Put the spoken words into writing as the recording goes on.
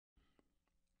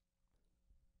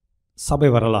சபை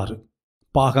வரலாறு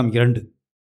பாகம் 2.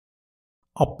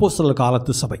 அப்போஸ்தலர்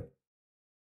காலத்து சபை.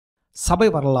 சபை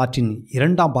வரலாற்றின்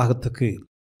 2ஆம் பாகத்துக்கு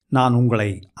நான் உங்களை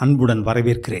அன்புடன்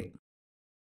வரவேற்கிறேன்.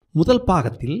 முதல்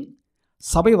பாகத்தில்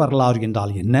சபை வரலாறு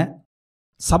என்றால் என்ன,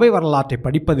 சபை வரலாற்றை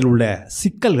படிப்பதில் உள்ள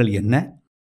சிக்கல்கள் என்ன,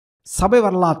 சபை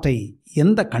வரலாற்றை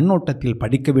எந்த கண்ணோட்டத்தில்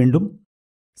படிக்க வேண்டும்,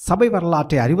 சபை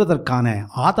வரலாற்றை அறிவதற்கான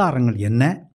ஆதாரங்கள்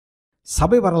என்ன,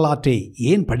 சபை வரலாற்றை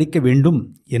ஏன் படிக்க வேண்டும்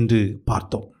என்று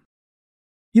பார்த்தோம்.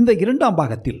 இந்த 2ஆம்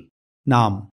பாகத்தில்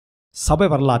நாம் சபை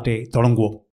வரலாற்றை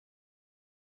தொடங்குவோம்.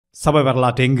 சபை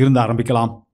வரலாற்றை எங்கிருந்து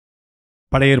ஆரம்பிக்கலாம்?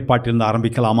 பழைய ஏற்பாட்டிலிருந்து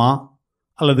ஆரம்பிக்கலாமா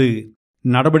அல்லது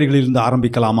நடபடிகளிலிருந்து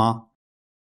ஆரம்பிக்கலாமா?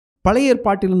 பழைய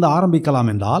ஏற்பாட்டிலிருந்து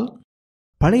ஆரம்பிக்கலாம் என்றால்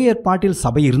பழைய ஏற்பாட்டில்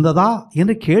சபை இருந்ததா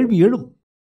என்ற கேள்வி எழும்.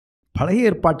 பழைய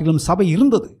ஏற்பாட்டிலும் சபை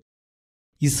இருந்தது.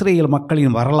 இஸ்ரேல்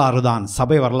மக்களின் வரலாறு தான்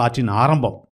சபை வரலாற்றின்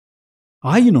ஆரம்பம்.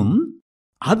 ஆயினும்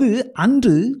அது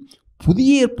அன்று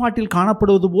புதிய ஏற்பாட்டில்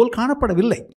காணப்படுவது போல்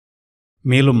காணப்படவில்லை.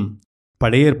 மேலும்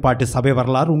பழைய ஏற்பாட்டு சபை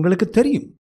வரலாறு உங்களுக்கு தெரியும்.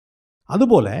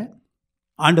 அதுபோல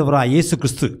ஆண்டவராய் இயேசு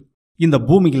கிறிஸ்து இந்த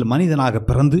பூமியில் மனிதனாக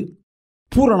பிறந்து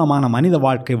பூரணமான மனித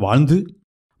வாழ்க்கை வாழ்ந்து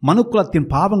மனுக்குலத்தின்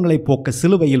பாவங்களை போக்க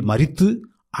சிலுவையில் மரித்து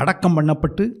அடக்கம்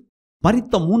பண்ணப்பட்டு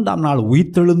மரித்த 3ஆம் நாள்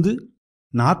உயிர்த்தெழுந்து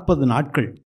 40 நாட்கள்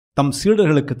தம்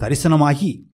சீடர்களுக்கு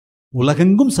தரிசனமாகி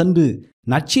உலகெங்கும் சென்று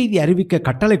நற்செய்தி அறிவிக்க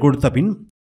கட்டளை கொடுத்த பின்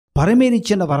பரமேறி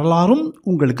சென்ற வரலாறும்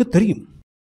உங்களுக்கு தெரியும்.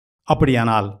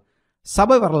 அப்படியானால்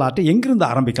சபை வரலாற்றை எங்கிருந்து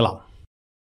ஆரம்பிக்கலாம்?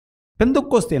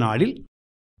 பெந்தெக்கோஸ்தே நாளில்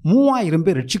 3000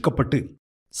 பேர் ரட்சிக்கப்பட்டு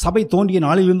சபை தோன்றிய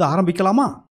நாளிலிருந்து ஆரம்பிக்கலாமா?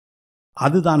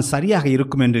 அதுதான் சரியாக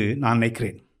இருக்கும் என்று நான்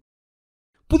நினைக்கிறேன்.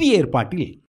 புதிய ஏற்பாட்டில்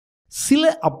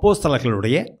சில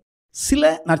அப்போஸ்தலர்களுடைய,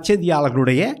 சில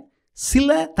நற்செய்தியாளர்களுடைய,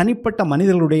 சில தனிப்பட்ட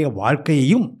மனிதர்களுடைய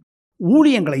வாழ்க்கையையும்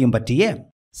ஊழியங்களையும் பற்றிய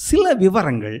சில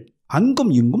விவரங்கள்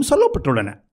அங்கும் இங்கும் சொல்லப்பட்டுள்ளன.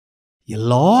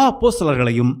 எல்லா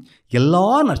அப்போஸ்தலர்களையும் எல்லா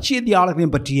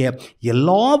நற்செய்தியாளர்களையும் பற்றிய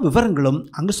எல்லா விவரங்களும்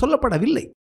அங்கு சொல்லப்படவில்லை.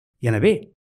 எனவே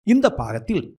இந்த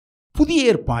பாகத்தில் புதிய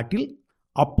ஏற்பாட்டில்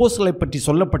அப்போஸ்தலரை பற்றி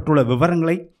சொல்லப்பட்டுள்ள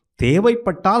விவரங்களை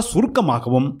தேவைப்பட்டால்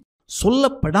சுருக்கமாகவும்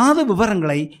சொல்லப்படாத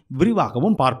விவரங்களை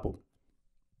விரிவாகவும் பார்ப்போம்.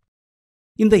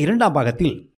 இந்த 2ஆம்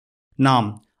பாகத்தில் நாம்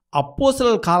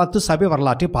அப்போஸ்தலர் காலத்து சபை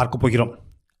வரலாற்றை பார்க்க போகிறோம்.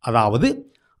 அதாவது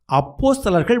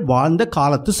அப்போஸ்தலர்கள் வாழ்ந்த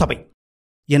காலத்து சபை.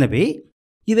 எனவே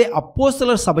இதை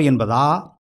அப்போஸ்தலர் சபை என்பதா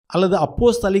அல்லது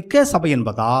அப்போஸ்தலிக்க சபை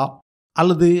என்பதா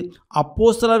அல்லது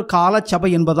அப்போஸ்தலர் கால சபை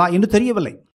என்பதா என்று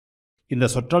தெரியவில்லை. இந்த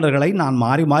சொற்றொடர்களை நான்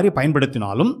மாறி மாறி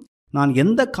பயன்படுத்தினாலும் நான்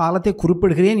எந்த காலத்தை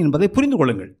குறிப்பிடுகிறேன் என்பதை புரிந்து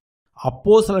கொள்ளுங்கள்.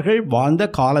 அப்போஸ்தலர்கள் வாழ்ந்த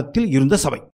காலத்தில் இருந்த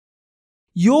சபை.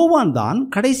 யோவான் தான்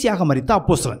கடைசியாக மரித்த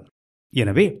அப்போஸ்தலன்.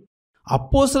 எனவே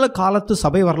அப்போஸ்தலர் காலத்து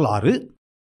சபை வரலாறு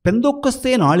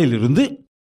பெந்தெக்கோஸ்தே நாளிலிருந்து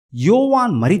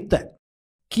யோவான் மரித்த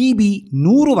கிபி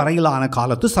 100 வரையிலான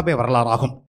காலத்து சபை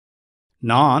வரலாறாகும்.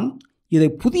 நான் இதை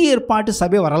புதிய ஏற்பாட்டு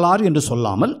சபை வரலாறு என்று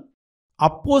சொல்லாமல்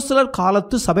அப்போஸ்தலர்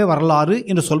காலத்து சபை வரலாறு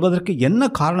என்று சொல்வதற்கு என்ன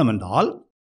காரணம் என்றால்,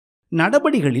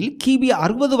 நடபடிகளில் கிபி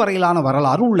 60 வரையிலான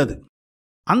வரலாறு உள்ளது.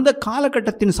 அந்த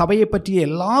காலகட்டத்தின் சபையை பற்றிய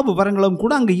எல்லா விவரங்களும்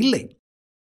கூட அங்கு இல்லை.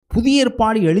 புதிய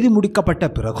ஏற்பாடு எழுதி முடிக்கப்பட்ட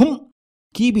பிறகும்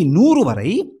கிபி 100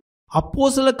 வரை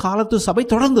அப்போஸ்தலர் காலத்து சபை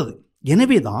தொடர்ந்தது.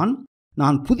 எனவேதான்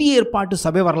நான் புதிய ஏற்பாட்டு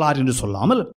சபை வரலாறு என்று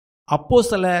சொல்லாமல்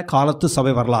அப்போஸ்தல காலத்து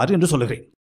சபை வரலாறு என்று சொல்லுகிறேன்.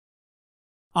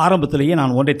 ஆரம்பத்திலேயே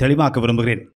நான் ஒன்றை தெளிவாக்க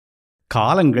விரும்புகிறேன்.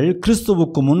 காலங்கள்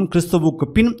கிறிஸ்துவுக்கு முன் கிறிஸ்துவுக்கு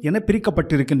பின் என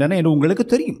பிரிக்கப்பட்டிருக்கின்றன என்று உங்களுக்கு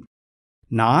தெரியும்.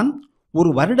 நான் ஒரு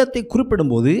வருடத்தை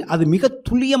குறிப்பிடும்போது அது மிக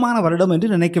துல்லியமான வருடம் என்று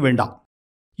நினைக்க வேண்டாம்.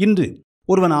 இன்று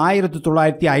ஒருவன்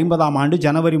 1950ஆம் ஆண்டு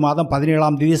ஜனவரி மாதம்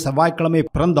 17ஆம் தேதி செவ்வாய்க்கிழமை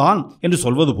பிறந்தான் என்று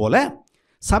சொல்வது போல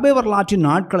சபை வரலாற்றின்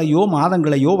நாட்களையோ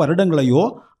மாதங்களையோ வருடங்களையோ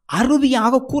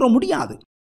அறுதியாக கூற முடியாது.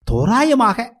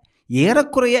 தோராயமாக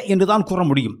ஏறக்குறைய என்றுதான் கூற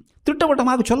முடியும்,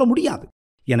 திட்டவட்டமாக சொல்ல முடியாது.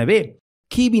 எனவே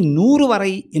கிபி 100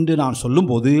 வரை என்று நான்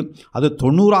சொல்லும்போது அது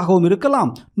 90ஆகவும் இருக்கலாம்,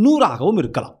 100ஆகவும்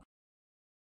இருக்கலாம்.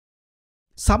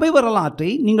 சபை வரலாற்றை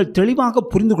நீங்கள் தெளிவாக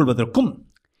புரிந்து கொள்வதற்கும்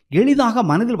எளிதாக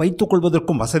மனதில் வைத்துக்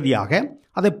கொள்வதற்கும் வசதியாக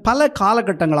அதை பல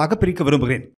காலகட்டங்களாக பிரிக்க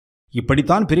விரும்புகிறேன்.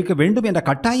 இப்படித்தான் பிரிக்க வேண்டும் என்ற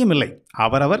கட்டாயம் இல்லை.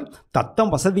 அவரவர்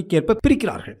தத்தம் வசதிக்கேற்ப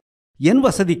பிரிக்கிறார்கள். என்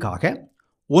வசதிக்காக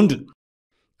 1.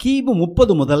 கிபி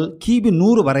 30 முதல் கிபி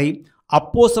 100 வரை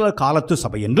அப்போஸ்தலர் காலத்து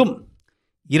சபை என்றும்,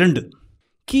 2.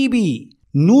 கிபி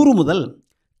 100 முதல்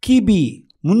கிபி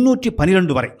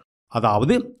 312 வரை,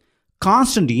 அதாவது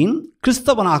கான்ஸ்டன்டீன்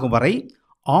கிறிஸ்தவனாகும் வரை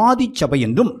ஆதி சபை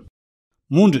என்றும்,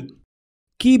 3.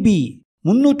 கிபி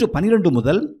 312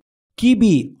 முதல்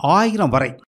கிபி 1000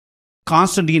 வரை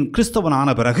கான்ஸ்டன்டீன்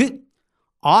கிறிஸ்தவனான பிறகு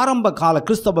ஆரம்ப கால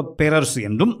கிறிஸ்தவ பேரரசு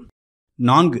என்றும்,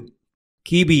 4.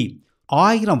 கிபி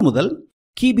 1000 முதல்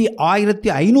கிபி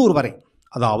 1500 வரை,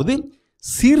 அதாவது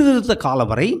சீர்திருத்த காலம்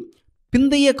வரை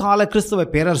பிந்தைய கால கிறிஸ்தவ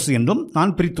பேரரசு என்றும்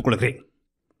நான் பிரித்துக் கொள்கிறேன்.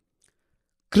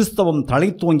 கிறிஸ்தவம்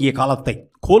தழைத்தோங்கிய காலத்தை,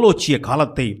 கோலோச்சிய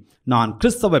காலத்தை நான்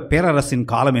கிறிஸ்தவ பேரரசின்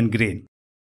காலம் என்கிறேன்.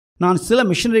 நான் சில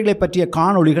மிஷனரிகளை பற்றிய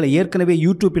காணொளிகளை ஏற்கனவே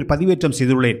யூடியூப்பில் பதிவேற்றம்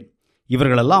செய்துள்ளேன்.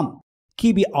 இவர்களெல்லாம்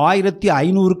கிபி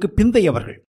 1500க்கு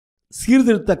பிந்தையவர்கள்,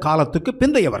 சீர்திருத்த காலத்துக்கு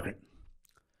பிந்தையவர்கள்.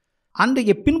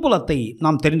 அன்றைய பின்புலத்தை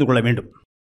நாம் தெரிந்து கொள்ள வேண்டும்.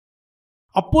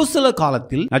 அப்போஸ்தலர்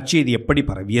காலத்தில் நற்செய்தி எப்படி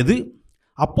பரவியது,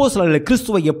 அப்போஸ்தலர்கள்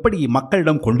கிறிஸ்துவை எப்படி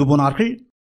மக்களிடம் கொண்டு போனார்கள்,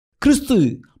 கிறிஸ்து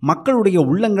மக்களுடைய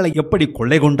உள்ளங்களை எப்படி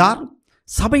கொள்ளை கொண்டார்,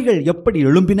 சபைகள் எப்படி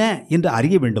எழும்பின என்று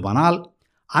அறிய வேண்டுமானால்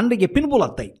அன்றைய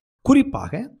பின்புலத்தை,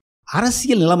 குறிப்பாக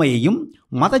அரசியல் நிலைமையையும்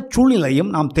மத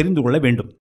சூழ்நிலையும் நாம் தெரிந்து கொள்ள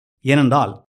வேண்டும்.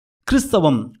 ஏனென்றால்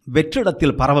கிறிஸ்தவம்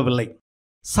வெற்றிடத்தில் பரவவில்லை,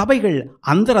 சபைகள்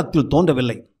அந்தரத்தில்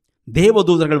தோன்றவில்லை,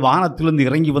 தேவதூதர்கள் வானத்திலிருந்து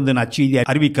இறங்கி வந்து நற்செய்தியை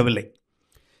அறிவிக்கவில்லை.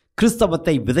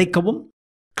 கிறிஸ்தவத்தை விதைக்கவும்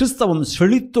கிறிஸ்தவம்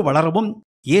செழித்து வளரவும்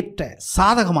ஏற்ற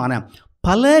சாதகமான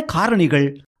பல காரணிகள்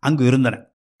அங்கு இருந்தன.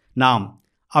 நாம்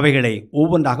அவைகளை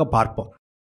ஒவ்வொன்றாக பார்ப்போம்.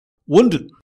 1.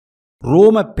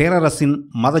 ரோம பேரரசின்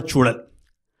மதச்சூழல்.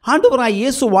 ஆண்டவராய்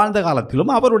இயேசு வாழ்ந்த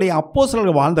காலத்திலும் அவருடைய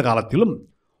அப்போஸ்தலர்கள் வாழ்ந்த காலத்திலும்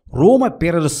ரோம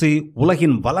பேரரசு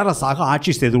உலகின் வல்லரசாக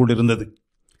ஆட்சி செய்து கொண்டிருந்தது.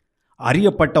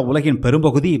 அறியப்பட்ட உலகின்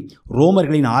பெரும்பகுதி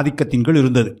ரோமர்களின் ஆதிக்கத்தின் கீழ்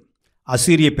இருந்தது.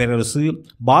 அசீரிய பேரரசு,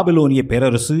 பாபிலோனிய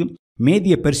பேரரசு,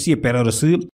 மேதிய பெர்சிய பேரரசு,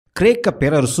 கிரேக்க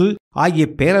பேரரசு ஆகிய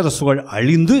பேரரசுகள்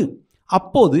அழிந்து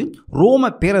அப்போது ரோம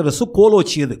பேரரசு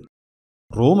கோலோச்சியது.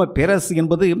 ரோம பேரரசு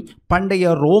என்பது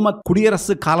பண்டைய ரோம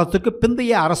குடியரசு காலத்துக்கு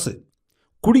பிந்தைய அரசு.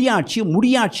 குடியாட்சி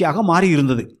முடியாட்சியாக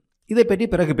மாறியிருந்தது. இதை பற்றி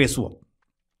பிறகு பேசுவோம்.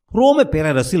 ரோம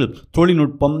பேரரசில்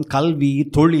தொழில்நுட்பம், கல்வி,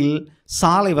 தொழில்,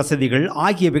 சாலை வசதிகள்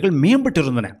ஆகியவைகள்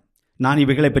மேம்பட்டிருந்தன. நான்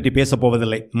இவைகளை பற்றி பேசப்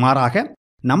போவதில்லை. மாறாக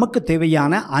நமக்கு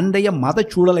தேவையான அன்றைய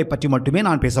மதச்சூழலை பற்றி மட்டுமே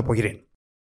நான் பேசப்போகிறேன்.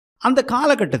 அந்த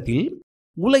காலகட்டத்தில்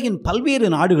உலகின் பல்வேறு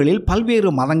நாடுகளில் பல்வேறு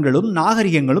மதங்களும்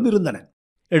நாகரிகங்களும் இருந்தன.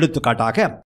 எடுத்துக்காட்டாக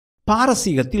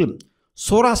பாரசீகத்தில்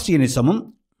சோராஸ்ட்ரியனிசமும்,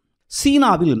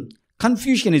 சீனாவில்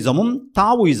கன்ஃபியூஷனிசமும்,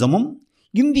 தாவோயிசமும்,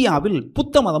 இந்தியாவில்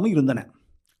புத்த மதமும் இருந்தன.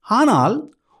 ஆனால்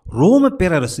ரோம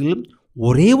பேரரசில்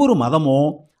ஒரே ஒரு மதமோ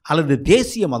அல்லது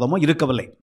தேசிய மதமோ இருக்கவில்லை.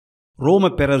 ரோம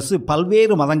பேரரசு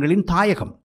பல்வேறு மதங்களின்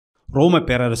தாயகம். ரோம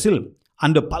பேரரசில்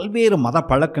அன்று பல்வேறு மத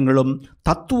பழக்கங்களும்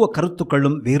தத்துவ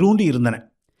கருத்துக்களும் வேரூன்றி இருந்தன.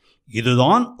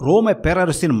 இதுதான் ரோம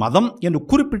பேரரசின் மதம் என்று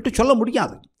குறிப்பிட்டு சொல்ல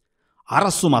முடியாது.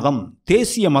 அரசு மதம்,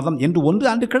 தேசிய மதம் என்று ஒன்று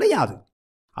அன்று கிடையாது.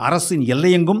 அரசின்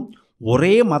எல்லையெங்கும்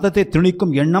ஒரே மதத்தை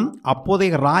திணிக்கும் எண்ணம்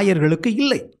அப்போதைய ராயர்களுக்கு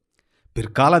இல்லை.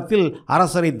 பிற்காலத்தில்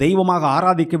அரசரை தெய்வமாக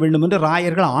ஆராதிக்க வேண்டும் என்று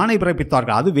ராயர்கள் ஆணை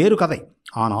பிறப்பித்தார்கள், அது வேறு கதை.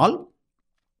 ஆனால்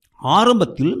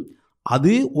ஆரம்பத்தில்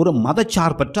அது ஒரு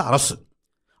மதச்சார்பற்ற அரசு.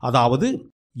 அதாவது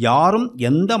யாரும்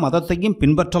எந்த மதத்தையும்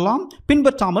பின்பற்றலாம்,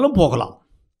 பின்பற்றாமலும் போகலாம்.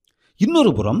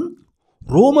 இன்னொரு புறம்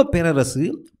ரோம பேரரசு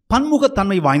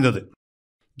பன்முகத்தன்மை வாய்ந்தது.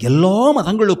 எல்லா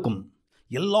மதங்களுக்கும்,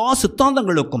 எல்லா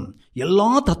சித்தாந்தங்களுக்கும், எல்லா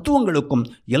தத்துவங்களுக்கும்,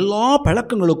 எல்லா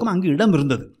பழக்கங்களுக்கும் அங்கு இடம்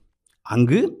இருந்தது.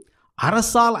 அங்கு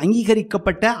அரசால்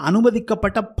அங்கீகரிக்கப்பட்ட,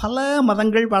 அனுமதிக்கப்பட்ட பல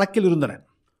மதங்கள் வழக்கில் இருந்தன.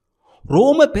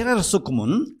 ரோம பேரரசுக்கு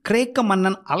முன் கிரேக்க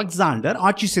மன்னன் அலெக்சாண்டர்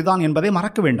ஆட்சி செய்தான் என்பதை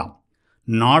மறக்க வேண்டாம்.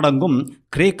 நாடெங்கும்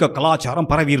கிரேக்க கலாச்சாரம்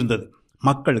பரவியிருந்தது.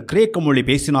 மக்கள் கிரேக்க மொழி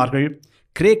பேசினார்கள்,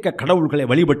 கிரேக்க கடவுள்களை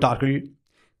வழிபட்டார்கள்.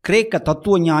 கிரேக்க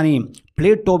தத்துவஞானி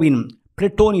பிளேட்டோவின்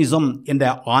பிளேட்டோனிசம் என்ற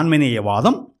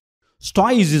ஆன்மீகவாதம்,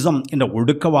 ஸ்டாயிசிசம் என்ற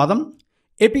ஒடுக்கவாதம்,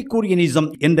 எபிகூரியனிசம்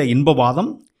என்ற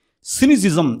இன்பவாதம்,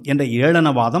 சினிசிசம் என்ற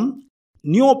ஏளனவாதம்,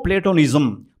 நியோ பிளேட்டோனிசம்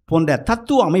போன்ற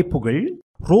தத்துவ அமைப்புகள்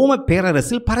ரோம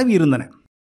பேரரசில் பரவியிருந்தன.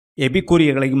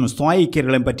 எபிகூரியர்களையும்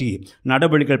ஸ்தாயிக்கியர்களையும் பற்றி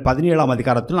நடவடிக்கைகள் 17ஆம்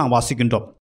அதிகாரத்தில் நாம் வாசிக்கின்றோம்.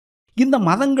 இந்த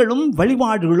மதங்களும்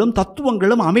வழிபாடுகளும்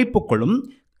தத்துவங்களும் அமைப்புகளும்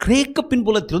கிரேக்க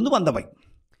பின்புலத்திலிருந்து வந்தவை.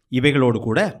 இவைகளோடு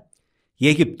கூட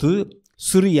எகிப்து,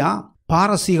 சிரியா,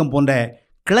 பாரசீகம் போன்ற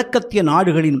கிழக்கத்திய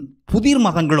நாடுகளின் புதிர்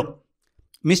மதங்களும்,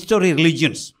 மிஸ்டரி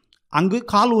ரிலிஜியன்ஸ் அங்கு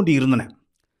காலூன்றி இருந்தன.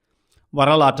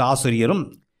 வரலாற்று ஆசிரியரும்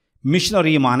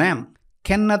மிஷனரியுமான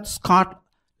கென்னத் ஸ்காட்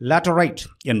லேட்டரைட்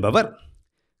என்பவர்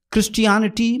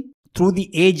கிறிஸ்டியானிட்டி த்ரூ தி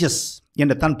ஏஜஸ்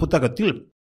என்ற தன் புத்தகத்தில்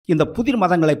இந்த புதிர்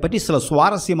மதங்களை பற்றி சில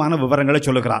சுவாரஸ்யமான விவரங்களை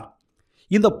சொல்லுகிறார்.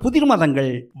 இந்த புதிர்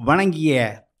மதங்கள் வணங்கிய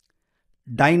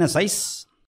டைனசைஸ்,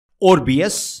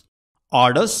 ஓர்பியஸ்,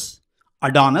 ஆடஸ்,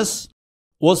 அடானஸ்,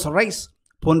 ஓசரைஸ்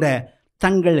போன்ற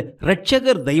தங்கள்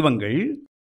இரட்சகர் தெய்வங்கள்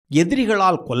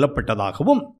எதிரிகளால்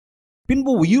கொல்லப்பட்டதாகவும்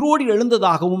பின்பு உயிரோடு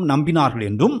எழுந்ததாகவும் நம்பினார்கள்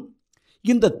என்றும்,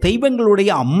 இந்த தெய்வங்களுடைய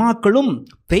அம்மாக்களும்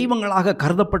தெய்வங்களாக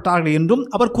கருதப்பட்டார்கள் என்றும்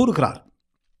அவர் கூறுகிறார்.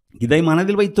 இதை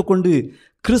மனதில் வைத்துக்கொண்டு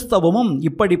கிறிஸ்தவமும்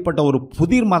இப்படிப்பட்ட ஒரு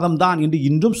புதிர் மதம்தான் என்று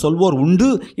இன்றும் சொல்வோர் உண்டு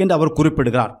என்று அவர்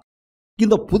குறிப்பிடுகிறார்.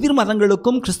 இந்த புதிர்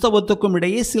மதங்களுக்கும் கிறிஸ்தவத்துக்கும்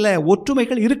இடையே சில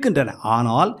ஒற்றுமைகள் இருக்கின்றன,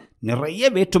 ஆனால் நிறைய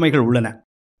வேற்றுமைகள் உள்ளன.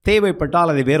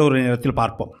 தேவைப்பட்டால் அதை வேறொரு நேரத்தில்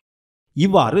பார்ப்போம்.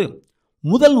 இவ்வாறு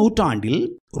முதல் நூற்றாண்டில்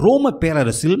ரோம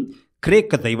பேரரசில்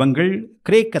கிரேக்க தெய்வங்கள்,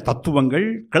 கிரேக்க தத்துவங்கள்,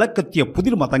 கிழக்கத்திய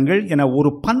புதிர் மதங்கள் என ஒரு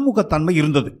பன்முகத்தன்மை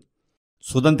இருந்தது.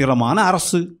 சுதந்திரமான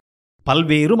அரசு,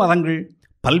 பல்வேறு மதங்கள்,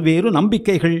 பல்வேறு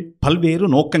நம்பிக்கைகள், பல்வேறு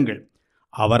நோக்கங்கள்,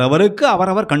 அவரவருக்கு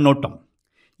அவரவர் கண்ணோட்டம்,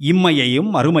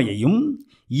 இம்மையையும் அருமையையும்,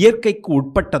 இயற்கைக்கு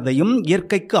உட்பட்டதையும்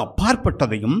இயற்கைக்கு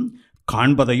அப்பாற்பட்டதையும்,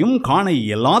 காண்பதையும் காண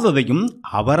இயலாததையும்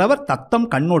அவரவர் தத்தம்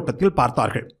கண்ணோட்டத்தில்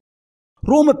பார்த்தார்கள்.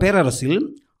 ரோம பேரரசில்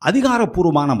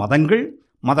அதிகாரப்பூர்வமான மதங்கள்,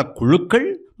 மத குழுக்கள்,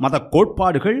 மத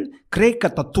கோட்பாடுகள், கிரேக்க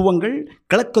தத்துவங்கள்,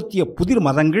 கிழக்கத்திய புதிர்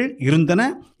மதங்கள் இருந்தன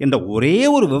என்ற ஒரே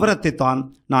ஒரு விவரத்தை தான்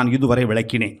நான் இதுவரை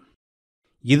விளக்கினேன்.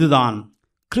 இதுதான்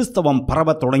கிறிஸ்தவம்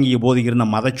பரவத் தொடங்கிய போது இருந்த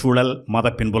மதச்சூழல், மத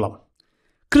பின்புலம்.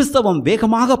 கிறிஸ்தவம்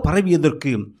வேகமாக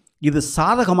பரவியதற்கு இது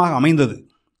சாதகமாக அமைந்தது.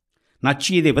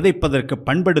 நற்செய்தியை விதைப்பதற்கு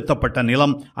பண்படுத்தப்பட்ட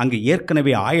நிலம் அங்கு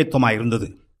ஏற்கனவே ஆயத்தமாயிருந்தது.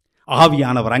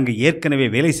 ஆவியானவர் அங்கு ஏற்கனவே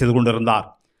வேலை செய்து கொண்டிருந்தார்.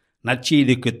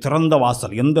 நற்செய்திக்கு திறந்த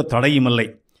வாசல், எந்த தடையும் இல்லை.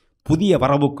 புதிய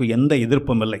வரவுக்கு எந்த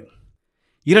எதிர்ப்பும் இல்லை.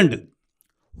 2.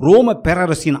 ரோம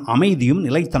பேரரசின் அமைதியும்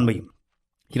நிலைத்தன்மையும்.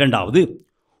 2வது,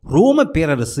 ரோம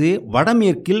பேரரசு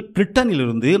வடமேற்கில்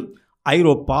பிரிட்டனிலிருந்து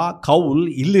ஐரோப்பா, கவுல்,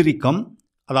 இல்லிரிக்கம்,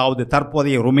 அதாவது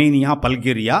தற்போதைய ருமேனியா,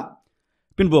 பல்கேரியா,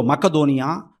 பின்பு மக்கதோனியா,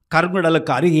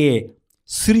 கருங்கடலுக்கு அருகே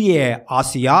சிறிய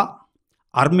ஆசியா,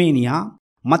 அர்மேனியா,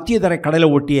 மத்தியதரை கடலை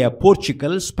ஒட்டிய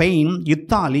போர்ச்சுகல், ஸ்பெயின்,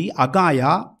 இத்தாலி,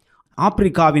 அகாயா,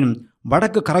 ஆப்பிரிக்காவின்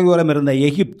வடக்கு கரையோரம் இருந்த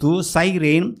எகிப்து,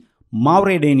 சைரேன்,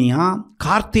 மாவ்ரேடேனியா,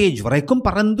 கார்த்தேஜ் வரைக்கும்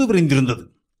பறந்து விரிந்திருந்தது.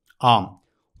 ஆம்,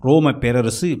 ரோம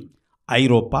பேரரசு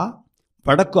ஐரோப்பா,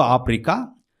 வடக்கு ஆப்பிரிக்கா,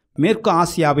 மேற்கு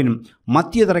ஆசியாவின்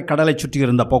மத்தியதரை கடலை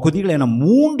சுற்றியிருந்த பகுதிகள் என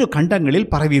 3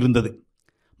 கண்டங்களில் பரவியிருந்தது.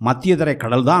 மத்தியதரை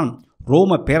கடல்தான்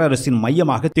ரோம பேரரசின்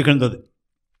மையமாக திகழ்ந்தது.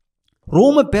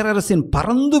 ரோம பேரரசின்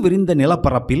பறந்து விரிந்த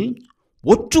நிலப்பரப்பில்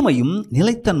ஒற்றுமையும்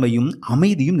நிலைத்தன்மையும்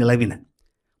அமைதியும் நிலவின.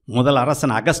 முதல்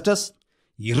அரசன் அகஸ்டஸ்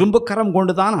இரும்பு கரம்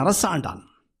கொண்டுதான் அரசாண்டான்.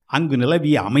 அங்கு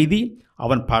நிலவிய அமைதி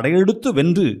அவன் படையெடுத்து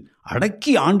வென்று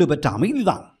அடக்கி ஆண்டு பெற்ற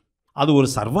அமைதிதான். அது ஒரு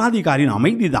சர்வாதிகாரியின்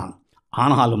அமைதிதான்.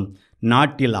 ஆனாலும்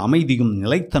நாட்டில் அமைதியும்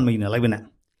நிலைத்தன்மை நிலவின.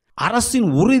 அரசின்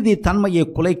உறுதி தன்மையை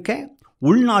குலைக்க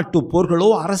உள்நாட்டு போர்களோ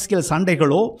அரசியல்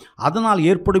சண்டைகளோ அதனால்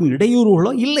ஏற்படும்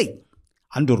இடையூறுகளோ இல்லை.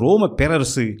 அன்று ரோம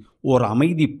பேரரசு ஓர்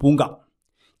அமைதி பூங்கா.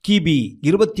 கிபி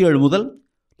 27 முதல்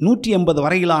 180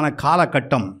 வரையிலான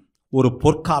காலகட்டம் ஒரு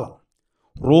பொற்காலம்.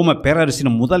 ரோம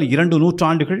பேரரசின் முதல் 2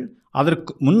 நூற்றாண்டுகள்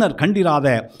அதற்கு முன்னர் கண்டிராத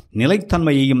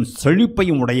நிலைத்தன்மையையும்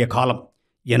செழிப்பையும் உடைய காலம்.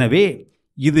 எனவே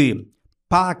இது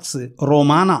பாக்ஸ்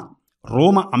ரோமானா,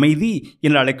 ரோம அமைதி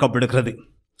என்று அழைக்கப்படுகிறது.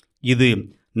 இது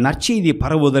நற்செய்தி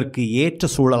பரவுவதற்கு ஏற்ற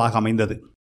சூழலாக அமைந்தது.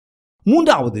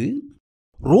 3வது,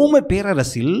 ரோம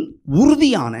பேரரசில்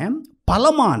உறுதியான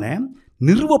பலமான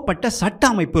நிறுவப்பட்ட சட்ட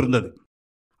அமைப்பு இருந்தது.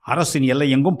 அரசின் எல்லை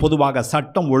எங்கும் பொதுவாக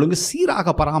சட்டம் ஒழுங்கு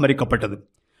சீராக பராமரிக்கப்பட்டது.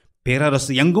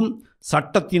 பேரரசு எங்கும்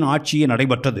சட்டத்தின் ஆட்சியே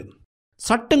நடைபெற்றது.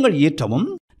 சட்டங்கள் இயற்றவும்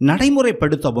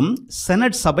நடைமுறைப்படுத்தவும்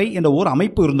செனட் சபை என்ற ஓர்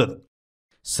அமைப்பு இருந்தது.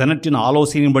 செனட்டின்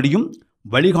ஆலோசனையின்படியும்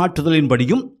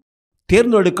வழிகாட்டுதலின்படியும்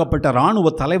தேர்ந்தெடுக்கப்பட்ட இராணுவ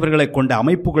தலைவர்களை கொண்ட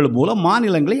அமைப்புகள் மூலம்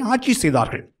மாநிலங்களை ஆட்சி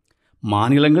செய்தார்கள்.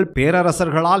 மாநிலங்கள்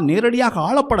பேரரசர்களால் நேரடியாக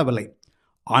ஆளப்படவில்லை.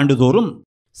 ஆண்டுதோறும்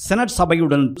செனட்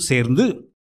சபையுடன் சேர்ந்து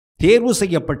தேர்வு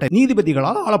செய்யப்பட்ட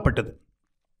நீதிபதிகளால் ஆளப்பட்டது.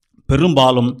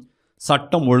 பெரும்பாலும்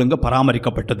சட்டம் ஒழுங்கு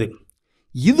பராமரிக்கப்பட்டது.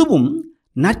 இதுவும்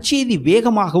நற்செய்தி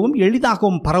வேகமாகவும்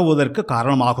எளிதாகவும் பரவுவதற்கு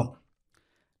காரணமாகும்.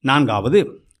 4வது,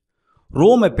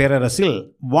 ரோம பேரரசில்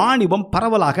வாணிபம்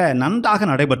பரவலாக நன்றாக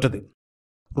நடைபெற்றது.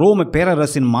 ரோம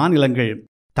பேரரசின் மாநிலங்கள்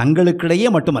தங்களுக்கிடையே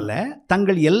மட்டுமல்ல,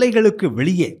 தங்கள் எல்லைகளுக்கு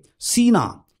வெளியே சீனா,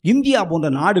 இந்தியா போன்ற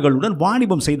நாடுகளுடன்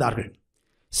வாணிபம் செய்தார்கள்.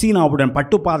 சீனாவுடன்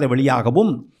பட்டுப்பாதை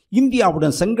வழியாகவும்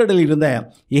இந்தியாவுடன் செங்கடலில் இருந்த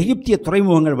எகிப்திய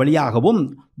துறைமுகங்கள் வழியாகவும்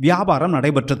வியாபாரம்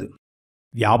நடைபெற்றது.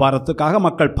 வியாபாரத்துக்காக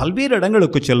மக்கள் பல்வேறு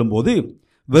இடங்களுக்கு செல்லும்போது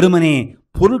வெறுமனே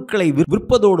பொருட்களை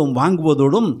விற்பதோடும்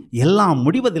வாங்குவதோடும் எல்லாம்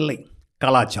முடிவதில்லை.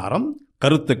 கலாச்சாரம்,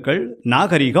 கருத்துக்கள்,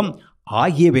 நாகரிகம்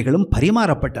ஆகியவைகளும்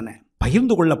பரிமாறப்பட்டன,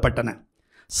 பகிர்ந்து கொள்ளப்பட்டன.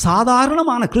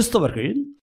 சாதாரணமான கிறிஸ்தவர்கள்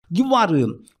இவ்வாறு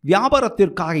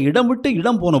வியாபாரத்திற்காக இடம் விட்டு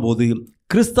இடம் போனபோது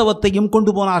கிறிஸ்தவத்தையும்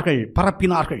கொண்டு போனார்கள்,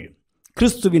 பரப்பினார்கள்.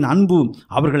 கிறிஸ்துவின் அன்பு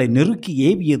அவர்களை நெருக்கி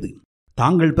ஏவியது.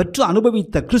 தாங்கள் பெற்று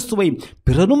அனுபவித்த கிறிஸ்துவை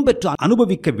பிறரும் பெற்று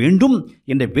அனுபவிக்க வேண்டும்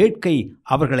என்ற வேட்கை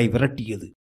அவர்களை விரட்டியது.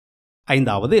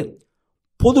 5வது,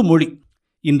 பொதுமொழி.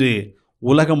 இன்று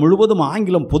உலகம் முழுவதும்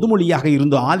ஆங்கிலம் பொதுமொழியாக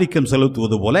இருந்து ஆதிக்கம்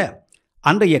செலுத்துவது போல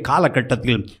அன்றைய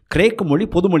காலகட்டத்தில் கிரேக்க மொழி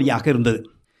பொதுமொழியாக இருந்தது.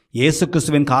 இயேசு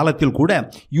கிறிஸ்துவின் காலத்தில் கூட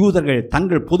யூதர்கள்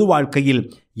தங்கள் பொது வாழ்க்கையில்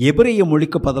எபிரேய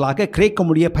மொழிக்கு பதிலாக கிரேக்க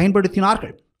மொழியை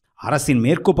பயன்படுத்தினார்கள். அரசின்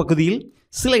மேற்கு பகுதியில்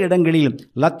சில இடங்களில்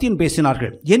லத்தீன்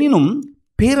பேசினார்கள். எனினும்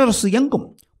பேரரசு எங்கும்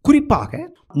குறிப்பாக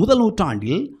முதல்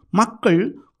நூற்றாண்டில் மக்கள்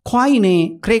காயினே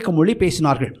கிரேக்க மொழி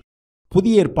பேசினார்கள்.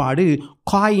 புதிய ஏற்பாடு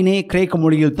காயினே கிரேக்க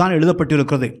மொழியில் தான்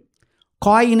எழுதப்பட்டிருக்கிறது.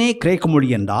 காயினே கிரேக்க மொழி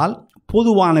என்றால்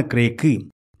பொதுவான கிரேக்கு,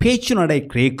 பேச்சு நடை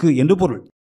கிரேக்கு என்று பொருள்.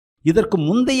 இதற்கு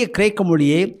முந்தைய கிரேக்க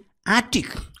மொழியே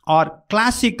ஆட்டிக் ஆர்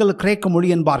கிளாசிக்கல் கிரேக்க மொழி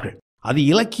என்பார்கள். அது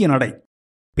இலக்கிய நடை.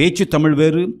 பேச்சு தமிழ்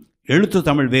வேறு, எழுத்து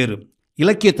தமிழ் வேறு,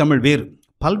 இலக்கிய தமிழ் வேறு.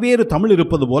 பல்வேறு தமிழ்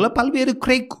இருப்பது போல பல்வேறு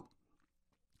கிரேக்கு.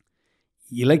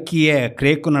 இலக்கிய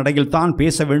கிரேக்கு நடையில் தான்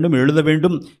பேச வேண்டும், எழுத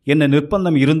வேண்டும் என்ற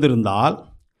நிர்பந்தம் இருந்திருந்தால்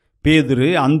பேதுரு,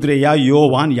 அந்திரேயா,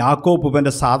 யோவான், யாக்கோப்பு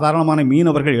போன்ற சாதாரணமான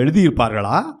மீனவர்கள்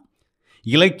எழுதியிருப்பார்களா?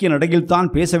 இலக்கிய நடையில் தான்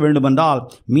பேச வேண்டுமென்றால்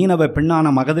மீனவ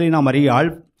பெண்ணான மகதலினா மரியாள்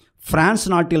பிரான்ஸ்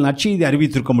நாட்டில் நற்செய்தி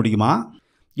அறிவித்திருக்க முடியுமா?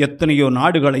 எத்தனையோ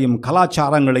நாடுகளையும்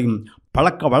கலாச்சாரங்களையும்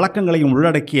பழக்க வழக்கங்களையும்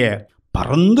உள்ளடக்கிய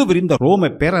பறந்து விரிந்த ரோம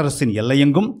பேரரசின்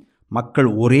எல்லையெங்கும் மக்கள்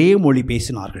ஒரே மொழி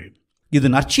பேசினார்கள். இது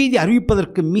நற்செய்தி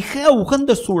அறிவிப்பதற்கு மிக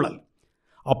உகந்த சூழல்.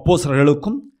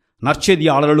 அப்போஸ்தலர்களுக்கும்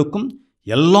நற்செய்தியாளர்களுக்கும்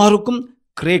எல்லாருக்கும்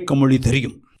கிரேக்க மொழி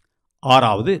தெரியும்.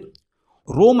 6வது,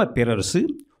 ரோம பேரரசு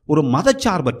ஒரு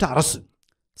மதச்சார்பற்ற அரசு,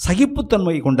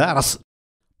 சகிப்புத்தன்மை கொண்ட அரசு,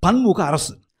 பன்முக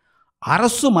அரசு.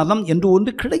 அரசு மதம் என்று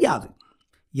ஒன்று கிடையாது.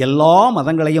 எல்லா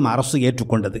மதங்களையும் அரசு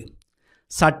ஏற்றுக்கொண்டது.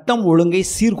 சட்டம் ஒழுங்கை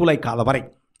சீர்குலைக்காத வரை,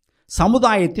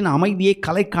 சமுதாயத்தின் அமைதியை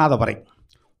கலைக்காத வரை,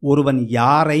 ஒருவன்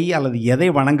யாரை அல்லது எதை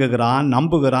வணங்குகிறான்,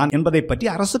 நம்புகிறான் என்பதை பற்றி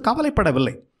அரசு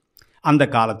கவலைப்படவில்லை. அந்த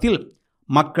காலத்தில்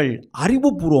மக்கள்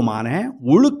அறிவுபூர்வமான,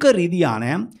 ஒழுக்க ரீதியான,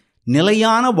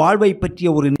 நிலையான வாழ்வை பற்றிய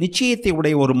ஒரு நிச்சயத்தை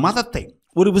உடைய ஒரு மதத்தை,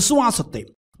 ஒரு விசுவாசத்தை,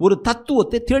 ஒரு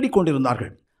தத்துவத்தை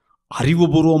தேடிக்கொண்டிருந்தார்கள்.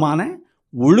 அறிவுபூர்வமான,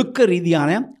 ஒழுக்க ரீதியான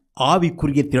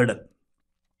ஆவிக்குரிய தேடல்.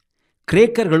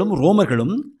 கிரேக்கர்களும்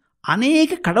ரோமர்களும்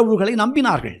அநேக கடவுள்களை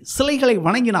நம்பினார்கள், சிலைகளை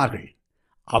வணங்கினார்கள்.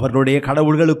 அவர்களுடைய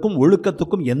கடவுள்களுக்கும்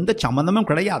ஒழுக்கத்துக்கும் எந்த சம்பந்தமும்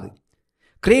கிடையாது.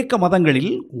 கிரேக்க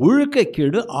மதங்களில்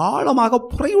ஒழுக்கக்கேடு ஆழமாக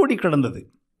புரையோடி கிடந்தது.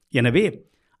 எனவே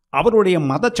அவருடைய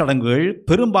மத சடங்குகள்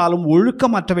பெரும்பாலும்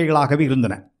ஒழுக்கமற்றவைகளாகவே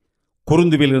இருந்தன.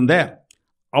 கொரிந்துவில் இருந்த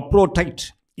அப்ரோடைட்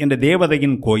என்ற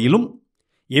தேவதையின் கோயிலும்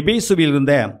எபேசுவில்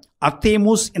இருந்த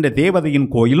அர்த்தேமுஸ் என்ற தேவதையின்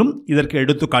கோயிலும் இதற்கு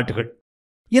எடுத்துக்காட்டுகள்.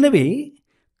 எனவே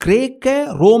கிரேக்க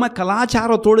ரோம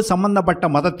கலாச்சாரத்தோடு சம்பந்தப்பட்ட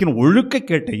மதத்தின்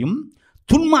ஒழுக்கக்கேட்டையும்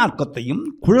துன்மார்க்கத்தையும்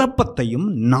குழப்பத்தையும்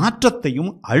நாற்றத்தையும்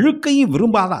அழுக்கையும்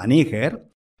விரும்பாத அநேகர்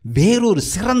வேறொரு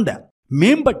சிறந்த,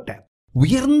 மேம்பட்ட,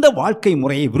 உயர்ந்த வாழ்க்கை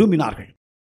முறையை விரும்பினார்கள்.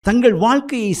 தங்கள்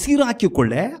வாழ்க்கையை சீராக்கிக்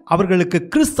கொள்ள அவர்களுக்கு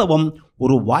கிறிஸ்தவம்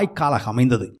ஒரு வாய்க்காலாக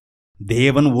அமைந்தது.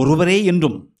 தேவன் ஒருவரே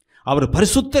என்றும், அவர்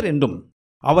பரிசுத்தர் என்றும்,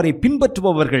 அவரை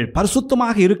பின்பற்றுபவர்கள்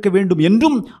பரிசுத்தமாக இருக்க வேண்டும்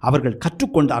என்றும் அவர்கள்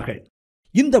கற்றுக்கொண்டார்கள்.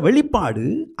 இந்த வெளிப்பாடு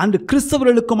அன்று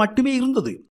கிறிஸ்தவர்களுக்கு மட்டுமே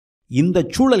இருந்தது. இந்த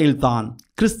சூழலில்தான்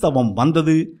கிறிஸ்தவம்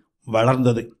வந்தது,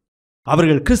 வளர்ந்தது.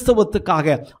 அவர்கள்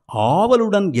கிறிஸ்தவத்துக்காக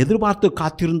ஆவலுடன் எதிர்பார்த்து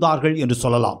காத்திருந்தார்கள் என்று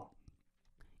சொல்லலாம்.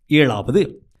 7வது,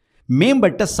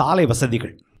 மேம்பட்ட சாலை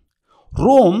வசதிகள்.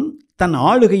 ரோம் தன்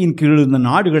ஆளுகையின் கீழ் இருந்த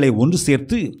நாடுகளை ஒன்று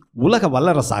சேர்த்து உலக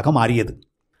வல்லரசாக மாறியது.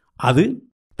 அது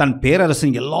தன்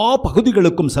பேரரசின் எல்லா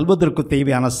பகுதிகளுக்கும் செல்வதற்கு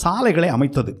தேவையான சாலைகளை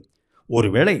அமைத்தது.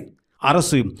 ஒருவேளை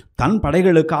அரசு தன்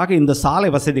படைகளுக்காக இந்த சாலை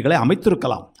வசதிகளை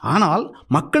அமைத்திருக்கலாம். ஆனால்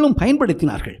மக்களும்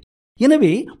பயன்படுத்தினார்கள்.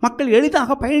 எனவே மக்கள்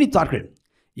எளிதாக பயணித்தார்கள்.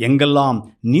 எங்கெல்லாம்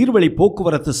நீர்வழி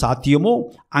போக்குவரத்து சாத்தியமோ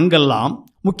அங்கெல்லாம்,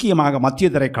 முக்கியமாக மத்திய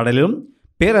தரை கடலிலும்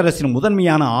பேரரசின்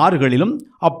முதன்மையான ஆறுகளிலும்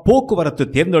அப்போக்குவரத்து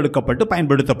தேர்ந்தெடுக்கப்பட்டு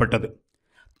பயன்படுத்தப்பட்டது.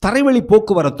 தரைவழி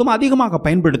போக்குவரத்தும் அதிகமாக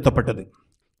பயன்படுத்தப்பட்டது.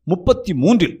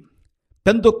 33இல்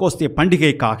பெந்தெக்கோஸ்தே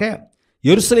பண்டிகைக்காக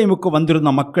எருசலேமுக்கு வந்திருந்த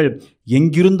மக்கள்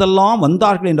எங்கிருந்தெல்லாம்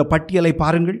வந்தார்கள் என்ற பட்டியலை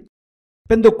பாருங்கள்.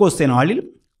 பெந்தெக்கோஸ்தே நாளில்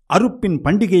அறுப்பின்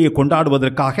பண்டிகையை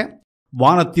கொண்டாடுவதற்காக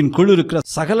வானத்தின் கீழ் இருக்கிற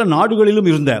சகல நாடுகளிலும்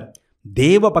இருந்த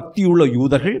தேவ பக்தியுள்ள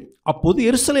யூதர்கள் அப்போது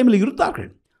எருசலேமில் இருந்தார்கள்.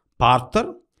 பார்த்தர்,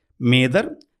 மேதர்,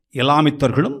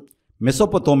 எலாமித்தர்களும்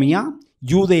மெசொப்பொத்தேமியா,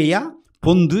 யூதேயா,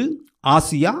 பொந்து,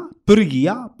 ஆசியா,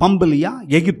 பிரிகியா, பம்பிலியா,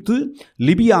 எகிப்து,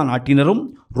 லிபியா நாட்டினரும்,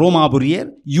 ரோமாபுரியர்,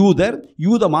 யூதர்,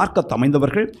 யூத மார்க்கத்தை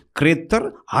அமைந்தவர்கள், கிரேத்தர்,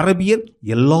 அரபியர்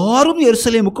எல்லாரும்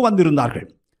எருசலேமுக்கு வந்திருந்தார்கள்.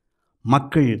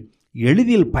 மக்கள்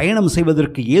எளிதில் பயணம்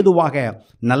செய்வதற்கு ஏதுவாக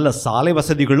நல்ல சாலை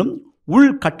வசதிகளும்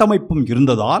உள்கட்டமைப்பும்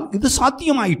இருந்ததால் இது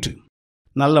சாத்தியமாயிற்று.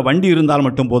 நல்ல வண்டி இருந்தால்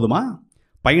மட்டும் போதுமா?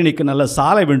 பயணிக்க நல்ல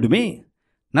சாலை வேண்டுமே.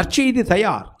 நற்செய்தி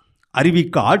தயார்,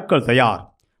 அறிவிக்க ஆட்கள் தயார்,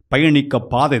 பயணிக்க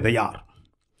பாதை தயார்.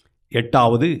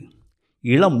 8வது,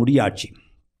 இளம் முடியாட்சி.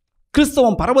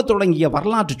 கிறிஸ்தவம் பரவத் தொடங்கிய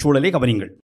வரலாற்று சூழலை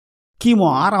கவனிங்கள். கிமு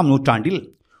 6ஆம் நூற்றாண்டில்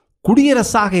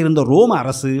குடியரசாக இருந்த ரோம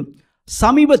அரசு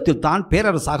சமீபத்தில் தான்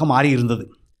பேரரசாக மாறியிருந்தது.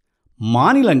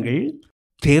 மாநிலங்கள்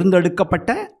தேர்ந்தெடுக்கப்பட்ட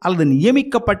அல்லது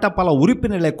நியமிக்கப்பட்ட பல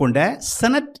உறுப்பினர்களை கொண்ட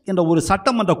செனட் என்ற ஒரு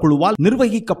சட்டமன்ற குழுவால்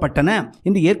நிர்வகிக்கப்பட்டன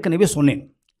என்று ஏற்கனவே சொன்னேன்.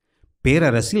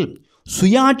 பேரரசில்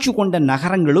சுயாட்சி கொண்ட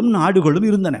நகரங்களும் நாடுகளும்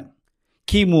இருந்தன.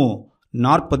 கிமு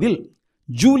 40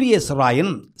 ஜூலியஸ்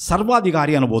ராயன்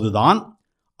சர்வாதிகாரியான போதுதான்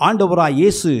ஆண்டவராய்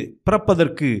இயேசு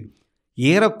பிறப்பதற்கு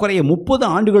ஏறக்குறைய 30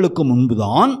 ஆண்டுகளுக்கு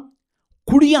முன்புதான்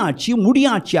குடியாட்சி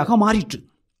முடியாட்சியாக மாறிற்று.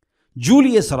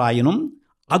 ஜூலியஸ் ராயனும்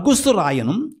அகுஸ்து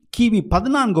ராயனும் கிபி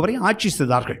 14 வரை ஆட்சி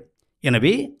செய்தார்கள்.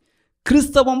 எனவே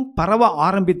கிறிஸ்தவம் பரவ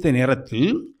ஆரம்பித்த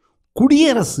நேரத்தில்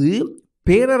குடியரசு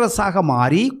பேரரசாக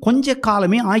மாறி கொஞ்ச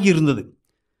காலமே ஆகியிருந்தது.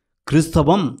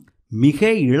 கிறிஸ்தவம் மிக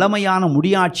இளமையான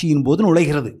முடியாட்சியின் போது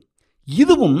நுழைகிறது.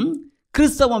 இதுவும்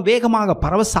கிறிஸ்தவம் வேகமாக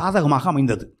பரவ சாதகமாக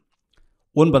அமைந்தது.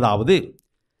 9வது,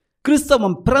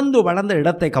 கிறிஸ்தவம் பிறந்து வளர்ந்த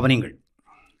இடத்தை கவனிங்கள்.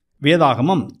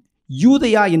 வேதாகமம்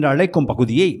யூதேயா என்று அழைக்கும்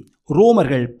பகுதியை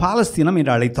ரோமர்கள் பாலஸ்தீனம்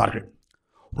என்று அழைத்தார்கள்.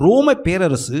 ரோம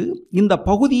பேரரசு இந்த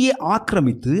பகுதியை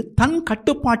ஆக்கிரமித்து தன்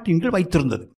கட்டுப்பாட்டின் கீழ்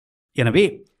வைத்திருந்தது. எனவே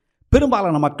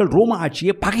பெரும்பாலான மக்கள் ரோம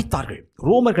ஆட்சியை பகைத்தார்கள்.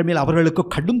 ரோமர்கள் மேல் அவர்களுக்கு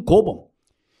கடும் கோபம்.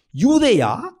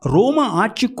 யூதேயா ரோம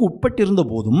ஆட்சிக்கு உட்பட்டிருந்த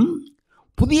போதும்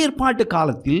புதிய ஏற்பாட்டு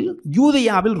காலத்தில்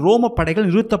யூதேயாவில் ரோம படைகள்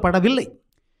நிறுத்தப்படவில்லை.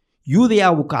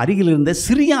 யூதேயாவுக்கு அருகில் இருந்த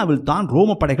சிரியாவில் தான்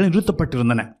ரோம படைகள்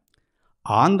நிறுத்தப்பட்டிருந்தன.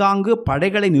 ஆங்காங்கு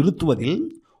படைகளை நிறுத்துவதில்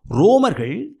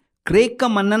ரோமர்கள் கிரேக்க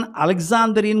மன்னன்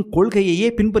அலெக்சாந்தரின் கொள்கையையே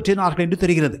பின்பற்றினார்கள் என்று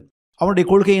தெரிகிறது. அவனுடைய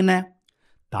கொள்கை என்ன?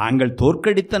 தாங்கள்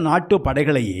தோற்கடித்த நாட்டு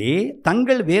படைகளையே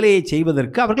தங்கள் வேலையை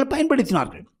செய்வதற்கு அவர்கள்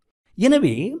பயன்படுத்தினார்கள்.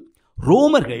 எனவே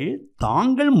ரோமர்கள்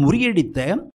தாங்கள் முறியடித்த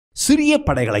சிறிய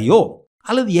படைகளையோ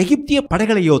அல்லது எகிப்திய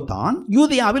படைகளையோ தான்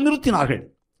யூதேயாவில் நிறுத்தினார்கள்.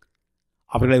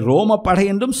 அவர்களை ரோம படை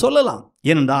என்றும் சொல்லலாம்.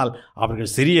 ஏனென்றால்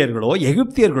அவர்கள் சிரியர்களோ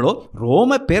எகிப்தியர்களோ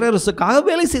ரோம பேரரசுக்காக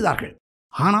வேலை செய்தார்கள்.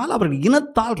 ஆனால் அவர்கள்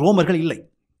இனத்தால் ரோமர்கள் இல்லை.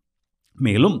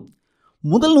 மேலும்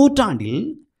முதல் நூற்றாண்டில்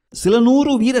சில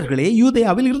 100 வீரர்களே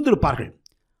யூதேயாவில் இருந்திருப்பார்கள்.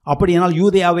 அப்படியானால்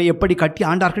யூதேயாவை எப்படி கட்டி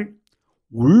ஆண்டார்கள்?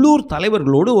 உள்ளூர்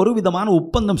தலைவர்களோடு ஒரு விதமான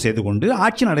ஒப்பந்தம் செய்து கொண்டு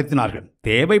ஆட்சி நடத்தினார்கள்.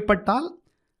 தேவைப்பட்டால்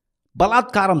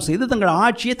பலாத்காரம் செய்து தங்கள்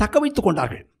ஆட்சியை தக்க வைத்துக்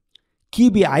கொண்டார்கள்.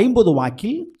 கிபி 50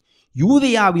 வாக்கில்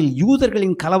யூதேயாவில்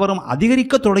யூதர்களின் கலவரம்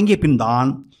அதிகரிக்க தொடங்கிய பின்தான்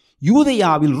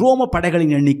யூதேயாவில் ரோம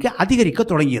படைகளின் எண்ணிக்கை அதிகரிக்க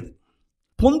தொடங்கியது.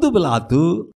 பொந்து பிலாத்து,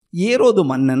 ஏரோது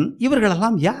மன்னன்,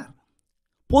 இவர்களெல்லாம் யார்?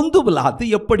 பொந்து பிலாத்து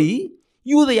எப்படி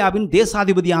யூதேயாவின்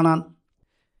தேசாதிபதியானான்?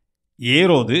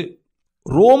 ஏரோது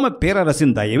ரோம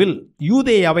பேரரசின் தயவில்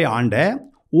யூதேயாவை ஆண்ட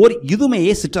ஓர்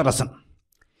இதுமையே சிற்றரசன்.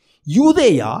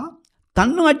 யூதேயா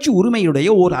தன்னாட்சி உரிமையுடைய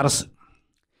ஓர் அரசு.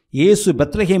 இயேசு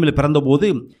பெத்லகேமில் பிறந்தபோது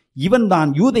இவன்தான்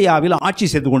யூதேயாவில் ஆட்சி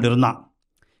செய்து கொண்டிருந்தான்.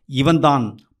 இவன்தான்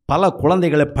பல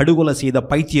குழந்தைகளை படுகொலை செய்த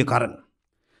பைத்தியக்காரன்.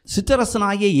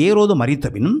 சிற்றரசனாகிய ஏரோது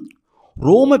மரித்தபின்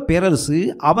ரோம பேரரசு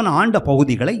அவன் ஆண்ட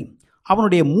பகுதிகளை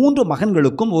அவனுடைய 3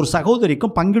 மகன்களுக்கும் ஒரு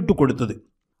சகோதரிக்கும் பங்கிட்டு கொடுத்தது.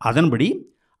 அதன்படி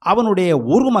அவனுடைய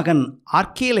ஒரு மகன்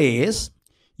ஆர்கேலேயஸ்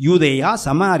யூதேயா,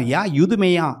 சமாரியா,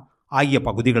 யூதுமேயா ஆகிய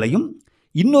பகுதிகளையும்,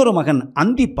 இன்னொரு மகன்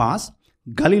அந்திப்பாஸ்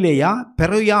கலிலேயா,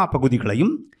 பெரோயா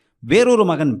பகுதிகளையும், வேறொரு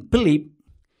மகன் பிலிப்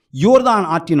யோர்தான்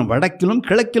ஆற்றின் வடக்கிலும்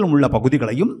கிழக்கிலும் உள்ள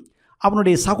பகுதிகளையும்,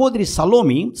 அவனுடைய சகோதரி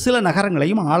சலோமி சில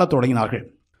நகரங்களையும் ஆளத் தொடங்கினார்கள்.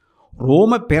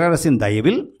 ரோம பேரரசின்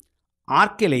தயவில்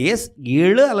ஆர்கேலேயஸ்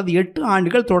 7 அல்லது 8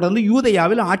 ஆண்டுகள் தொடர்ந்து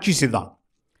யூதேயாவில் ஆட்சி செய்தான்.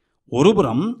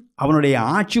 ஒருபுறம் அவனுடைய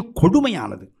ஆட்சி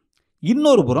கொடுமையானது,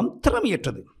 இன்னொரு புறம்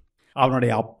திறமையற்றது.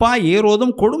 அவனுடைய அப்பா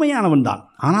ஏரோதும் கொடுமையானவன் தான்,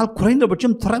 ஆனால்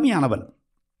குறைந்தபட்சம் திறமையானவன்.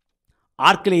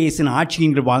 ஆர்கேலேயஸின்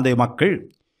ஆட்சியின் கீழ் வாழ்ந்த மக்கள்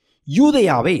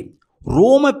யூதேயாவை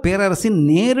ரோம பேரரசின்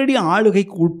நேரடி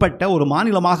ஆளுகைக்கு உட்பட்ட ஒரு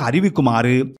மாநிலமாக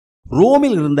அறிவிக்குமாறு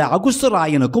ரோமில் இருந்த அகுஸ்து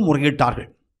ராயனுக்கு முறையிட்டார்கள்.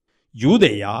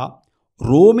 யூதேயா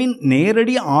ரோமின்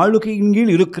நேரடி ஆளுகையின்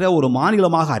கீழ் இருக்கிற ஒரு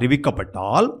மாநிலமாக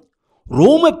அறிவிக்கப்பட்டால்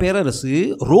ரோம பேரரசு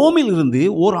ரோமில் இருந்து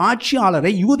ஒரு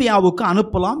ஆட்சியாளரை யூதேயாவுக்கு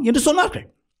அனுப்பலாம் என்று சொன்னார்கள்.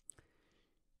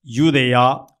 யூதேயா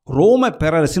ரோம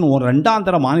பேரரசின் ஒரு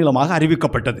 2ஆந்தர மாநிலமாக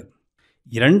அறிவிக்கப்பட்டது.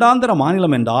 2ஆந்தர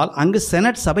மாநிலம் என்றால் அங்கு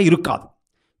செனட் சபை இருக்காது.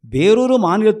 வேறொரு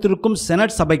மாநிலத்திற்கும்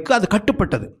செனட் சபைக்கு அது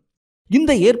கட்டுப்பட்டது.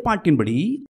 இந்த ஏற்பாட்டின்படி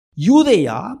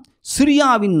யூதேயா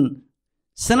சிரியாவின்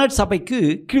செனட் சபைக்கு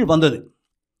கீழ் வந்தது.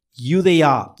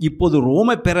 யூதேயா இப்போது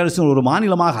ரோம பேரரசின் ஒரு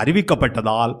மாநிலமாக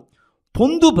அறிவிக்கப்பட்டதால்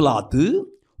பொந்து பிலாத்து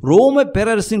ரோம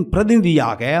பேரரசின்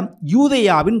பிரதிநிதியாக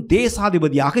யூதேயாவின்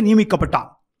தேசாதிபதியாக நியமிக்கப்பட்டார்.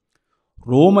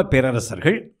 ரோம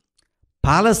பேரரசர்கள்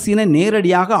பாலஸ்தீனை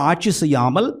நேரடியாக ஆட்சி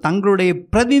செய்யாமல் தங்களுடைய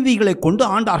பிரதிநிதிகளை கொண்டு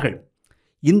ஆண்டார்கள்.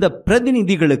 இந்த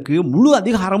பிரதிநிதிகளுக்கு முழு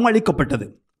அதிகாரமும் அளிக்கப்பட்டது.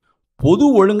 பொது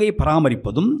ஒழுங்கை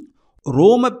பராமரிப்பதும்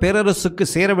ரோம பேரரசுக்கு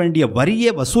சேர வேண்டிய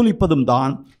வரியை வசூலிப்பதும்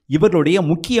தான் இவர்களுடைய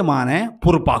முக்கியமான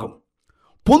பொறுப்பாகும்.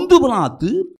 பொந்து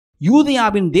பிலாத்து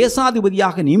யூதேயாவின்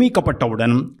தேசாதிபதியாக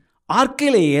நியமிக்கப்பட்டவுடன்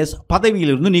ஆர்கேலேயஸ்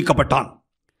பதவியிலிருந்து நீக்கப்பட்டான்.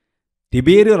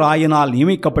 திபேரியு ராயனால்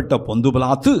நியமிக்கப்பட்ட பொந்து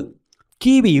பிலாத்து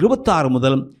கிபி 26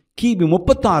 முதல் கிபி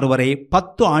 36 வரை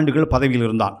 10 ஆண்டுகள் பதவியில்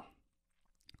இருந்தான்.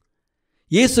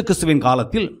 இயேசு கிறிஸ்துவின்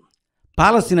காலத்தில்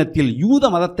பாலஸ்தீனத்தில் யூத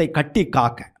மதத்தை கட்டி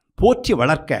காக்க, போற்றி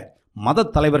வளர்க்க மத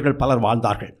தலைவர்கள் பலர்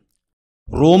வாழ்ந்தார்கள்.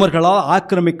 ரோமர்களால்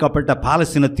ஆக்கிரமிக்கப்பட்ட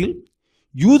பாலஸ்தீனத்தில்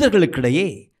யூதர்களுக்கிடையே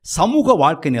சமூக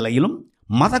வாழ்க்கை நிலையிலும்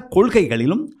மத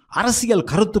கொள்கைகளிலும் அரசியல்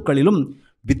கருத்துக்களிலும்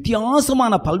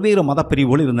வித்தியாசமான பல்வேறு மத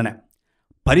பிரிவுகள் இருந்தன.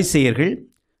 பரிசேயர்கள்,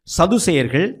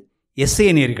 சதுசேயர்கள்,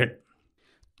 எசேனியர்கள்,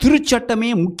 திருச்சட்டமே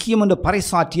முக்கியம் என்று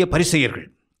பறைசாற்றிய பரிசேயர்கள்,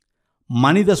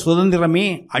 மனித சுதந்திரமே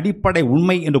அடிப்படை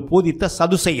உண்மை என்று போதித்த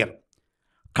சதுசேயர்,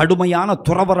 கடுமையான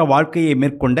துறவற வாழ்க்கையை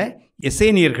மேற்கொண்ட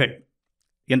எசேனியர்கள்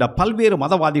என்ற பல்வேறு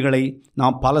மதவாதிகளை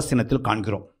நாம் பாலஸ்தீனத்தில்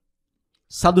காண்கிறோம்.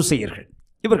 சதுசேயர்கள்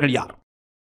இவர்கள் யார்?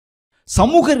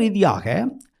 சமூக ரீதியாக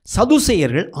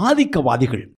சதுசேயர்கள்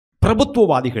ஆதிக்கவாதிகள்,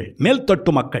 பிரபுத்துவவாதிகள்,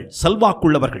 மேல்தட்டு மக்கள்,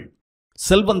 செல்வாக்குள்ளவர்கள்,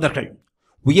 செல்வந்தர்கள்,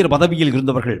 உயர் பதவியில்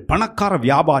இருந்தவர்கள், பணக்கார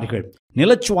வியாபாரிகள்,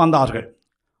 நிலச்சுவாந்தார்கள்,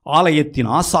 ஆலயத்தின்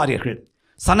ஆசாரியர்கள்,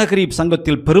 சனகரீப்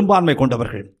சங்கத்தில் பெரும்பான்மை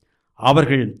கொண்டவர்கள்.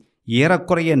 அவர்கள்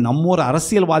ஏறக்குறைய நம்மோர்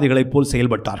அரசியல்வாதிகளைப் போல்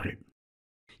செயல்பட்டார்கள்.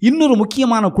 இன்னொரு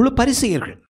முக்கியமான குழு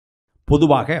பரிசேயர்கள்.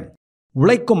 பொதுவாக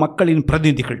உழைக்கும் மக்களின்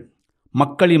பிரதிநிதிகள்,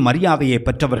 மக்களின் மரியாதையை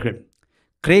பெற்றவர்கள்,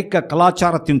 கிரேக்க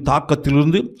கலாச்சாரத்தின்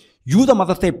தாக்கத்திலிருந்து யூத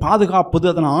மதத்தை பாதுகாப்பது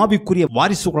அதன் ஆவிக்குரிய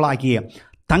வாரிசுகளாகிய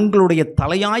தங்களுடைய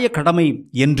தலையாய கடமை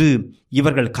என்று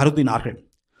இவர்கள் கருதினார்கள்.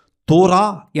 தோரா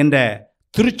என்ற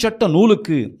திருச்சட்ட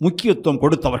நூலுக்கு முக்கியத்துவம்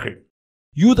கொடுத்தவர்கள்,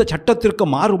 யூத சட்டத்திற்கு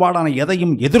மாறுபாடான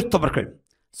எதையும் எதிர்த்தவர்கள்,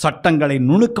 சட்டங்களை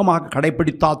நுணுக்கமாக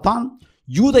கடைபிடித்தால்தான்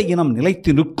யூத இனம்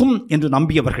நிலைத்து நிற்கும் என்று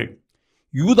நம்பியவர்கள்,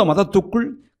 யூத மதத்துக்குள்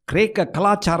கிரேக்க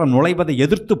கலாச்சாரம் நுழைவதை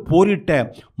எதிர்த்து போரிட்ட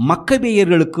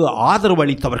மக்கபேயர்களுக்கு ஆதரவு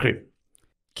அளித்தவர்கள்.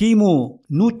 கிமு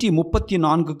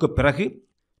 134க்கு பிறகு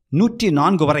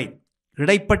 104 வரை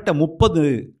இடைப்பட்ட 30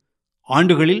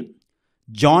 ஆண்டுகளில்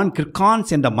ஜான்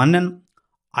கிர்கான்ஸ் என்ற மன்னன்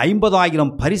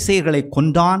 50,000 பரிசேயர்களை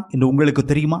கொன்றான் என்று உங்களுக்கு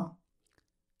தெரியுமா?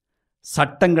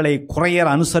 சட்டங்களை குறையற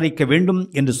அனுசரிக்க வேண்டும்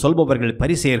என்று சொல்பவர்கள்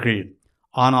பரிசேயர்கள்,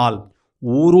 ஆனால்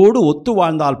ஊரோடு ஒத்து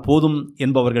வாழ்ந்தால் போதும்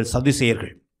என்பவர்கள்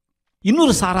சதுசேயர்கள்.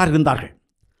 இன்னொரு சாரார் இருந்தார்கள்.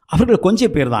 அவர்கள்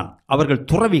கொஞ்சம் பேர்தான். அவர்கள்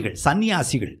துறவிகள்,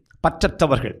 சன்னியாசிகள்,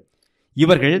 பற்றற்றவர்கள்.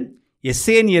 இவர்கள்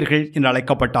எசேனியர்கள் என்று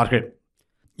அழைக்கப்பட்டார்கள்.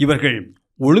 இவர்கள்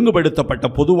ஒழுங்குபடுத்தப்பட்ட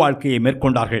பொது வாழ்க்கையை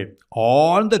மேற்கொண்டார்கள்.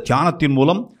 ஆழ்ந்த தியானத்தின்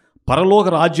மூலம் பரலோக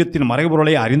ராஜ்யத்தின்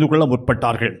மறைபொருளை அறிந்து கொள்ள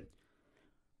முற்பட்டார்கள்.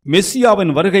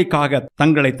 மெசியாவின் வருகைக்காக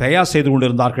தங்களை தயார் செய்து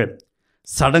கொண்டிருந்தார்கள்.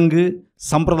 சடங்கு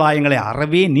சம்பிரதாயங்களை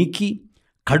அறவே நீக்கி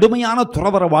கடுமையான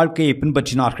துறவற வாழ்க்கையை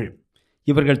பின்பற்றினார்கள்.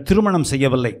 இவர்கள் திருமணம்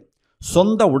செய்யவில்லை,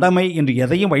 சொந்த உடைமை என்று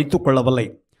எதையும் வைத்துக் கொள்ளவில்லை.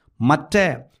 மற்ற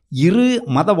இரு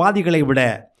மதவாதிகளை விட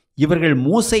இவர்கள்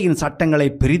மோசேயின் சட்டங்களை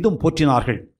பெரிதும்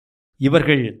போற்றினார்கள்.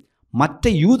 இவர்கள் மற்ற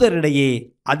யூதரிடையே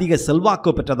அதிக செல்வாக்கு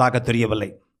பெற்றதாக தெரியவில்லை.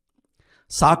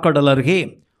 சாக்கடல் அருகே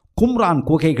கும்ரான்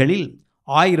குகைகளில்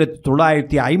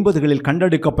 1950களில்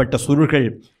கண்டெடுக்கப்பட்ட சுருள்கள்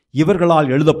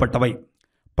இவர்களால் எழுதப்பட்டவை.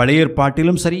 பழைய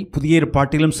ஏற்பாட்டிலும் சரி, புதிய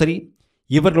ஏற்பாட்டிலும் சரி,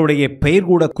 இவர்களுடைய பெயர்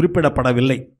கூட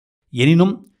குறிப்பிடப்படவில்லை.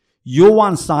 எனினும்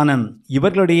யோவான் ஸ்நானன்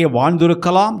இவர்களிடையே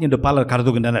வாழ்ந்திருக்கலாம் என்று பலர்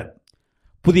கருதுகின்றனர்.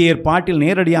 புதிய ஏற்பாட்டில்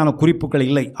நேரடியான குறிப்புகள்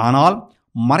இல்லை, ஆனால்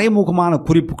மறைமுகமான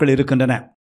குறிப்புகள் இருக்கின்றன.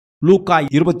 லூக்கா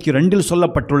 22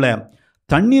 சொல்லப்பட்டுள்ள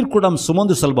தண்ணீர் குடம்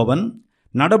சுமந்து செல்பவன்,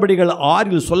 நடபடிகள்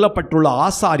 6 சொல்லப்பட்டுள்ள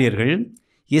ஆசாரியர்கள்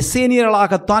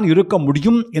எசேனியர்களாகத்தான் இருக்க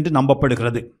முடியும் என்று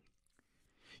நம்பப்படுகிறது.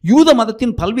 யூத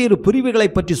மதத்தின் பல்வேறு பிரிவுகளை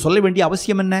பற்றி சொல்ல வேண்டிய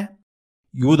அவசியம் என்ன?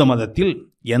 யூத மதத்தில்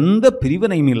எந்த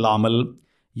பிரிவினையும் இல்லாமல்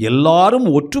எல்லாரும்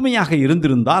ஒற்றுமையாக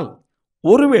இருந்திருந்தால்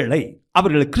ஒருவேளை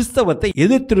அவர்கள் கிறிஸ்தவத்தை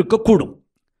எதிர்த்திருக்கக்கூடும்.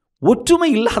 ஒற்றுமை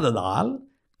இல்லாததால்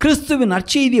கிறிஸ்துவின்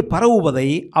நற்செய்தி பரவுவதை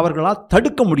அவர்களால்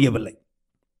தடுக்க முடியவில்லை.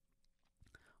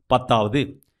 10வது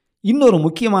இன்னொரு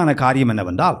முக்கியமான காரியம்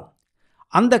என்னவென்றால்,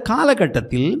 அந்த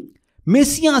காலகட்டத்தில்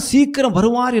மெசியா சீக்கிரம்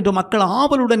வருவார் என்று மக்கள்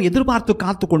ஆவலுடன் எதிர்பார்த்து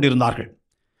காத்து கொண்டிருந்தார்கள்.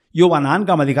 யோவான்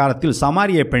 4ஆம் அதிகாரத்தில்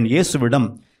சமாரிய பெண் இயேசுவிடம்,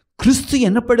 கிறிஸ்து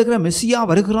எனப்படுகிற மெசியா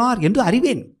வருகிறார் என்று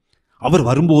அறிவேன், அவர்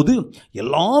வரும்போது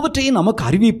எல்லாவற்றையும் நமக்கு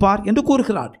அறிவிப்பார் என்று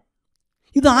கூறுகிறார்.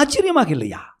 இது ஆச்சரியமாக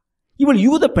இல்லையா? இவள்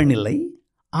யூத பெண் இல்லை,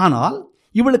 ஆனால்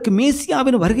இவளுக்கு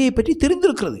மேசியாவின் வருகையை பற்றி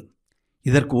தெரிந்திருக்கிறது.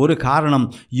 இதற்கு ஒரு காரணம்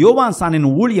யோவான்சானின்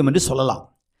ஊழியம் என்று சொல்லலாம்.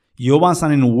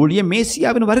 யோவான்சானின் ஊழியம்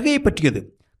மேசியாவின் வருகையை பற்றியது.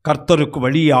 கர்த்தருக்கு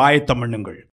வழியை ஆயத்தம்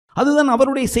பண்ணுங்கள், அதுதான்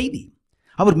அவருடைய செய்தி.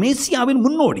 அவர் மேசியாவின்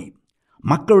முன்னோடி.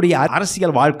 மக்களுடைய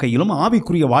அரசியல் வாழ்க்கையிலும்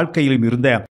ஆவிக்குரிய வாழ்க்கையிலும் இருந்த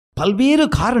பல்வேறு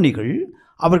காரணிகள்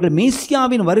அவர்கள்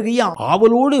மேசியாவின் வருகையை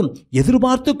ஆவலோடு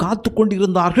எதிர்பார்த்து காத்து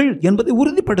கொண்டிருந்தார்கள் என்பதை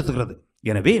உறுதிப்படுத்துகிறது.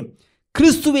 எனவே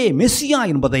கிறிஸ்துவே மெசியா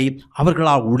என்பதை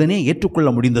அவர்களால் உடனே ஏற்றுக்கொள்ள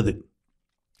முடிந்தது.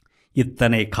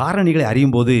 இத்தனை காரணிகளை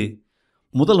அறியும்போது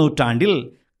முதல் நூற்றாண்டில்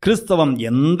கிறிஸ்தவம்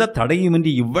எந்த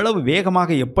தடையுமின்றி இவ்வளவு வேகமாக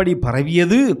எப்படி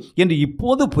பரவியது என்று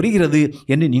இப்போது புரிகிறது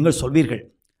என்று நீங்கள் சொல்வீர்கள்.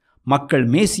 மக்கள்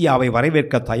மேசியாவை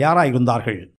வரவேற்க தயாராக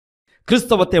இருந்தார்கள்.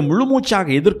 கிறிஸ்தவத்தை முழுமூச்சாக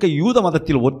எதிர்க்க யூத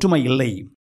மதத்தில் ஒற்றுமை இல்லை.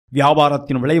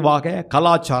 வியாபாரத்தின் விளைவாக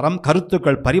கலாச்சாரம்,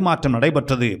 கருத்துக்கள் பரிமாற்றம்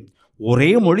நடைபெற்றது.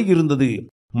 ஒரே மொழி இருந்தது,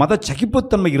 மத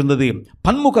சகிப்புத்தன்மை இருந்தது,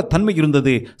 பன்முகத்தன்மை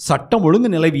இருந்தது, சட்டம் ஒழுங்கு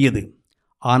நிலவியது.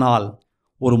 ஆனால்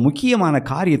ஒரு முக்கியமான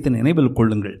காரியத்தை நினைவில்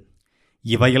கொள்ளுங்கள்.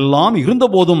 இவையெல்லாம்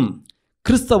இருந்தபோதும்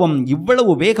கிறிஸ்தவம்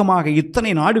இவ்வளவு வேகமாக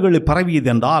இத்தனை நாடுகளில் பரவியது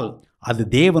என்றால் அது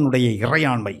தேவனுடைய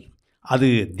இறையாண்மை, அது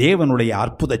தேவனுடைய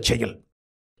அற்புத செயல்.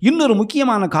 இன்னொரு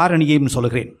முக்கியமான காரணியையும்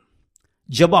சொல்கிறேன்.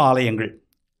 ஜெப ஆலயங்கள்.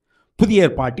 புதிய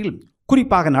ஏற்பாட்டில்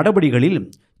குறிப்பாக நடபடிகளில்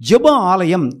ஜெப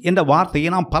ஆலயம் என்ற வார்த்தையை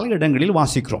நாம் பல இடங்களில்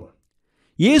வாசிக்கிறோம்.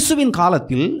 இயேசுவின்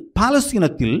காலத்தில்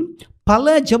பாலஸ்தீனத்தில்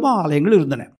பல ஜெப ஆலயங்கள்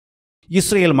இருந்தன.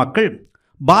 இஸ்ரேல் மக்கள்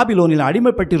பாபிலோனில்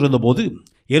அடிமைப்பட்டிருந்த போது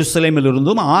எருசலேமில்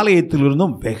இருந்தும்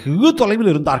ஆலயத்திலிருந்தும் வெகு தொலைவில்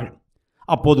இருந்தார்கள்.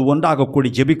 அப்போது ஒன்றாக கூடி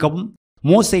ஜெபிக்கவும்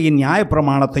மோசேயின்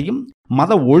நியாயப்பிரமாணத்தையும்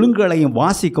மத ஒழுங்குகளையும்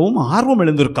வாசிக்கவும் ஆர்வம்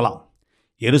எழுந்திருக்கலாம்.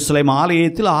 எருசலேம்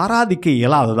ஆலயத்தில் ஆராதிக்க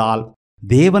இயலாததால்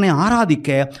தேவனை ஆராதிக்க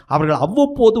அவர்கள்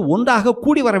அவ்வப்போது ஒன்றாக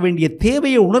கூடி வர வேண்டிய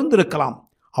தேவையை உணர்ந்திருக்கலாம்.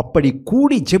 அப்படி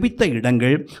கூடி ஜெபித்த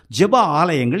இடங்கள் ஜெப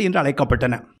ஆலயங்கள் என்று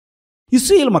அழைக்கப்பட்டன.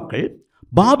 இஸ்ரேல் மக்கள்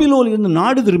பாபிலோனிலிருந்து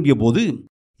நாடு திரும்பிய போது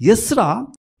எஸ்ரா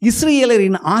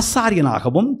இஸ்ரேலரின்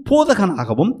ஆசாரியனாகவும்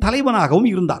போதகனாகவும் தலைவனாகவும்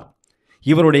இருந்தார்.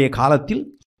 இவருடைய காலத்தில்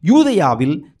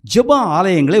யூதேயாவில் ஜெப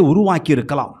ஆலயங்களை உருவாக்கி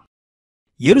இருக்கலாம்.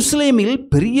 எருசலேமில்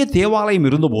பெரிய தேவாலயம்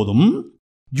இருந்தபோதும்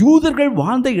யூதர்கள்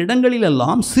வாழ்ந்த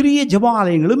இடங்களிலெல்லாம் சிறிய ஜெப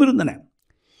ஆலயங்களும் இருந்தன.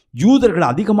 யூதர்கள்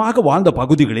அதிகமாக வாழ்ந்த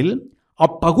பகுதிகளில்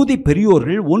அப்பகுதி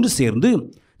பெரியோர்கள் ஒன்று சேர்ந்து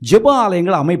ஜெப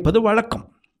ஆலயங்கள் அமைப்பது வழக்கம்.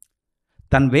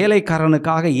 தன்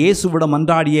வேலைக்காரனுக்காக இயேசுவிடம்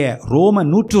மன்றாடிய ரோம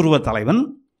நூற்றுருவ தலைவன்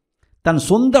தன்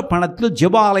சொந்த பணத்தில்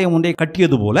ஜெப ஆலயம் ஒன்றை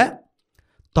கட்டியது போல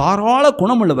தாராள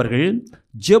குணமுள்ளவர்கள்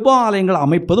ஜெப ஆலயங்கள்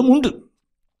அமைப்பதும் உண்டு.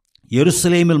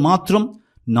 எருசலேமில் மாத்திரம்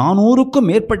 400க்கும்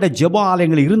மேற்பட்ட ஜெப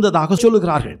ஆலயங்கள் இருந்ததாக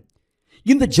சொல்லுகிறார்கள்.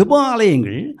 இந்த ஜெப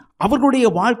ஆலயங்கள் அவர்களுடைய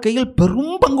வாழ்க்கையில்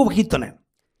பெரும் பங்கு வகித்தன.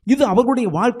 இது அவர்களுடைய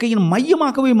வாழ்க்கையின்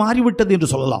மையமாகவே மாறிவிட்டது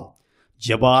என்று சொல்லலாம்.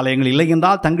 ஜெப ஆலயங்கள் இல்லை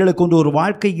என்றால் தங்களுக்கு ஒன்று ஒரு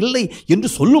வாழ்க்கை இல்லை என்று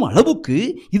சொல்லும் அளவுக்கு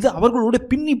இது அவர்களோடு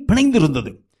பின்னி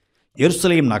பிணைந்திருந்தது.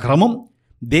 எருசலேம் நகரமும்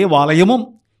தேவாலயமும்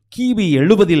கிபி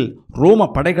 70 ரோம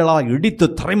படைகளால் இடித்து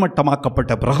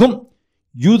தரைமட்டமாக்கப்பட்ட பிறகும்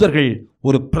யூதர்கள்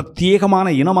ஒரு பிரத்யேகமான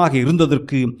இனமாக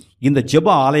இருந்ததற்கு இந்த ஜெப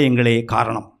ஆலயங்களே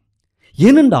காரணம்.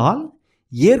 ஏனென்றால்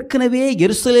ஏற்கனவே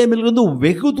எருசலேமிலிருந்து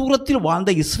வெகு தூரத்தில்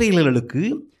வாழ்ந்த இஸ்ரேலர்களுக்கு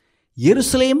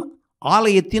எருசலேம்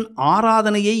ஆலயத்தின்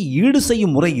ஆராதனையை ஈடு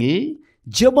செய்யும் முறையில்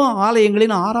ஜெப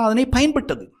ஆலயங்களின் ஆராதனை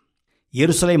பயன்பட்டது.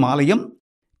 எருசலேம் ஆலயம்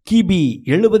கிபி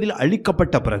 70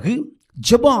 அழிக்கப்பட்ட பிறகு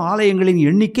ஜெப ஆலயங்களின்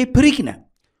எண்ணிக்கை பெருகின.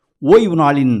 ஓய்வு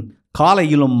நாளின்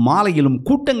காலையிலும் மாலையிலும்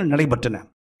கூட்டங்கள் நடைபெற்றன.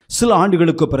 சில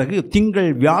ஆண்டுகளுக்கு பிறகு திங்கள்,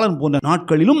 வியாழன் போன்ற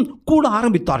நாட்களிலும் கூட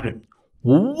ஆரம்பித்தார்கள்.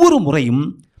 ஒவ்வொரு முறையும்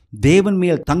தேவன்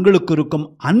மேல் தங்களுக்கு இருக்கும்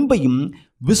அன்பையும்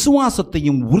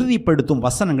விசுவாசத்தையும் உறுதிப்படுத்தும்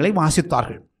வசனங்களை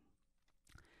வாசித்தார்கள்.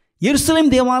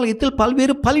 எருசலேம் தேவாலயத்தில்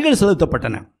பல்வேறு பலிகள்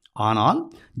செலுத்தப்பட்டன. ஆனால்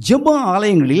ஜெப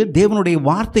ஆலயங்களில் தேவனுடைய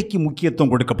வார்த்தைக்கு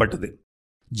முக்கியத்துவம் கொடுக்கப்பட்டது.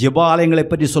 ஜெப ஆலயங்களை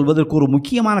பற்றி சொல்வதற்கு ஒரு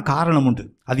முக்கியமான காரணம் உண்டு.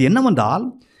 அது என்னவென்றால்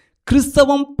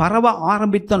கிறிஸ்தவம் பரவ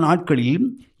ஆரம்பித்த நாட்களில்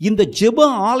இந்த ஜெப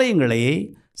ஆலயங்களே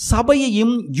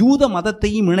சபையையும் யூத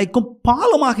மதத்தையும் இணைக்கும்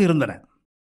பாலமாக இருந்தன.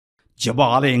 ஜெப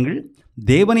ஆலயங்கள்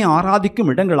தேவனை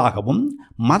ஆராதிக்கும் இடங்களாகவும்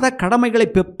மத கடமைகளை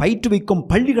பயிற்றுவிக்கும்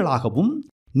பள்ளிகளாகவும்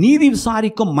நீதி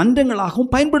விசாரிக்கும்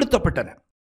மன்றங்களாகவும் பயன்படுத்தப்பட்டன.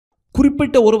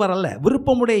 குறிப்பிட்ட ஒருவர் அல்ல,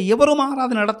 விருப்பமுடைய எவரும்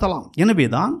ஆராதனை நடத்தலாம்.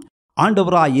 எனவேதான்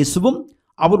ஆண்டவராய் இயேசுவும்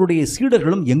அவருடைய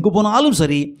சீடர்களும் எங்கு போனாலும்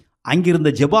சரி அங்கிருந்த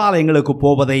ஜெப ஆலயங்களுக்கு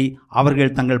போவதை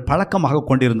அவர்கள் தங்கள் பழக்கமாக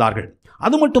கொண்டிருந்தார்கள்.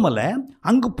 அது மட்டுமல்ல,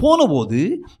 அங்கு போனபோது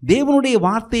தேவனுடைய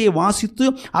வார்த்தையை வாசித்து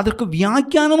அதற்கு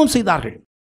வியாக்கியானமும் செய்தார்கள்.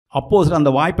 அப்போது அந்த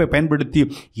வாய்ப்பை பயன்படுத்தி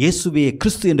இயேசுவே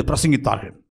கிறிஸ்து என்று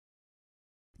பிரசங்கித்தார்கள்.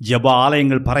 ஜெப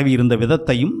ஆலயங்கள் பரவி இருந்த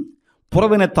விதத்தையும்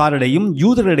புறவினத்தாரிடையும்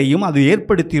யூதரிடையும் அது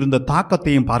ஏற்படுத்தியிருந்த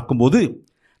தாக்கத்தையும் பார்க்கும்போது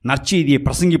நற்செய்தியை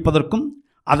பிரசங்கிப்பதற்கும்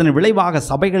அதன் விளைவாக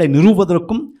சபைகளை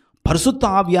நிறுவுவதற்கும் பரிசுத்த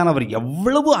ஆவியானவர்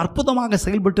எவ்வளவு அற்புதமாக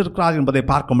செயல்பட்டிருக்கிறார் என்பதை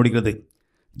பார்க்க முடிகிறது.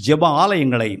 ஜெப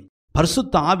ஆலயங்களை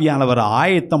பரிசுத்த ஆவியானவர்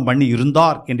ஆயத்தம் பண்ணி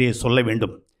இருந்தார் என்றே சொல்ல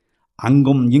வேண்டும்.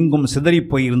 அங்கும் இங்கும்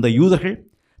சிதறிப்போயிருந்த யூதர்கள்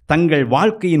தங்கள்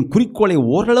வாழ்க்கையின் குறிக்கோளை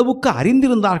ஓரளவுக்கு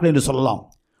அறிந்திருந்தார்கள் என்று சொல்லலாம்.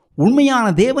 உண்மையான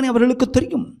தேவனை அவர்களுக்கு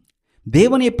தெரியும்.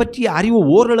 தேவனை பற்றிய அறிவு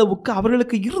ஓரளவுக்கு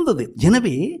அவர்களுக்கு இருந்தது.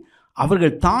 எனவே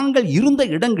அவர்கள் தாங்கள் இருந்த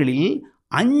இடங்களில்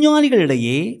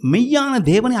அஞ்ஞானிகளிடையே மெய்யான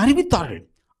தேவனை அறிவித்தார்கள்.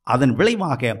 அதன்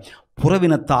விளைவாக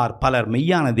புறவினத்தார் பலர்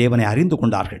மெய்யான தேவனை அறிந்து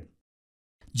கொண்டார்கள்.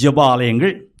 ஜெப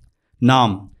ஆலயங்கள்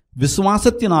நாம்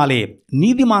விசுவாசத்தினாலே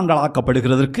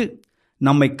நீதிமான்களாக்கப்படுகிறதற்கு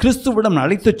நம்மை கிறிஸ்துவிடம்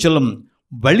அழைத்துச் செல்லும்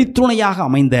வழித்துணையாக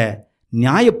அமைந்த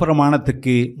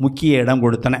நியாயப்பிரமாணத்துக்கு முக்கிய இடம்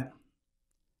கொடுத்தன.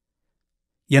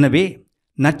 எனவே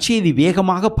நற்செய்தி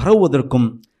வேகமாக பரவுவதற்கும்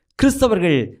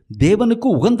கிறிஸ்தவர்கள் தேவனுக்கு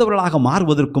உகந்தவர்களாக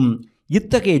மாறுவதற்கும்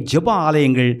இத்தகைய ஜெப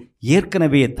ஆலயங்கள்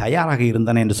ஏற்கனவே தயாராக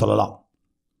இருந்தன என்று சொல்லலாம்.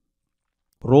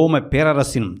 ரோம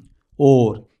பேரரசின்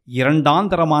ஓர்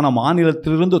இரண்டாந்தரமான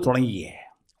மாநிலத்திலிருந்து தொடங்கிய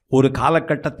ஒரு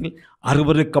காலகட்டத்தில்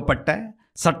அருவருக்கப்பட்ட,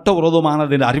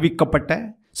 சட்டவிரோதமானது என்று அறிவிக்கப்பட்ட,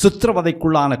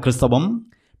 சித்திரவதைக்குள்ளான கிறிஸ்தவம்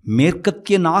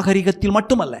மேற்கத்திய நாகரிகத்தில்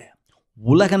மட்டுமல்ல,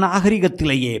 உலக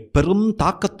நாகரிகத்திலேயே பெரும்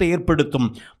தாக்கத்தை ஏற்படுத்தும்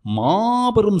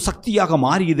மாபெரும் சக்தியாக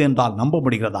மாறியது என்றால் நம்ப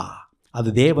முடிகிறதா? அது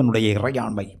தேவனுடைய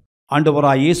இறையாண்மை.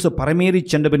 ஆண்டவராய் இயேசு பரமேறி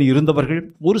சென்றபின் இருந்தவர்கள்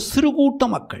ஒரு சிறு கூட்ட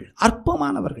மக்கள்,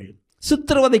 அற்பமானவர்கள்,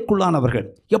 சித்திரவதைக்குள்ளானவர்கள்.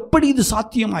 எப்படி இது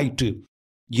சாத்தியமாயிற்று?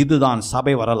 இதுதான்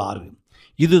சபை வரலாறு,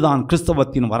 இதுதான்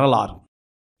கிறிஸ்தவத்தின் வரலாறு.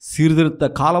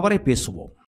 சீர்திருத்த காலவரை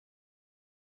பேசுவோம்.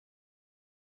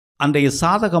 அன்றைய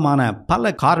சாதகமான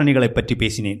பல காரணிகளை பற்றி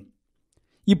பேசினேன்.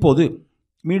 இப்போது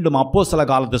மீண்டும் அப்போஸ்தல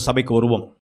காலத்து சபைக்கு வருவோம்.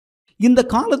 இந்த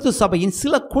காலத்து சபையின்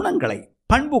சில குணங்களை,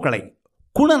 பண்புகளை,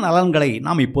 குணநலன்களை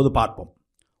நாம் இப்போது பார்ப்போம்.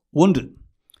 1.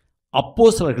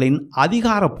 அப்போஸ்தலர்களின்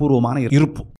அதிகாரப்பூர்வமான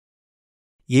இருப்பு.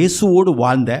 இயேசுவோடு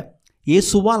வாழ்ந்த,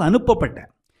 இயேசுவால் அனுப்பப்பட்ட,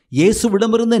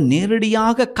 இயேசுவிடமிருந்து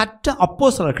நேரடியாக கற்ற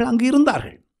அப்போஸ்தலர்கள் அங்கு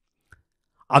இருந்தார்கள்.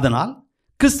 அதனால்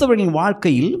கிறிஸ்தவர்களின்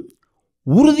வாழ்க்கையில்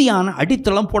உறுதியான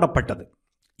அடித்தளம் போடப்பட்டது.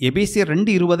 எபேசியர்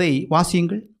 2:20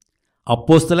 வாசியுங்கள்.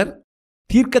 அப்போஸ்தலர்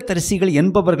தீர்க்கதரிசிகள்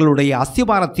என்பவர்களுடைய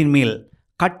அஸ்திபாரத்தின் மேல்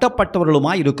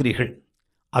கட்டப்பட்டவர்களுமாய் இருக்கிறீர்கள்.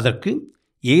 அதற்கு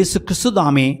இயேசு கிறிஸ்து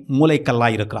தாமே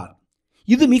மூலைக்கல்லாயிருக்கிறார்.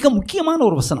 இது மிக முக்கியமான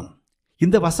ஒரு வசனம்.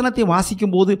 இந்த வசனத்தை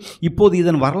வாசிக்கும் போது இப்போது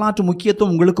இதன் வரலாற்று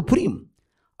முக்கியத்துவம் உங்களுக்கு புரியும்.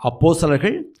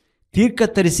 அப்போஸ்தலர்கள்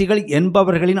தீர்க்கதரிசிகள்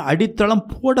என்பவர்களின் அடித்தளம்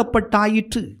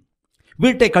போடப்பட்டாயிற்று.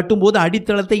 வீட்டை கட்டும்போது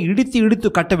அடித்தளத்தை இடித்து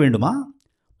கட்ட வேண்டுமா?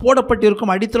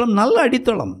 போடப்பட்டிருக்கும் அடித்தளம் நல்ல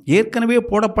அடித்தளம். ஏற்கனவே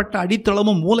போடப்பட்ட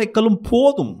அடித்தளமும் மூலைக்கல்லும்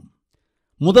போதும்.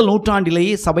 முதல்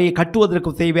நூற்றாண்டிலேயே சபையை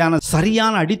கட்டுவதற்கு தேவையான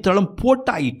சரியான அடித்தளம்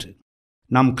போட்டாயிற்று.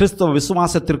 நம் கிறிஸ்தவ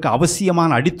விசுவாசத்திற்கு அவசியமான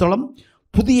அடித்தளம்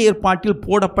புதிய ஏற்பாட்டில்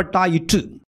போடப்பட்டாயிற்று.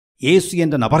 இயேசு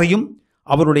என்ற நபரையும்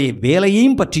அவருடைய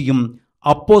வேலையையும் பற்றியும்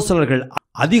அப்போஸ்தலர்கள்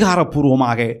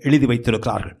அதிகாரப்பூர்வமாக எழுதி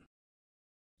வைத்திருக்கிறார்கள்.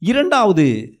 2வது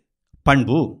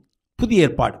பண்பு, புதிய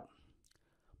ஏற்பாடு.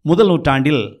 முதல்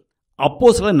நூற்றாண்டில்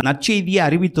அப்போஸ்தலர் நற்செய்தியை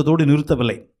அறிவித்ததோடு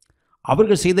நிறுத்தவில்லை.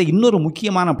 அவர்கள் செய்த இன்னொரு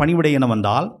முக்கியமான பணிவிடை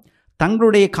என்னவென்றால்,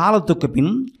 தங்களுடைய காலத்துக்கு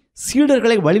பின்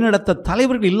சீடர்களை வழிநடத்த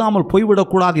தலைவர்கள் இல்லாமல்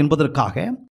போய்விடக்கூடாது என்பதற்காக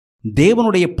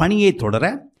தேவனுடைய பணியை தொடர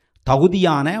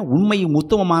தகுதியான, உண்மையும்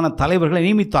உத்தமமான தலைவர்களை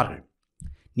நியமித்தார்கள்.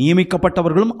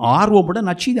 நியமிக்கப்பட்டவர்களும் ஆர்வமுடன்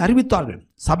நற்செய்தி அறிவித்தார்கள்.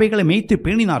 சபைகளை மேய்த்து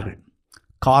பேணினார்கள்.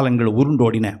 காலங்கள்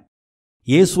உருண்டோடின.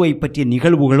 இயேசுவை பற்றிய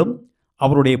நிகழ்வுகளும்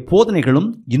அவருடைய போதனைகளும்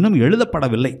இன்னும்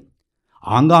எழுதப்படவில்லை.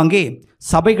 ஆங்காங்கே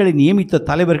சபைகளை நியமித்த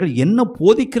தலைவர்கள் என்ன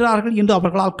போதிக்கிறார்கள் என்று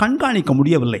அவர்களால் கண்காணிக்க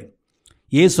முடியவில்லை.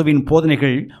 இயேசுவின்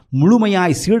போதனைகள்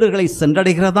முழுமையாய் சீடர்களை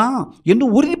சென்றடைகிறதா என்று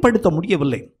உறுதிப்படுத்த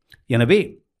முடியவில்லை. எனவே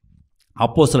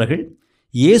அப்போஸ்தலர்கள்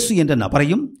இயேசு என்ற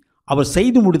நபரையும் அவர்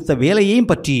செய்து முடித்த வேலையையும்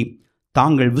பற்றி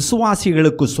தாங்கள்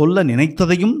விசுவாசிகளுக்கு சொல்ல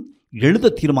நினைத்ததையும்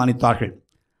எழுத தீர்மானித்தார்கள்.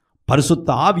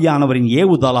 பரிசுத்த ஆவியானவரின்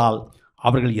ஏவுதலால்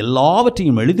அவர்கள்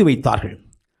எல்லாவற்றையும் எழுதி வைத்தார்கள்.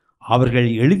 அவர்கள்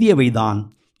எழுதியவைதான்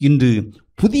இன்று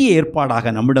புதிய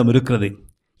ஏற்பாடாக நம்மிடம் இருக்கிறது.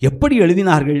 எப்படி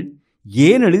எழுதினார்கள்?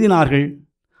 ஏன் எழுதினார்கள்?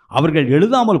 அவர்கள்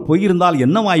எழுதாமல் போயிருந்தால்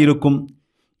என்னவாயிருக்கும்?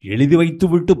 எழுதி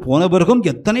வைத்துவிட்டு போன பிறகும்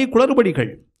எத்தனை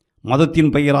குளறுபடிகள்,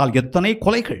 மதத்தின் பெயரால் எத்தனை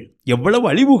கொலைகள், எவ்வளவு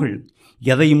அழிவுகள்!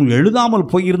 எதையும் எழுதாமல்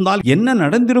போயிருந்தால் என்ன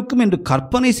நடந்திருக்கும் என்று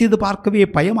கற்பனை செய்து பார்க்கவே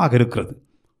பயமாக இருக்கிறது.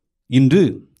 இன்று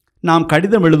நாம்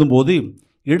கடிதம் எழுதும்போது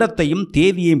இடத்தையும்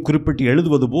தேதியையும் குறிப்பிட்டு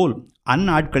எழுதுவது போல்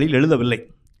அந்நாட்களில் எழுதவில்லை.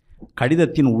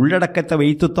 கடிதத்தின் உள்ளடக்கத்தை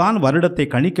வைத்துத்தான் வருடத்தை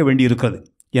கணிக்க வேண்டியிருக்கிறது.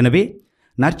 எனவே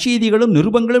நற்செய்திகளும்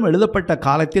நிருபங்களும் எழுதப்பட்ட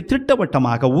காலத்தை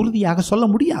திட்டவட்டமாக, உறுதியாக சொல்ல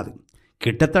முடியாது.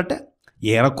 கிட்டத்தட்ட,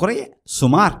 ஏறக்குறைய,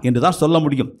 சுமார் என்றுதான் சொல்ல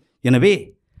முடியும். எனவே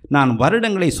நான்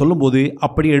வருடங்களை சொல்லும்போது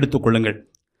அப்படியே எடுத்துக்கொள்ளுங்கள்.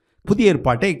 புதிய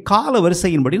ஏற்பாட்டை கால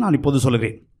வரிசையின்படி நான் இப்போது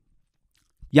சொல்கிறேன்.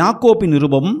 யாக்கோபின்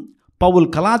நிருபமும்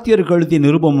பவுல் கலாத்தியருக்கு எழுதிய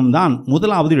நிருபமும் தான்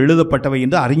முதலாவது எழுதப்பட்டவை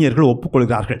என்று அறிஞர்கள்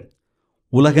ஒப்புக்கொள்கிறார்கள்.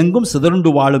 உலகெங்கும்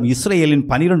சிதறுண்டு வாழும் இஸ்ரேலின்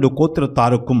 12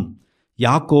 கோத்திரத்தாருக்கும்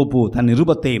யாக்கோபு தன்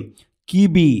நிருபத்தை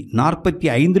கிபி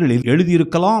 45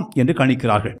 எழுதியிருக்கலாம் என்று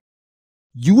கணிக்கிறார்கள்.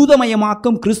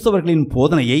 யூதமயமாக்கும் கிறிஸ்தவர்களின்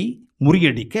போதனையை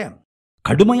முறியடிக்க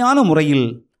கடுமையான முறையில்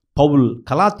பவுல்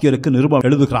கலாத்தியருக்கு நிருபம்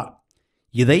எழுதுகிறார்.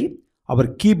 இதை அவர்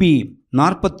கிபி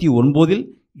 49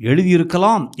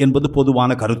 எழுதியிருக்கலாம் என்பது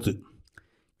பொதுவான கருத்து.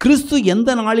 கிறிஸ்து எந்த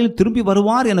நாளில் திரும்பி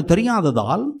வருவார் என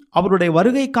தெரியாததால் அவருடைய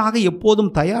வருகைக்காக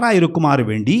எப்போதும் தயாராயிருக்குமாறு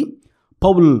வேண்டி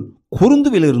பவுல்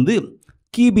கொரிந்துவிலிருந்து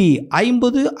கிபி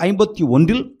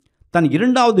 50-51 தன்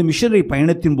 2வது மிஷனரி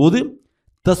பயணத்தின் போது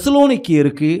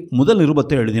தெசலோனிக்கேயருக்கு முதல்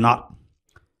நிருபத்தை எழுதினார்.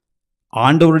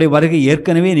 ஆண்டவருடைய வருகை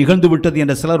ஏற்கனவே நிகழ்ந்துவிட்டது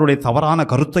என்ற சிலருடைய தவறான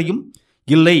கருத்தையும்,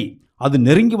 இல்லை அது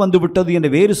நெருங்கி வந்துவிட்டது என்ற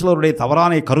வேறு சிலருடைய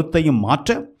தவறான கருத்தையும் மாற்ற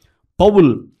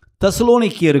பவுல்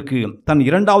தெசலோனிக்கேயருக்கு தன்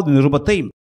இரண்டாவது நிருபத்தை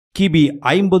கிபி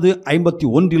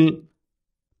 50-51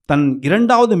 தன்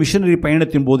இரண்டாவது மிஷனரி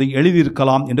பயணத்தின் போது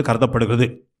எழுதியிருக்கலாம் என்று கருதப்படுகிறது.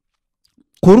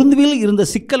 கொரிந்துவில் இருந்த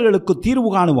சிக்கல்களுக்கு தீர்வு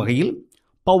காணும் வகையில்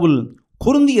பவுல்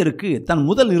கொரிந்தியருக்கு தன்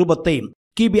முதல் நிருபத்தை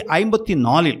கிபி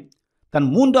 54 தன்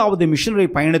மூன்றாவது மிஷனரி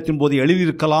பயணத்தின் போது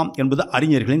எழுதியிருக்கலாம் என்பது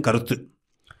அறிஞர்களின் கருத்து.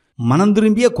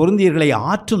 மனந்திரும்பிய கொரிந்தியர்களை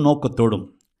ஆற்றும் நோக்கத்தோடும்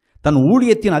தன்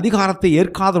ஊழியத்தின் அதிகாரத்தை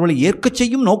ஏற்காதவர்களை ஏற்கச்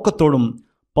செய்யும் நோக்கத்தோடும்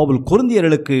பவுல்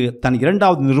கொரிந்தியர்களுக்கு தன்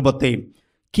இரண்டாவது நிருபத்தை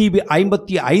கிபி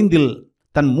 55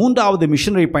 தன் மூன்றாவது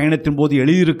மிஷனரி பயணத்தின் போது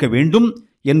எழுதியிருக்க வேண்டும்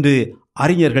என்று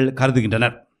அறிஞர்கள்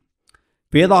கருதுகின்றனர்.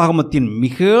 வேதாகமத்தின்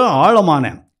மிக ஆழமான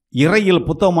இறையியல்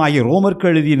புத்தகமாகிய ரோமருக்கு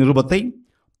எழுதிய நிருபத்தை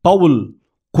பவுல்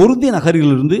கொரிந்தி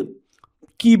நகரிலிருந்து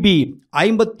கிபி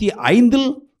 55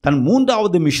 தன்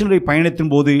மூன்றாவது மிஷனரி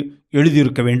பயணத்தின் போது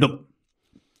எழுதியிருக்க வேண்டும்.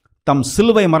 தம்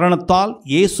சிலுவை மரணத்தால்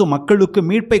இயேசு மக்களுக்கு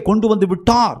மீட்பை கொண்டு வந்து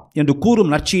விட்டார் என்று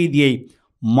கூறும் நற்செய்தியை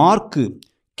மார்க்கு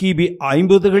கிபி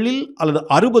 50களில் அல்லது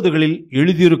 60களில்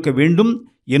எழுதியிருக்க வேண்டும்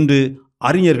என்று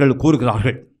அறிஞர்கள்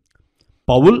கூறுகிறார்கள்.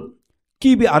 பவுல்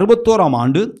கிபி 61ஆம்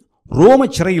ஆண்டு ரோம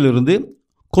சிறையிலிருந்து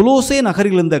கொலோசே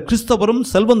நகரில் இருந்த கிறிஸ்தவரும்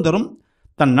செல்வந்தரும்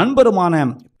தன் நண்பருமான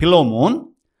பிலோமோன்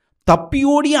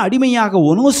தப்பியோடிய அடிமையாக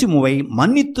ஒனோசிமுவை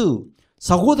மன்னித்து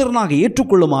சகோதரனாக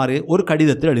ஏற்றுக்கொள்ளுமாறு ஒரு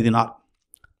கடிதத்தில் எழுதினார்.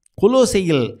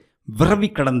 கொலோசையில் விரவி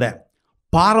கடந்த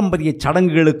பாரம்பரிய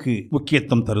சடங்குகளுக்கு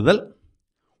முக்கியத்துவம் தருதல்,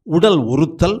 உடல்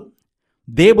ஒருத்தல்,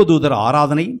 தேவதூதர்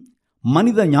ஆராதனை,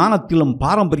 மனித ஞானத்திலும்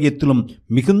பாரம்பரியத்திலும்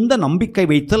மிகுந்த நம்பிக்கை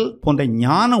வைத்தல் போன்ற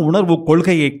ஞான உணர்வு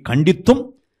கொள்கையை கண்டித்தும்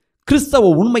கிறிஸ்தவ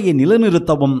உண்மையை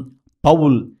நிலைநிறுத்தவும்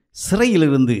பவுல்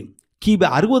சிறையிலிருந்து கிபி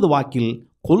 60 வாக்கில்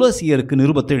கொலோசியருக்கு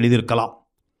நிருபத்தை எழுதியிருக்கலாம்.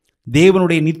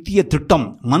 தேவனுடைய நித்திய திட்டம்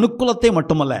மனுக்குலத்தை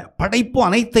மட்டுமல்ல படைப்பு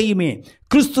அனைத்தையுமே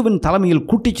கிறிஸ்துவின் தலைமையில்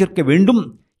கூட்டிச் சேர்க்க வேண்டும்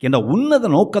என்ற உன்னத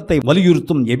நோக்கத்தை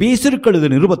வலியுறுத்தும் எபேசியருக்கு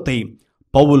எழுதிய நிருபத்தை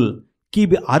பவுல்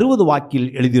கிபி 60 வாக்கில்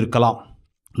எழுதியிருக்கலாம்.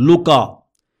 லூக்கா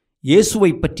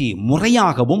இயேசுவை பற்றி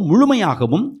முறையாகவும்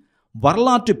முழுமையாகவும்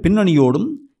வரலாற்று பின்னணியோடும்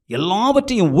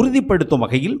எல்லாவற்றையும் உறுதிப்படுத்தும்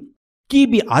வகையில்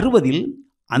கிபி 60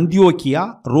 அந்தியோக்கியா,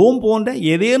 ரோம் போன்ற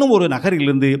ஏதேனும் ஒரு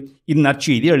நகரிலிருந்து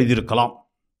இந்நற்செய்தி எழுதியிருக்கலாம்.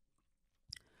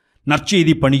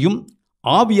 நற்செய்தி பணியும்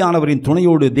ஆவியானவரின்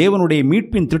துணையோடு தேவனுடைய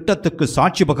மீட்பின் திட்டத்துக்கு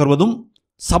சாட்சி பகர்வதும்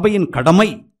சபையின் கடமை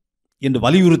என்று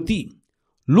வலியுறுத்தி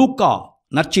லூக்கா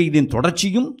நற்செய்தியின்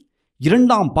தொடர்ச்சியும்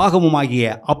இரண்டாம்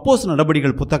பாகமுமாகிய அப்போஸ்தலர்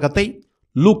நடபடிகள் புத்தகத்தை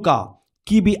லூக்கா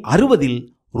கிபி 60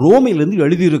 ரோமிலிருந்து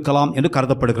எழுதியிருக்கலாம் என்று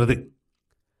கருதப்படுகிறது.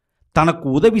 தனக்கு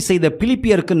உதவி செய்த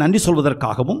பிலிப்பியருக்கு நன்றி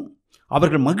சொல்வதற்காகவும்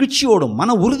அவர்கள் மகிழ்ச்சியோடும்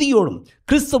மன உறுதியோடும்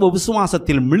கிறிஸ்தவ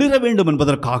விசுவாசத்தில் மிளிர வேண்டும்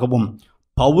என்பதற்காகவும்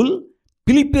பவுல்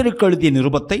பிலிப்பியருக்கு எழுதிய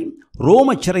நிருபத்தை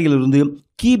ரோம சிறையிலிருந்து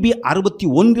கிபி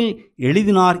 61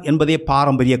 எழுதினார் என்பதே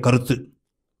பாரம்பரிய கருத்து.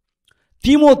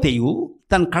 தீமோத்தேயு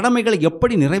தன் கடமைகளை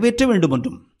எப்படி நிறைவேற்ற வேண்டும்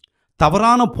என்றும்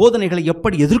தவறான போதனைகளை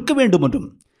எப்படி எதிர்க்க வேண்டும் என்றும்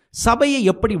சபையை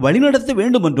எப்படி வழிநடத்த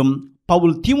வேண்டும் என்றும்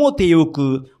பவுல் தீமோத்தேயுவுக்கு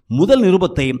முதல்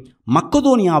நிருபத்தை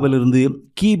மக்கதோனியாவிலிருந்து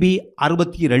கிபி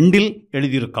 62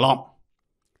 எழுதியிருக்கலாம்.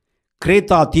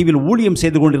 கிரேத்தா தீவில் ஊழியம்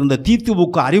செய்து கொண்டிருந்த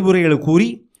தீத்துவுக்கு அறிவுரைகளை கூறி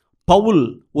பவுல்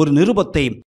ஒரு நிருபத்தை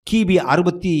கிபி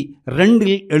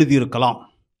 62 எழுதியிருக்கலாம்.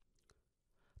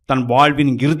 தன்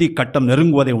வாழ்வின் இறுதி கட்டம்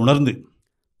நெருங்குவதை உணர்ந்து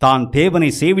தான் தேவனை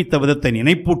சேவித்த விதத்தை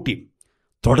நினைப்பூட்டி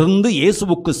தொடர்ந்து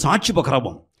இயேசுவுக்கு சாட்சி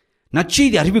பகரவும்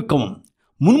நற்செய்தி அறிவிக்கவும்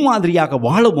முன்மாதிரியாக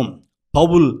வாழவும்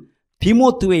பவுல்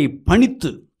தீமோத்தேயுவை பணித்து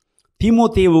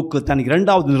தீமோத்தேயுவுக்கு தன்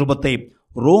இரண்டாவது நிருபத்தை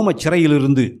ரோம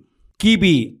சிறையிலிருந்து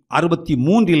கிபி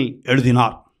 63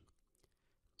 எழுதினார்.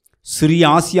 சிறிய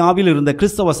ஆசியாவில் இருந்த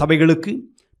கிறிஸ்தவ சபைகளுக்கு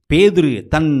பேதுரு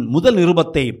தன் முதல்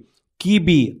நிருபத்தை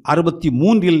கிபி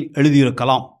 63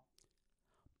 எழுதியிருக்கலாம்.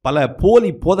 பல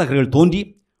போலி போதகர்கள் தோன்றி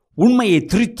உண்மையை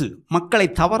திரித்து மக்களை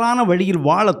தவறான வழியில்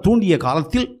வாழ தூண்டிய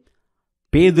காலத்தில்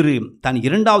பேதுரு தன்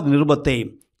இரண்டாவது நிருபத்தை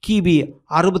கிபி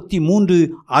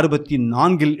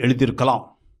 63-64 எழுதியிருக்கலாம்.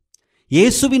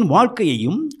 இயேசுவின்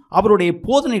வாழ்க்கையையும் அவருடைய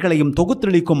போதனைகளையும்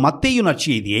தொகுத்தளிக்கும் மத்தேயு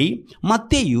நற்செய்தியை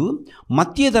மத்தேயு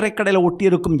மத்திய தரைக்கடலை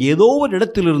ஒட்டியிருக்கும் ஏதோ ஒரு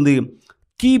இடத்திலிருந்து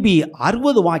கிபி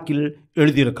 60 வாக்கில்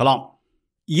எழுதியிருக்கலாம்.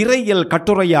 இறையியல்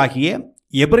கட்டுரையாகிய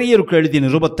எபிரேயருக்கு எழுதிய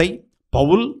நிருபத்தை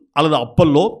பவுல் அல்லது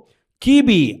அப்பல்லோ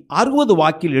கிபி 60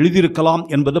 வாக்கில் எழுதியிருக்கலாம்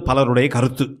என்பது பலருடைய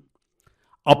கருத்து.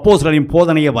 அப்போஸ்தலரின்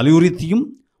போதனையை வலியுறுத்தியும்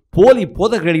போலி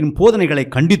போதகர்களின் போதனைகளை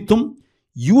கண்டித்தும்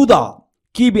யூதா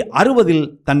கிபி 60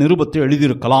 தன் நிருபத்தை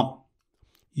எழுதியிருக்கலாம்.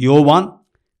 யோவான்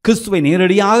கிறிஸ்துவை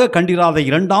நேரடியாக கண்டிராத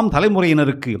இரண்டாம்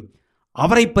தலைமுறையினருக்கு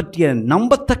அவரை பற்றிய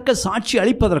நம்பத்தக்க சாட்சி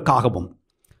அளிப்பதற்காகவும்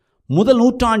முதல்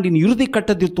நூற்றாண்டின் இறுதி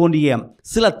கட்டத்தில் தோன்றிய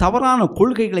சில தவறான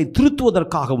கொள்கைகளை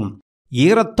திருத்துவதற்காகவும்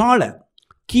ஏறத்தாழ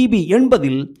கிபி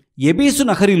 80 எபேசு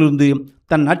நகரிலிருந்து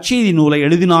தன் நற்செய்தி நூலை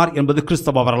எழுதினார் என்பது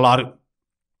கிறிஸ்தவ வரலாறு.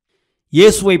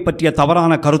 இயேசுவை பற்றிய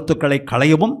தவறான கருத்துக்களை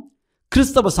களையவும்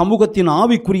கிறிஸ்தவ சமூகத்தின்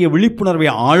ஆவிக்குரிய விழிப்புணர்வை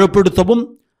ஆழப்படுத்தவும்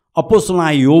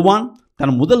அப்போஸ்தலனாகிய யோவான்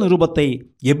தன் முதல் நிருபத்தை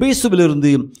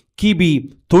எபேசுவிலிருந்து கிபி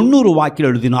 90 வாக்கில்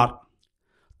எழுதினார்.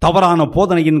 தவறான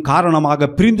போதனையின் காரணமாக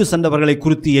பிரிந்து சென்றவர்களை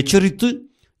குறித்து எச்சரித்து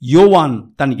யோவான்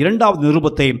தன் இரண்டாவது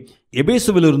நிருபத்தை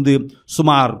எபேசுவிலிருந்து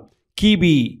சுமார்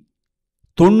கிபி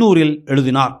 90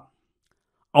 எழுதினார்.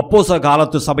 அப்போஸ்தலர்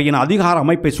காலத்து சபையின் அதிகார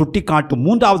அமைப்பை சுட்டிக்காட்டும்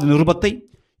மூன்றாவது நிருபத்தை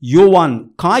யோவான்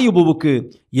காயுபுவுக்கு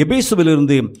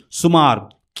எபேசுவிலிருந்து சுமார்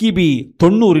கிபி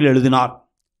 90 எழுதினார்.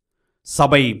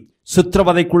 சபை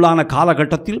சித்திரவதைக்குள்ளான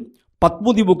காலகட்டத்தில்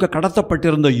பத்முதிவுக்கு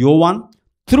கடத்தப்பட்டிருந்த யோவான்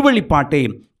திருவெளிப்பாட்டை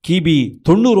கிபி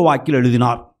 90 வாக்கில்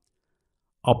எழுதினார்.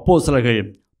 அப்போஸ்தலர்கள்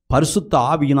பரிசுத்த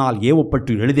ஆவியினால்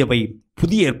ஏவப்பட்டு எழுதியவை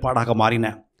புதிய ஏற்பாடாக மாறின.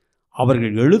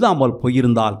 அவர்கள் எழுதாமல்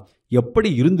போயிருந்தால் எப்படி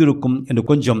இருந்திருக்கும் என்று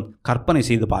கொஞ்சம் கற்பனை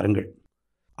செய்து பாருங்கள்.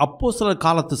 அப்போஸ்தலர்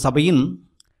காலத்து சபையின்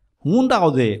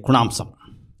மூன்றாவது குணாம்சம்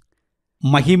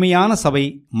மகிமையான சபை,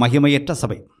 மகிமையற்ற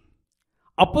சபை.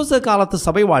 அப்போஸ்தலர் காலத்து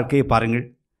சபை வாழ்க்கையை பாருங்கள்.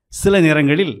 சில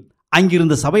நேரங்களில்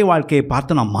அங்கிருந்த சபை வாழ்க்கையை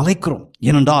பார்த்து நாம் மலைக்கிறோம்.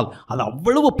 ஏனென்றால் அது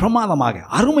அவ்வளவு பிரமாதமாக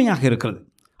அருமையாக இருக்கிறது.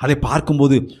 அதை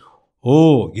பார்க்கும்போது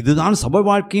இதுதான் சபை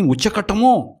வாழ்க்கையின்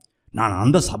உச்சக்கட்டமோ, நான்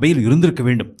அந்த சபையில் இருந்திருக்க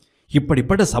வேண்டும்,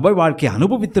 இப்படிப்பட்ட சபை வாழ்க்கையை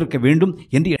அனுபவித்திருக்க வேண்டும்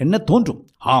என்று என்ன தோன்றும்.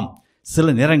 ஆம், சில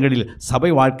நேரங்களில்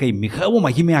சபை வாழ்க்கை மிகவும்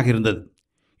மகிமையாக இருந்தது.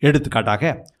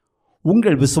 எடுத்துக்காட்டாக,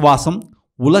 உங்கள் விசுவாசம்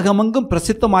உலகமெங்கும்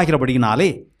பிரசித்தமாகிறபடியினாலே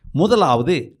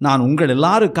முதலாவது நான் உங்கள்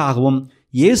எல்லாருக்காகவும்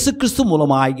இயேசு கிறிஸ்து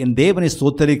மூலமாய் என் தேவனை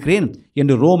ஸ்தோத்தரிக்கிறேன்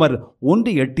என்று ரோமர்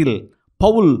 1:8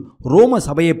 பவுல் ரோம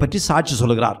சபையை பற்றி சாட்சி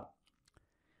சொல்கிறார்.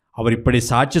 அவர் இப்படி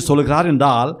சாட்சி சொல்கிறார்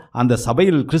என்றால் அந்த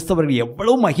சபையில் கிறிஸ்தவர்கள்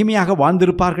எவ்வளவு மகிமையாக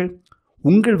வாழ்ந்திருப்பார்கள்.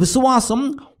 உங்கள் விசுவாசம்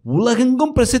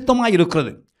உலகெங்கும் பிரசித்தமாய்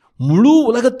இருக்கிறது, முழு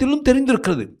உலகத்திலும்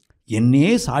தெரிந்திருக்கிறது. என்னே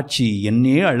சாட்சி,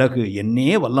 என்னே அழகு,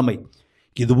 என்னே வல்லமை.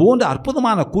 இதுபோன்ற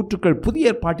அற்புதமான கூற்றுக்கள்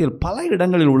புதிய ஏற்பாட்டில் பல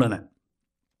இடங்களில் உள்ளன.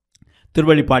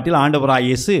 திருவெளிப்பாட்டில் ஆண்டவராய்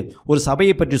இயேசு ஒரு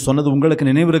சபையை பற்றி சொன்னது உங்களுக்கு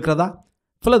நினைவிருக்கிறதா?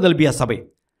 பிலதெல்பியா சபை.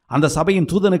 அந்த சபையின்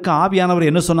தூதனுக்கு ஆவியானவர்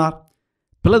என்ன சொன்னார்?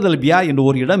 பிலதெல்பியா என்று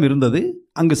ஒரு இடம் இருந்தது,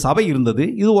 அங்கு சபை இருந்தது.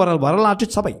 இது ஒரு வரலாற்று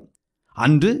சபை.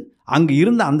 அன்று அங்கு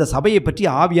இருந்த அந்த சபையை பற்றி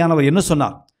ஆவியானவர் என்ன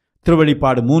சொன்னார்?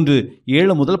 திருவெளிப்பாடு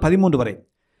 3:7-13 வரை.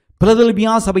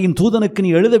 பிலதெல்பியா சபையின் தூதனுக்கு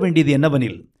நீ எழுத வேண்டியது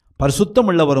என்னவெனில்,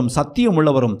 பரிசுத்தமுள்ளவரும்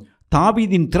சத்தியமுள்ளவரும்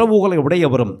தாவீதின் திறவுகளை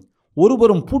உடையவரும்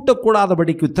ஒருவரும்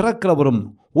பூட்டக்கூடாதபடிக்கு திறக்கிறவரும்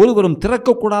ஒருவரும்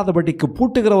திறக்கக்கூடாதபடிக்கு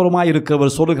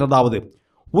பூட்டுகிறவருமாயிருக்கிறவர் சொல்லுகிறதாவது,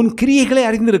 உன் கிரியைகளை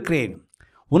அறிந்திருக்கிறேன்.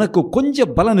 உனக்கு கொஞ்ச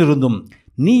பலன் இருந்தும்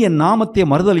நீ என் நாமத்தை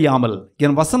மறுதலியாமல்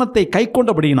என் வசனத்தை கை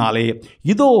கொண்டபடியினாலே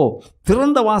இதோ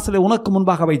திறந்த வாசலை உனக்கு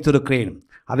முன்பாக வைத்திருக்கிறேன்,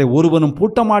 அதை ஒருவனும்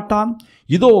பூட்ட மாட்டான்.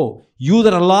 இதோ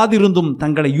யூதர் அல்லாதிருந்தும்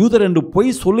தங்களை யூதர் என்று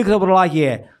பொய் சொல்லுகிறவர்களாகிய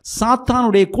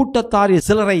சாத்தானுடைய கூட்டத்தாரில்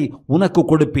சிலரை உனக்கு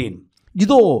கொடுப்பேன்.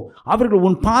 இதோ அவர்கள்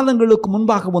உன் பாதங்களுக்கு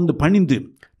முன்பாக வந்து பணிந்து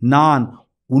நான்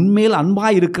உன்மேல்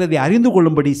அன்பாயிருக்கிறதை அறிந்து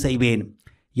கொள்ளும்படி செய்வேன்.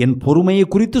 என் பொறுமையை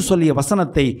குறித்து சொல்லிய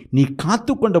வசனத்தை நீ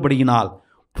காத்து கொண்டபடியினால்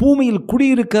பூமியில்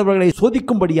குடியிருக்கிறவர்களை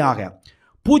சோதிக்கும்படியாக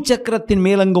பூச்சக்கரத்தின்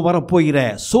மேலங்கு வரப்போகிற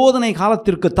சோதனை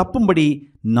காலத்திற்கு தப்பும்படி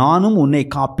நானும் உன்னை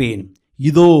காப்பேன்.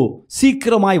 இதோ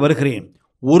சீக்கிரமாய் வருகிறேன்.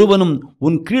 ஒருவனும்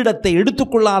உன் கிரீடத்தை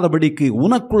எடுத்துக்கொள்ளாதபடிக்கு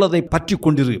உனக்குள்ளதை பற்றி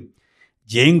கொண்டிரு.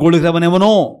 ஜெயங்கொள்கிறவன்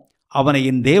எவனோ அவனை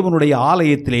என் தேவனுடைய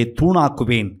ஆலயத்திலே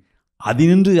தூணாக்குவேன்,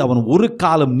 அதினின்று அவன் ஒரு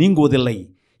காலம் நீங்குவதில்லை.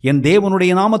 என்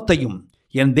தேவனுடைய நாமத்தையும்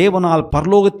என் தேவனால்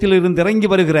பரலோகத்திலிருந்து இறங்கி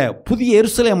வருகிற புதிய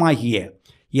எருசலேமாகிய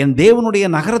என் தேவனுடைய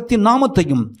நகரத்தின்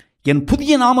நாமத்தையும் என்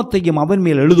புதிய நாமத்தையும் அவன்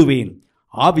மேல் எழுதுவேன்.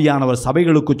 ஆவியானவர்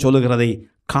சபைகளுக்கு சொல்லுகிறதை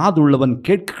காதுள்ளவன்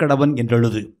கேட்க கடவன் என்று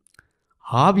எழுது.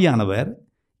 ஆவியானவர்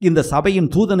இந்த சபையின்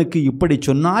தூதனுக்கு இப்படி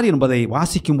சொன்னார் என்பதை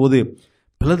வாசிக்கும்போது,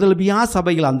 பிலதெல்பியா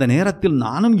சபையில் அந்த நேரத்தில்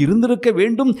நானும் இருந்திருக்க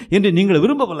வேண்டும் என்று நீங்கள்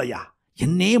விரும்பவில்லையா?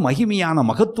 என்னே மகிமையான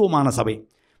மகத்துவமான சபை.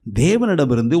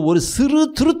 தேவனிடமிருந்து ஒரு சிறு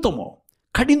திருத்தமோ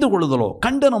கடிந்து கொள்ளுதலோ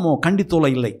கண்டனமோ கண்டித்தோலோ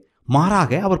இல்லை.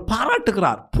 மாறாக அவர்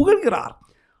பாராட்டுகிறார், புகழ்கிறார்,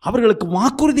 அவர்களுக்கு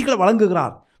வாக்குறுதிகளை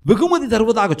வழங்குகிறார், வெகுமதி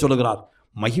தருவதாக சொல்லுகிறார்.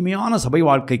 மகிமையான சபை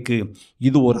வாழ்க்கைக்கு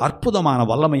இது ஒரு அற்புதமான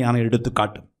வல்லமையான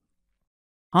எடுத்துக்காட்டு.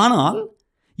 ஆனால்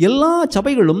எல்லா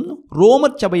சபைகளும்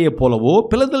ரோமர் சபையைப் போலவோ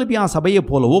பிலதெல்பியா சபையைப்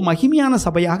போலவோ மகிமையான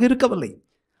சபையாக இருக்கவில்லை.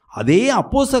 அதே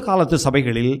அப்போஸ்தலர் காலத்து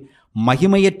சபைகளில்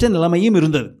மகிமையற்ற நிலைமையும்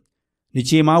இருந்தது.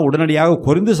 நிச்சயமாக உடனடியாக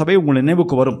கொரிந்து சபை உங்கள்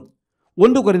நினைவுக்கு வரும்.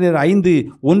 1 கொரிந்தியர்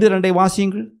 5:1-2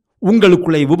 வாசியுங்கள்.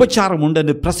 உங்களுக்குள்ளே விபச்சாரம்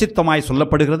உண்டென்று பிரசித்தமாய்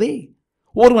சொல்லப்படுகிறதே.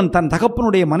 ஒருவன் தன்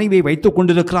தகப்பனுடைய மனைவியை வைத்துக்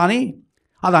கொண்டிருக்கிறானே,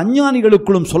 அது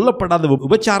அஞ்ஞானிகளுக்குள்ளும் சொல்லப்படாத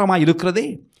விபச்சாரமாய் இருக்கிறதே.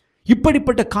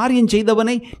 இப்படிப்பட்ட காரியம்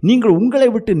செய்தவனை நீங்கள் உங்களை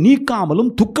விட்டு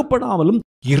நீக்காமலும் துக்கப்படாமலும்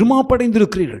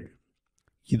இருமாப்படைந்திருக்கிறீர்கள்.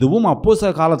 இதுவும்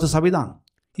அப்போஸ்தலர் காலத்து சபைதான்.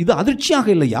 இது அதிர்ச்சியாக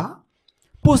இல்லையா?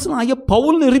 அப்போஸ்தலனாகிய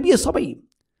பவுல் நிறுவிய சபை,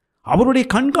 அவருடைய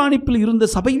கண்காணிப்பில் இருந்த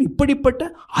சபையில் இப்படிப்பட்ட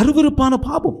அருவருப்பான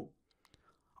பாவம்.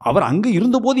 அவர் அங்கு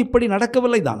இருந்தபோது இப்படி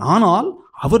நடக்கவில்லை தான். ஆனால்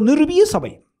அவர் நிறுவிய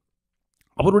சபை,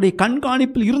 அவருடைய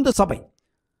கண்காணிப்பில் இருந்த சபை,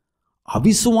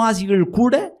 அவிசுவாசிகள்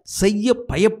கூட செய்ய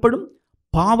பயப்படும்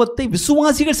பாவத்தை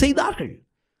விசுவாசிகள் செய்தார்கள்.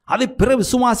 அதை பிற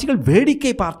விசுவாசிகள்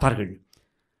வேடிக்கை பார்த்தார்கள்.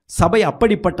 சபை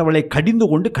அப்படிப்பட்டவளை கடிந்து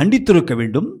கொண்டு கண்டித்திருக்க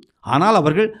வேண்டும். ஆனால்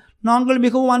அவர்கள், நாங்கள்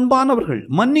மிகவும் அன்பானவர்கள்,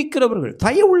 மன்னிக்கிறவர்கள்,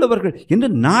 தயவுள்ளவர்கள் என்று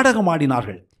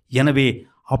நாடகமாடினார்கள். எனவே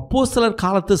அப்போஸ்தலர்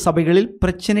காலத்து சபைகளில்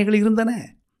பிரச்சனைகள் இருந்தன.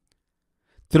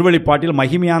 திருவெளிப்பாட்டில்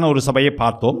மகிமையான ஒரு சபையை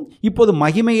பார்த்தோம். இப்போது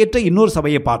மகிமையற்ற இன்னொரு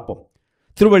சபையை பார்ப்போம்.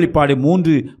 திருவெளிப்பாடு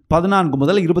 3:14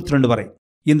 முதல் 22 வரை.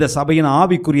 இந்த சபையின்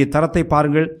ஆவிக்குரிய தரத்தை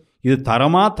பாருங்கள். இது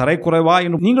தரமா தரைக்குறைவா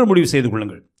என்று நீங்கள் முடிவு செய்து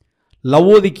கொள்ளுங்கள்.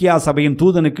 லவோதிக்கியா சபையின்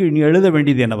தூதனுக்கு இனி எழுத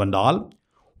வேண்டியது என்னவென்றால்,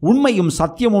 உண்மையும்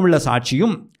சத்தியமும் உள்ள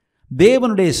சாட்சியும்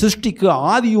தேவனுடைய சிருஷ்டிக்கு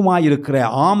ஆதியுமாயிருக்கிற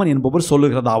ஆமன் என்பவர்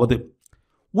சொல்லுகிறதாவது,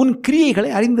 உன் கிரியைகளை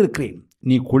அறிந்திருக்கிறேன்.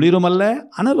 நீ குளிருமல்ல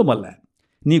அனலுமல்ல.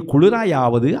 நீ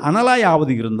குளிராயாவது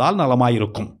அனலாயாவது இருந்தால்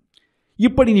நலமாயிருக்கும்.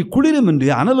 இப்படி நீ குளிருமின்றி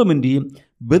அனலுமின்றி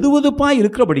வெதுவெதுப்பாய்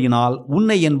இருக்கிறபடியினால்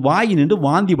உன்னை என் வாயினின்று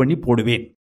வாந்தி பண்ணி போடுவேன்.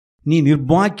 நீ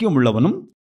நிர்பாக்கியம் உள்ளவனும்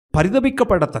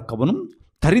பரிதபிக்கப்படத்தக்கவனும்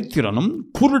தரித்திரனும்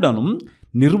குருடனும்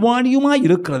நிர்வாணியுமாய்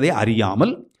இருக்கிறதை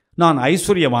அறியாமல், நான்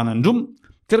ஐஸ்வர்யவான் என்றும்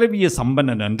திரவிய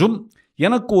சம்பன்னன் என்றும்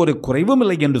எனக்கு ஒரு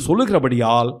குறைவுமில்லை என்று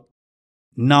சொல்லுகிறபடியால்,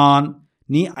 நான்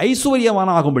நீ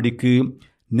ஐஸ்வர்யவானாகும்படிக்கு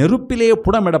நெருப்பிலே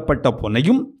புடமிடப்பட்ட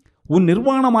பொன்னையும் உன்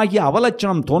நிர்வாணமாகிய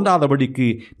அவலட்சணம் தோன்றாதபடிக்கு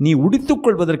நீ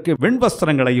உடுத்துக்கொள்வதற்கு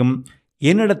வெண்வஸ்திரங்களையும்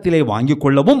என்னிடத்திலே வாங்கிக்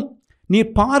கொள்ளவும், நீ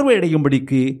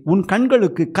பார்வையடையும்படிக்கு உன்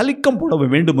கண்களுக்கு கலிக்கம் போட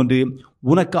வேண்டும் என்று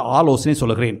உனக்கு ஆலோசனை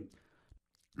சொல்கிறேன்.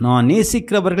 நான்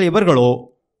நேசிக்கிறவர்கள் எவர்களோ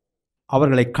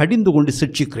அவர்களை கடிந்து கொண்டு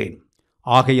சிட்சிக்கிறேன்.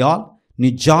 ஆகையால் நீ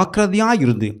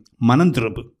ஜாக்கிரதையாயிருந்து மனம்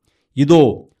திரும்பு. இதோ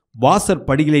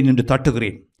வாசற்படியிலே நின்று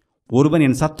தட்டுகிறேன். ஒருவன்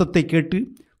என் சத்தத்தை கேட்டு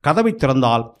கதவை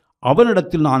திறந்தால்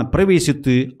அவனிடத்தில் நான்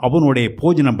பிரவேசித்து அவனோடே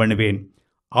போஜனம் பண்ணுவேன்,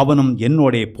 அவனும்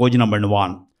என்னோடே போஜனம்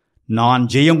பண்ணுவான். நான்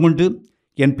ஜெயங்கொண்டு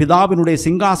என் பிதாவினுடைய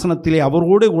சிங்காசனத்திலே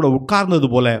அவரோடு கூட உட்கார்ந்தது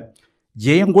போல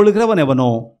ஜெயங்கொள்கிறவன்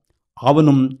எவனோ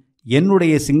அவனும்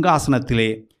என்னுடைய சிங்காசனத்திலே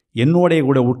என்னோடே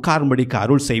கூட உட்காரும்படிக்கு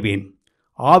அருள் செய்வேன்.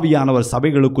 ஆவியானவர்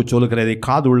சபைகளுக்கு சொல்கிறதை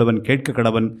காது உள்ளவன் கேட்க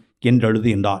கடவன் என்றெழுது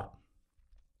என்றார்.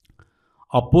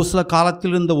 அப்போஸ்தலர்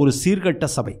காலத்தில் இருந்த ஒரு சீர்கட்ட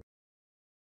சபை.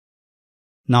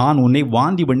 நான் உன்னை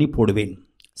வாந்தி பண்ணி போடுவேன்,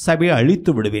 சபையை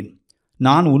அழித்து விடுவேன்,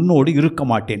 நான் உன்னோடு இருக்க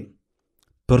மாட்டேன்.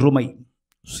 பெருமை,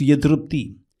 சுய திருப்தி,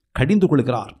 கடிந்து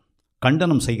கொள்கிறார்,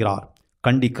 கண்டனம் செய்கிறார்,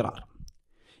 கண்டிக்கிறார்.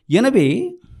 எனவே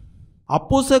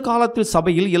அப்போஸ்தலர் காலத்தில்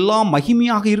சபையில் எல்லாம்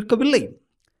மகிமையாக இருக்கவில்லை.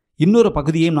 இன்னொரு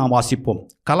பகுதியை நாம் வாசிப்போம்.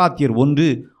 கலாத்தியர்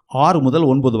 1:6 முதல்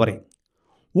 9 வரை.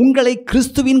 உங்களை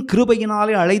கிறிஸ்துவின்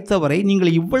கிருபையினாலே அழைத்தவரை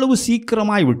நீங்கள் இவ்வளவு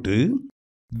சீக்கிரமாய் விட்டு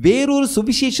வேறொரு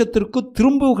சுவிசேஷத்திற்கு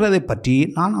திரும்புகிறதை பற்றி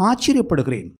நான்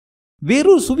ஆச்சரியப்படுகிறேன்.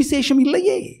 வேறொரு சுவிசேஷம்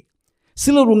இல்லையே.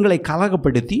 சிலர் உங்களை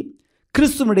கலகப்படுத்தி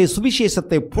கிறிஸ்துவனுடைய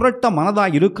சுவிசேஷத்தை புரட்ட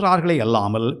மனதாய் இருக்கிறார்களே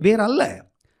அல்லாமல் வேறல்ல.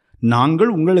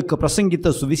 நாங்கள் உங்களுக்கு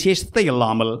பிரசங்கித்த சுவிசேஷத்தை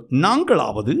அல்லாமல்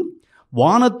நாங்களாவது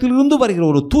வானத்திலிருந்து வருகிற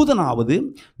ஒரு தூதனாவது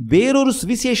வேறொரு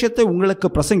சுவிசேஷத்தை உங்களுக்கு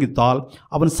பிரசங்கித்தால்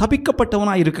அவன்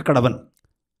சபிக்கப்பட்டவனாய் இருக்க கடவன்.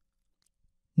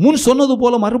 முன் சொன்னது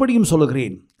போல மறுபடியும்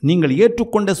சொல்லுகிறேன், நீங்கள்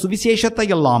ஏற்றுக்கொண்ட சுவிசேஷத்தை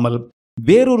அல்லாமல்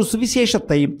வேறொரு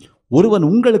சுவிசேஷத்தை ஒருவன்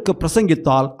உங்களுக்கு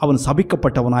பிரசங்கித்தால் அவன்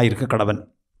சபிக்கப்பட்டவனாய் இருக்க கடவன்.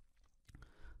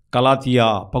 கலாத்தியா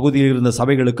பகுதியில் இருந்த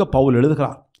சபைகளுக்கு பவுல்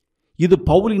எழுதுகிறார். இது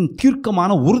பவுலின்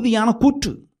தீர்க்கமான உறுதியான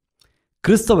கூற்று.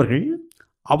 கிறிஸ்தவர்கள்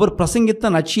அவர் பிரசங்கித்த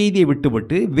நற்செய்தியை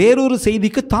விட்டுவிட்டு வேறொரு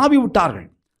செய்திக்கு தாவி விட்டார்கள்.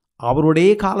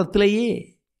 அவருடைய காலத்திலேயே.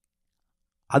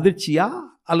 அதிர்ச்சியா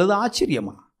அல்லது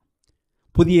ஆச்சரியமா?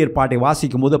 புதிய ஏற்பாட்டை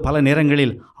வாசிக்கும் போது பல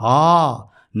நேரங்களில்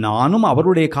நானும்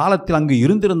அவருடைய காலத்தில் அங்கு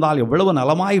இருந்திருந்தால் எவ்வளவு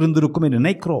நலமாயிருந்திருக்கும் என்று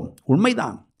நினைக்கிறோம்.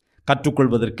 உண்மைதான்.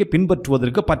 கற்றுக்கொள்வதற்கு,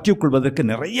 பின்பற்றுவதற்கு, பற்றிக்கொள்வதற்கு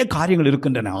நிறைய காரியங்கள்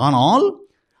இருக்கின்றன. ஆனால்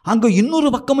அங்கு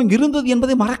இன்னொரு பக்கமும் இருந்தது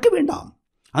என்பதை மறக்க வேண்டாம்.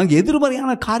 அங்கு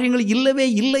எதிர்மறையான காரியங்கள் இல்லவே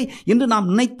இல்லை என்று நாம்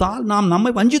நினைத்தால் நாம்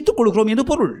நம்மை வஞ்சித்துக் கொள்கிறோம் என்று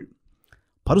பொருள்.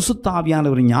 பரிசுத்த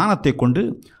ஆவியானவர் ஞானத்தை கொண்டு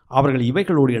அவர்கள்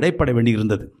இவைகளோடு இடைப்பட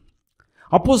வேண்டியிருந்தது.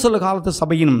 அப்போஸ்தலர் காலத்து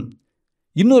சபையின்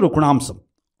இன்னொரு குணாம்சம்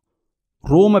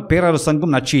ரோம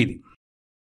பேரரசங்கும் நற்செய்தி.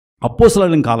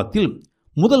 அப்போஸ்தலரின் காலத்தில்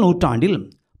முதல் நூற்றாண்டில்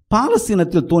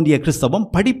பாலஸ்தீனத்தில் தோன்றிய கிறிஸ்தவம்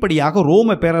படிப்படியாக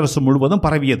ரோம பேரரசு முழுவதும்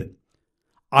பரவியது.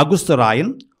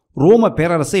 அகுஸ்தராயன் ரோம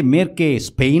பேரரசை மேற்கே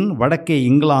ஸ்பெயின், வடக்கே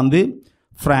இங்கிலாந்து,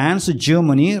 பிரான்ஸ்,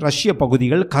 ஜெர்மனி, ரஷ்ய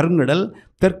பகுதிகள், கருங்கடல்,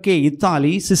 தெற்கே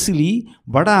இத்தாலி, சிசிலி,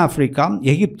 வட ஆப்பிரிக்கா,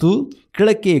 எகிப்து,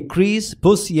 கிழக்கே கிரீஸ்,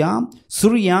 பெர்சியா,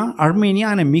 சிரியா, அர்மேனியா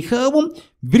என மிகவும்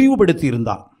விரிவுபடுத்தி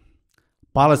இருந்தார்.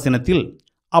 பாலஸ்தீனத்தில்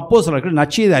அப்போஸ்தலர்கள்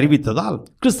நற்செய்தி அறிவித்ததால்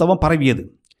கிறிஸ்தவம் பரவியது.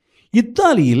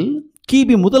 இத்தாலியில்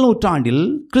கிபி முதல் நூற்றாண்டில்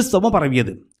கிறிஸ்தவம்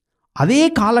பரவியது. அதே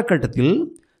காலகட்டத்தில்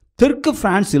தெற்கு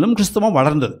பிரான்சிலும் கிறிஸ்தவம்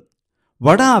வளர்ந்தது.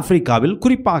 வட ஆப்பிரிக்காவில்,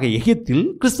 குறிப்பாக எகிப்தில்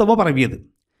கிறிஸ்தவம் பரவியது.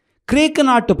 கிரேக்க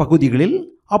நாட்டு பகுதிகளில்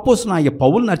அப்போஸ்தலனாகிய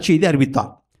பவுல் நற்செய்தி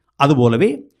அறிவித்தார். அதுபோலவே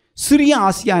சிறிய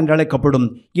ஆசியா என்று அழைக்கப்படும்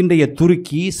இன்றைய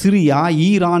துருக்கி, சிரியா,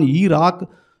 ஈரான், ஈராக்,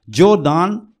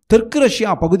 ஜோர்தான், தெற்கு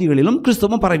ரஷ்யா பகுதிகளிலும்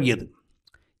கிறிஸ்தவம் பரவியது.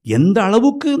 எந்த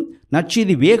அளவுக்கு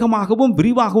நற்செய்தி வேகமாகவும்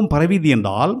விரிவாகவும் பரவியது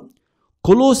என்றால்,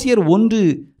 கொலோசியர்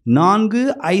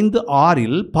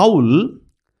 1:4-5-6 பவுல்,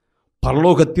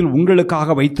 பரலோகத்தில் உங்களுக்காக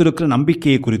வைத்திருக்கிற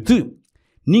நம்பிக்கையை குறித்து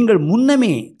நீங்கள்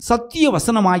முன்னமே சத்திய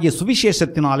வசனமாகிய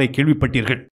சுவிசேஷத்தினாலே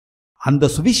கேள்விப்பட்டீர்கள். அந்த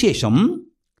சுவிசேஷம்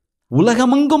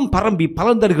உலகமெங்கும் பரம்பி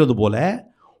பலன் தருகிறது போல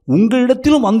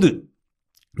உங்களிடத்திலும் வந்து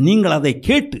நீங்கள் அதை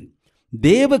கேட்டு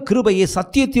தேவ கிருபையை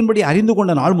சத்தியத்தின்படி அறிந்து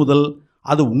கொண்ட நாள் முதல்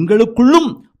அது உங்களுக்குள்ளும்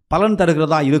பலன்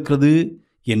தருகிறதா இருக்கிறது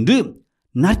என்று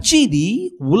நற்செய்தி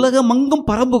உலகமெங்கும்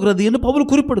பரம்புகிறது என்று பவுல்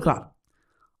குறிப்பிடுகிறார்.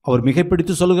 அவர்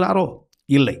மிகைப்பிடித்து சொல்கிறாரோ?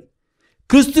 இல்லை.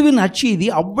 கிறிஸ்துவின் நற்செய்தி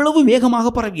அவ்வளவு வேகமாக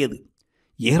பரவியது.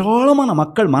 ஏராளமான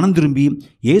மக்கள் மனம் திரும்பி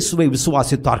இயேசுவை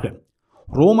விசுவாசித்தார்கள்.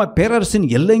 ரோம பேரரசின்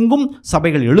எல்லெங்கும்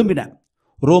சபைகள் எழும்பின.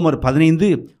 ரோமர்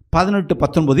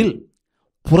 15:18-19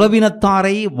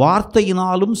 புறவினத்தாரை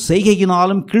வார்த்தையினாலும்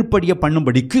செய்கையினாலும் கீழ்ப்படிய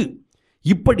பண்ணும்படிக்கு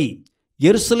இப்படி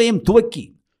எருசலேம் துவக்கி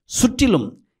சுற்றிலும்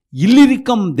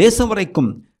இல்லிரிக்கம் தேசம் வரைக்கும்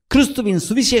கிறிஸ்துவின்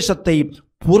சுவிசேஷத்தை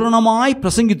பூரணமாய்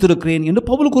பிரசங்கித்திருக்கிறேன் என்று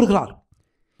பவுல் கூறுகிறார்.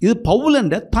 இது பவுல்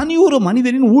என்ற தனியொரு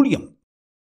மனிதனின் ஊழியம்.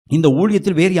 இந்த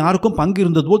ஊழியத்தில் வேறு யாருக்கும் பங்கு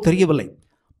இருந்தது போல் தெரியவில்லை.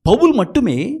 பவுல்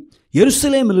மட்டுமே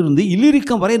எருசலேமிலிருந்து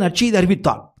இல்லிரிக்கம் வரை நற்செய்தி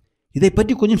அறிவித்தார். இதை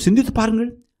பற்றி கொஞ்சம் சிந்தித்து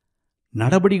பாருங்கள்.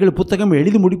 நடபடிகள் புத்தகம்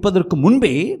எழுதி முடிப்பதற்கு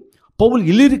முன்பே பவுல்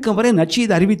இல்லிரிக்கம் வரை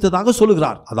நற்செய்தி அறிவித்ததாக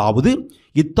சொல்லுகிறார். அதாவது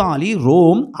இத்தாலி,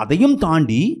 ரோம், அதையும்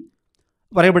தாண்டி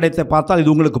வரைபடத்தை பார்த்தால்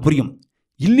இது உங்களுக்கு புரியும்.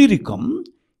 இல்லிரிக்கம்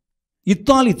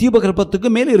இத்தாலி தீபகற்பத்துக்கு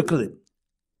மேலே இருக்கிறது.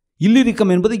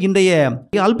 இல்லிரிக்கம் என்பது இன்றைய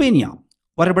அல்பேனியா.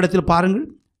 வரைபடத்தில் பாருங்கள்.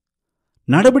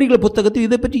 நடபடிகள் புத்தகத்தில்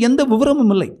இதை பற்றி எந்த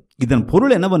விவரமும் இல்லை. இதன்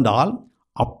பொருள் என்னவென்றால்,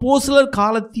 அப்போஸ்தலர்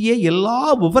காலத்திய எல்லா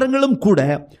விவரங்களும் கூட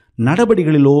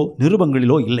நடபடிகளிலோ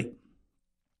நிருபங்களிலோ இல்லை.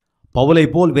 பவுலை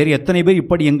போல் வேறு எத்தனை பேர்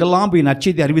இப்படி எங்கெல்லாம் போய்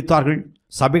நற்செய்தி அறிவித்தார்கள்,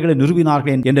 சபைகளை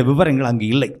நிறுவினார்கள் என்ற விவரங்கள் அங்கு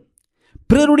இல்லை.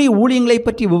 பிறருடைய ஊழியங்களை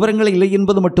பற்றி விவரங்கள் இல்லை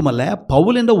என்பது மட்டுமல்ல,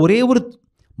 பவுல் என்ற ஒரே ஒரு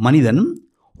மனிதன்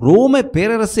ரோம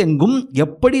பேரரசு எங்கும்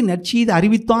எப்படி நற்செய்தி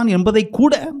அறிவித்தான் என்பதை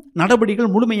கூட நடபடிகள்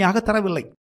முழுமையாக தரவில்லை.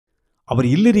 அவர்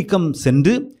இல்லிரிக்கம்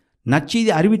சென்று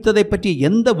நற்செய்தி அறிவித்ததை பற்றி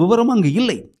எந்த விவரமும் அங்கு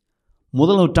இல்லை.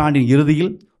 முதல் நூற்றாண்டின்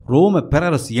இறுதியில் ரோம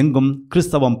பேரரசு எங்கும்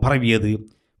கிறிஸ்தவம் பரவியது,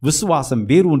 விசுவாசம்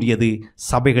வேரூன்றியது,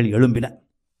 சபைகள் எழும்பின.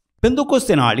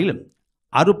 பெந்தெக்கோஸ்தே நாளில்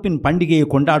அறுப்பின் பண்டிகையை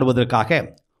கொண்டாடுவதற்காக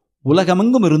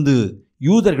உலகமெங்கும் இருந்து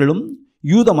யூதர்களும்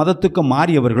யூத மதத்துக்கு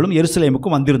மாறியவர்களும் எருசலேமுக்கு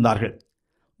வந்திருந்தார்கள்.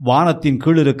 வானத்தின்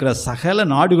கீழ் இருக்கிற சகல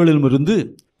நாடுகளிலும் இருந்து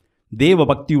தேவ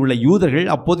பக்தியுள்ள யூதர்கள்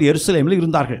அப்போது எருசலேமில்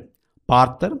இருந்தார்கள்.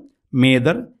 பார்த்தர்,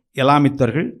 மேதர்,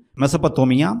 எலாமித்தர்கள்,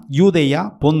 மெசபத்தோமியா, யூதேயா,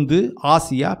 பொந்து,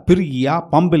 ஆசியா, பிரிகியா,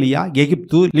 பம்பிலியா,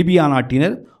 எகிப்து, லிபியா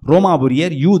நாட்டினர்,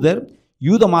 ரோமாபுரியர், யூதர்,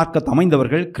 யூத மார்க்கத்தை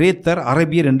அமைந்தவர்கள், கிரேத்தர்,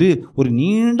 அரபியர் என்று ஒரு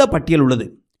நீண்ட பட்டியல் உள்ளது.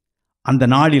 அந்த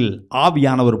நாளில்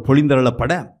ஆவியானவர்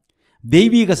பொழிந்தருளப்பட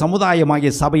தெய்வீக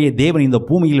சமுதாயமாகிய சபையை தேவன் இந்த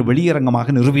பூமியில் வெளியரங்கமாக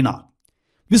நிறுவினார்.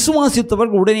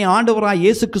 விசுவாசித்தவர்கள் உடனே ஆண்டவராய்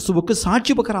இயேசு கிறிஸ்துவுக்கு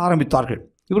சாட்சி பகர ஆரம்பித்தார்கள்.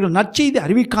 இவர்கள் நற்செய்தி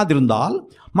அறிவிக்காதிருந்தால்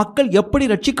மக்கள் எப்படி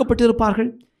ரட்சிக்கப்பட்டிருப்பார்கள்?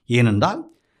 ஏனென்றால்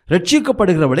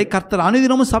ரட்சிக்கப்படுகிறவளை கர்த்தர்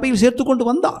அனுதினமும் சபையில் சேர்த்து கொண்டு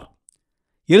வந்தார்.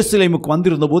 எருசலேமுக்கு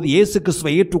வந்திருந்த போது இயேசு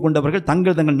கிறிஸ்துவை ஏற்றுக்கொண்டவர்கள்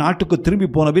தங்கள் நாட்டுக்கு திரும்பி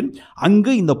போனபின்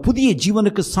அங்கு இந்த புதிய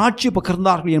ஜீவனுக்கு சாட்சி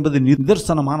பகர்ந்தார்கள் என்பது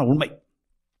நிதர்சனமான உண்மை.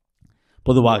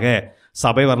 பொதுவாக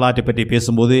சபை வரலாற்றை பற்றி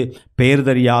பேசும்போது பெயர்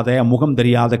தெரியாத, முகம்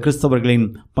தெரியாத கிறிஸ்தவர்களின்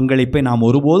பங்களிப்பை நாம்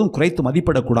ஒருபோதும் குறைத்து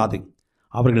மதிப்பிடக்கூடாது.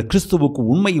 அவர்கள் கிறிஸ்துவுக்கு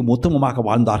உண்மையும் உத்தமமாக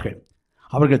வாழ்ந்தார்கள்.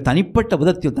 அவர்கள் தனிப்பட்ட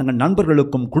விதத்தில் தங்கள்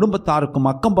நண்பர்களுக்கும் குடும்பத்தாருக்கும்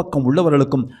அக்கம் பக்கம்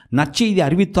உள்ளவர்களுக்கும் நற்செய்தி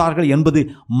அறிவித்தார்கள் என்பது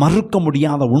மறுக்க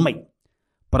முடியாத உண்மை.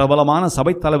 பிரபலமான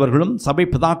சபை தலைவர்களும் சபை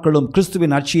பிதாக்களும்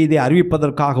கிறிஸ்துவின் நற்செய்தியை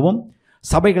அறிவிப்பதற்காகவும்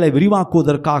சபைகளை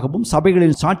விரிவாக்குவதற்காகவும்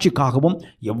சபைகளின் சாட்சிக்காகவும்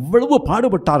எவ்வளவு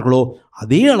பாடுபட்டார்களோ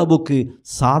அதே அளவுக்கு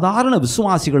சாதாரண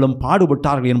விசுவாசிகளும்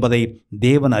பாடுபட்டார்கள் என்பதை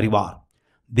தேவன் அறிவார்.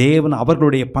 தேவன்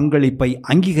அவர்களுடைய பங்களிப்பை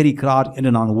அங்கீகரிக்கிறார்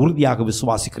என்று நான் உறுதியாக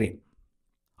விசுவாசிக்கிறேன்.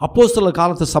 அப்போஸ்தலர்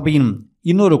காலத்து சபையின்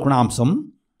இன்னொரு குணாம்சம்,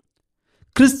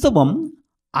 கிறிஸ்தவம்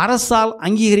அரசால்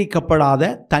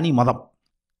அங்கீகரிக்கப்படாத தனி மதம்.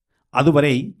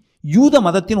 அதுவரை யூத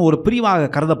மதத்தின் ஒரு பிரிவாக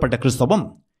கருதப்பட்ட கிறிஸ்தவம்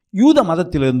யூத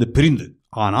மதத்திலிருந்து பிரிந்து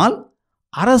ஆனால்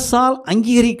அரசால்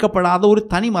அங்கீகரிக்கப்படாத ஒரு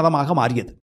தனி மதமாக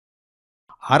மாறியது.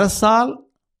 அரசால்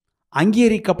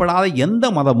அங்கீகரிக்கப்படாத எந்த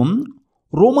மதமும்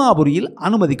ரோமாபுரியில்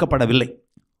அனுமதிக்கப்படவில்லை.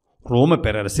 ரோம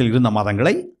பேரரசில் இருந்த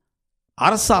மதங்களை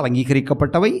அரசால்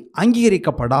அங்கீகரிக்கப்பட்டவை,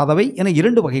 அங்கீகரிக்கப்படாதவை என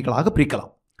இரண்டு வகைகளாக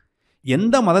பிரிக்கலாம்.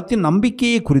 எந்த மதத்தின்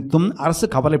நம்பிக்கையை குறித்தும் அரசு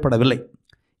கவலைப்படவில்லை.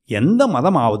 எந்த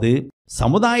மதமாவது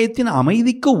சமுதாயத்தின்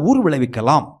அமைதிக்கு ஊர்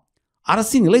விளைவிக்கலாம்,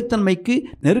 அரசின் நிலைத்தன்மைக்கு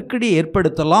நெருக்கடியை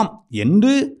ஏற்படுத்தலாம்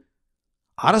என்று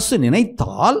அரசு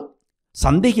நினைத்தால்,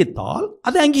 சந்தேகித்தால்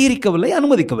அது அங்கீகரிக்கவில்லை,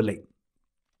 அனுமதிக்கவில்லை.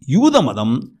 யூத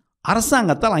மதம்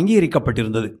அரசாங்கத்தால்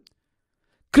அங்கீகரிக்கப்பட்டிருந்தது.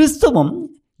 கிறிஸ்தவம்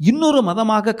இன்னொரு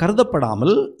மதமாக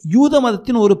கருதப்படாமல் யூத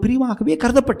மதத்தின் ஒரு பிரிவாகவே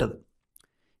கருதப்பட்டது.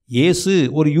 இயேசு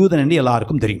ஒரு யூதன் என்று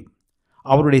எல்லாருக்கும் தெரியும்.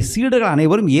 அவருடைய சீடர்கள்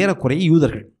அனைவரும் ஏறக்குறைய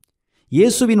யூதர்கள்.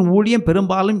 இயேசுவின் ஊழியம்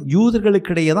பெரும்பாலும்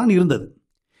யூதர்களுக்கிடையே தான் இருந்தது.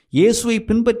 இயேசுவை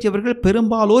பின்பற்றியவர்கள்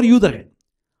பெரும்பாலோர் யூதர்கள்.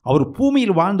 அவர்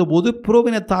பூமியில் வாழ்ந்தபோது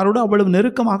புறவினத்தாரோடு அவ்வளவு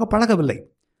நெருக்கமாக பழகவில்லை.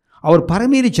 அவர்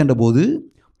பரமேறி சென்றபோது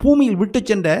பூமியில் விட்டு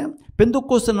சென்ற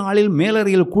பெந்தோக்கோஸ்து நாளில்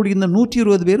மேலறையில் கூடியிருந்த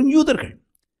 120 பேரும் யூதர்கள்.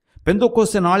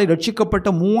 பெந்தோக்கோஸ்து நாளில் ரட்சிக்கப்பட்ட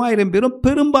 3000 பேரும்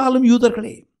பெரும்பாலும்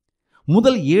யூதர்களே.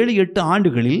 முதல் 7-8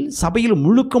 ஆண்டுகளில் சபையில்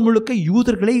முழுக்க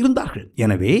யூதர்களே இருந்தார்கள்.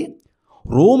 எனவே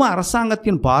ரோம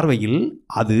அரசாங்கத்தின் பார்வையில்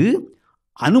அது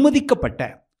அனுமதிக்கப்பட்ட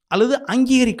அல்லது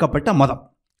அங்கீகரிக்கப்பட்ட மதம்.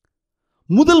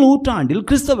 முதல் நூற்றாண்டில்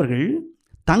கிறிஸ்தவர்கள்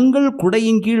தங்கள்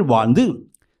குடையின் கீழ் வாழ்ந்து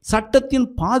சட்டத்தின்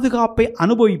பாதுகாப்பை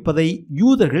அனுபவிப்பதை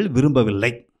யூதர்கள்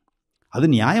விரும்பவில்லை. அது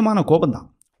நியாயமான கோபம்தான்.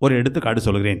 ஒரு எடுத்துக்காட்டு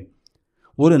சொல்கிறேன்.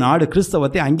 ஒரு நாடு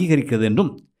கிறிஸ்தவத்தை அங்கீகரிக்கிறது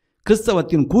என்றும்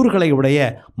கிறிஸ்தவத்தின் கூறுகளை உடைய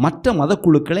மற்ற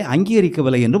மதக்குழுக்களை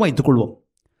அங்கீகரிக்கவில்லை என்றும் வைத்துக்கொள்வோம்.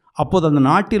 அப்போது அந்த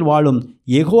நாட்டில் வாழும்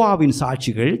யெகோவாவின்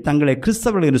சாட்சிகள் தங்களை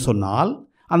கிறிஸ்தவர்கள் என்று சொன்னால்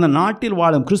அந்த நாட்டில்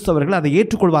வாழும் கிறிஸ்தவர்கள் அதை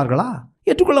ஏற்றுக்கொள்வார்களா?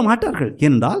 ஏற்றுக்கொள்ள மாட்டார்கள்.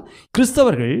 என்றால்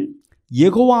கிறிஸ்தவர்கள்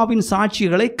யெகோவாவின்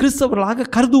சாட்சிகளை கிறிஸ்தவர்களாக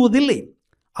கருதுவதில்லை.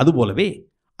 அதுபோலவே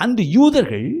அன்று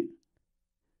யூதர்கள்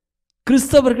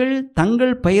கிறிஸ்தவர்கள்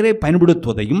தங்கள் பெயரை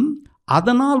பயன்படுத்துவதையும்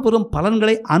அதனால் வரும்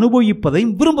பலன்களை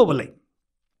அனுபவிப்பதையும் விரும்பவில்லை.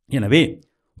 எனவே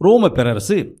ரோம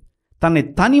பேரரசு தன்னை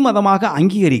தனி மதமாக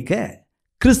அங்கீகரிக்க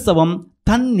கிறிஸ்தவம்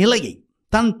தன் நிலையை,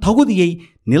 தன் தகுதியை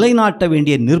நிலைநாட்ட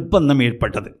வேண்டிய நிர்பந்தம்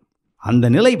ஏற்பட்டது. அந்த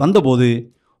நிலை வந்தபோது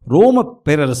ரோம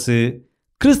பேரரசு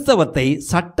கிறிஸ்தவத்தை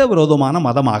சட்டவிரோதமான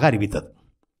மதமாக அறிவித்தது.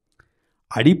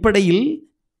 அடிப்படையில்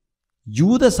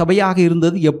யூத சபையாக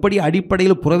இருந்தது எப்படி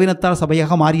அடிப்படையில் புறவினத்தார்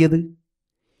சபையாக மாறியது?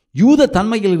 யூத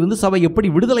தன்மையில் இருந்து சபை எப்படி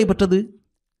விடுதலை பெற்றது?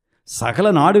 சகல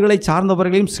நாடுகளை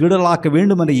சார்ந்தவர்களையும் சீடர்களாக்க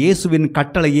வேண்டும் என்ற இயேசுவின்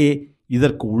கட்டளையே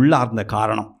இதற்கு உள்ளார்ந்த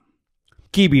காரணம்.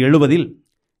 கிபி 70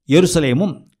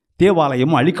 எருசலேமும்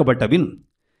தேவாலயமும் அழிக்கப்பட்டபின்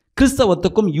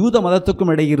கிறிஸ்தவத்துக்கும் யூத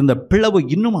மதத்துக்கும் இடையே இருந்த பிளவு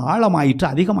இன்னும் ஆழமாயிற்று,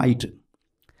 அதிகமாயிற்று.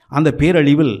 அந்த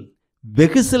பேரழிவில்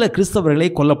வெகு சில கிறிஸ்தவர்களே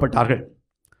கொல்லப்பட்டார்கள்.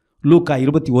 லூக்கா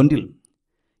 21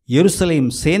 எருசலேம்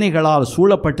சேனைகளால்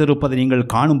சூழப்பட்டிருப்பதை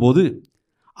நீங்கள் காணும்போது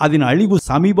அதன் அழிவு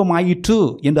சமீபமாயிற்று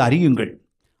என்று அறியுங்கள்.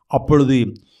 அப்பொழுது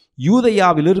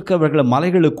யூதேயாவில் இருக்கிறவர்கள்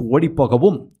மலைகளுக்கு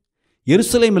ஓடிப்போகவும்,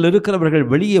 எருசலேமில் இருக்கிறவர்கள்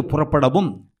வெளியே புறப்படவும்,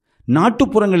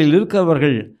 நாட்டுப்புறங்களில்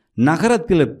இருக்கிறவர்கள்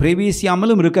நகரத்தில்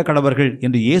பிரவேசியாமலும் இருக்க கடவர்கள்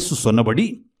என்று இயேசு சொன்னபடி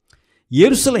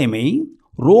எருசலேமை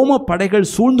ரோம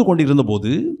படைகள் சூழ்ந்து கொண்டிருந்த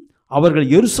போது அவர்கள்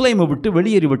எருசலேமை விட்டு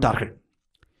வெளியேறிவிட்டார்கள்.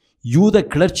 யூத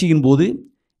கிளர்ச்சியின் போது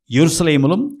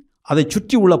எருசலேமிலும் அதை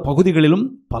சுற்றி உள்ள பகுதிகளிலும்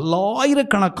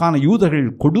பல்லாயிரக்கணக்கான யூதர்கள்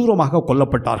கொடூரமாக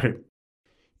கொல்லப்பட்டார்கள்.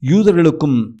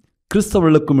 யூதர்களுக்கும்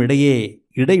கிறிஸ்தவர்களுக்கும் இடையே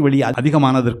இடைவெளி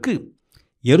அதிகமானதற்கு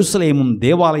எருசலேமும்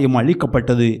தேவாலயமும்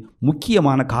அழிக்கப்பட்டது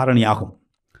முக்கியமான காரணியாகும்.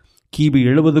 கிபி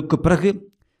 70க்கு பிறகு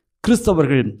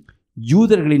கிறிஸ்தவர்கள்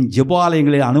யூதர்களின்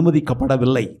ஜெபாலயங்களில்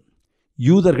அனுமதிக்கப்படவில்லை.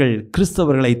 யூதர்கள்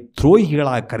கிறிஸ்தவர்களை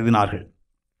துரோகிகளாக கருதினார்கள்.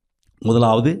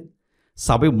 முதலாவது,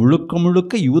 சபை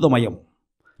முழுக்க யூதமயம்.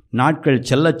 நாட்கள்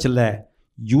செல்ல செல்ல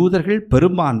யூதர்கள்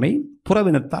பெரும்பான்மை,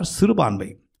 புறவினத்தார் சிறுபான்மை.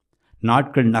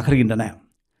 நாட்கள் நகர்கின்றன.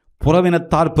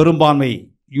 புறவினத்தார் பெரும்பான்மை,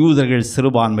 யூதர்கள்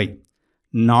சிறுபான்மை.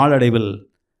 நாளடைவில்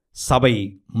சபை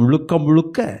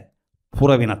முழுக்க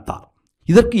புறவினத்தார்.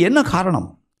 இதற்கு என்ன காரணம்?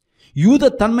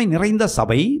 யூத தன்மை நிறைந்த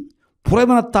சபை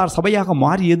புறவினத்தார் சபையாக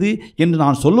மாறியது என்று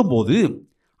நான் சொல்லும்போது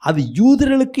அது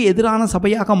யூதர்களுக்கு எதிரான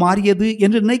சபையாக மாறியது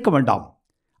என்று நினைக்க வேண்டாம்.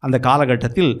 அந்த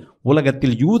காலகட்டத்தில்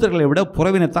உலகத்தில் யூதர்களை விட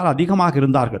புறவினத்தார் அதிகமாக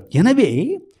இருந்தார்கள். எனவே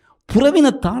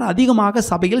புறவினத்தார் அதிகமாக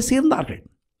சபையில் சேர்ந்தார்கள்.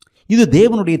 இது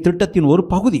தேவனுடைய திட்டத்தின் ஒரு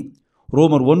பகுதி.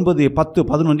 ரோமர்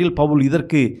 9:10-11 பவுல்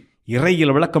இதற்கு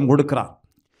இறையில் விளக்கம் கொடுக்கிறார்.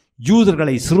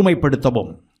 யூதர்களை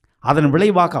சிறுமைப்படுத்தவும் அதன்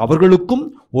விளைவாக அவர்களுக்கும்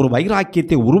ஒரு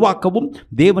வைராக்கியத்தை உருவாக்கவும்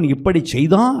தேவன் இப்படி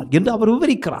செய்தார் என்று அவர்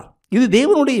விவரிக்கிறார். இது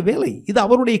தேவனுடைய வேலை, இது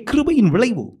அவருடைய கிருபையின்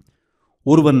விளைவு.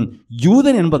 ஒருவன்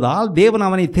யூதன் என்பதால் தேவன்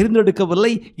அவனை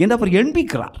தெரிந்தெடுக்கவில்லை என்று அவர்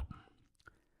எண்பிக்கிறார்.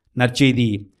 நற்செய்தி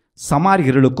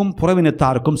சமாரியர்களுக்கும்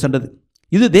புறவினத்தாருக்கும் சென்றது.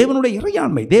 இது தேவனுடைய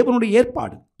இறையாண்மை, தேவனுடைய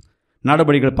ஏற்பாடு.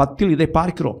 நடபடிகள் 10 இதை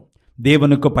பார்க்கிறோம்.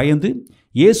 தேவனுக்கு பயந்து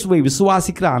இயேசுவை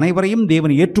விசுவாசிக்கிற அனைவரையும்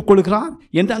தேவன் ஏற்றுக்கொள்கிறார்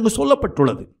என்று அங்கு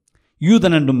சொல்லப்பட்டுள்ளது.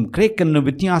 யூதன் என்றும் கிரேக்கன் என்றும்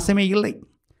வித்தியாசமே இல்லை.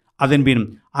 அதன்பின்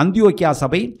அந்தியோக்கியா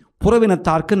சபை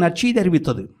புறவினத்தாருக்கு நற்செய்தி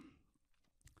அறிவித்தது.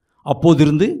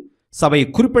 அப்போதிருந்து சபை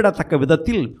குறிப்பிடத்தக்க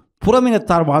விதத்தில்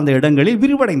புறவினத்தார் வாழ்ந்த இடங்களில்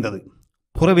விரிவடைந்தது.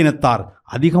 புறவினத்தார்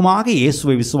அதிகமாக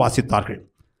இயேசுவை விசுவாசித்தார்கள்.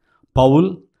 பவுல்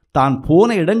தான் போன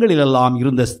இடங்களிலெல்லாம்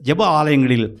இருந்த ஜெப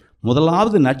ஆலயங்களில்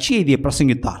முதலாவது நற்செய்தியை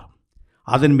பிரசங்கித்தார்.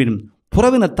 அதன்பின்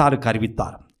புறவினத்தாருக்கு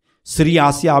அறிவித்தார். சிறிய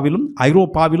ஆசியாவிலும்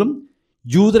ஐரோப்பாவிலும்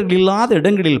யூதர்கள் இல்லாத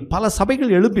இடங்களில் பல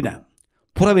சபைகள் எழுப்பின.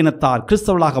 புறவினத்தார்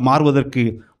கிறிஸ்தவர்களாக மாறுவதற்கு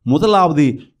முதலாவது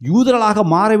யூதர்களாக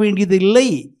மாற வேண்டியதில்லை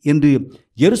என்று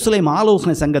எருசலேம்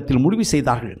ஆலோசனை சங்கத்தில் முடிவு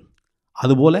செய்தார்கள்.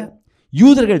 அதுபோல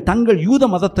யூதர்கள் தங்கள் யூத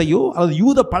மதத்தையோ அல்லது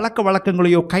யூத பழக்க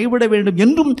வழக்கங்களையோ கைவிட வேண்டும்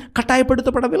என்றும்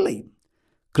கட்டாயப்படுத்தப்படவில்லை.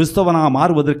 கிறிஸ்தவனாக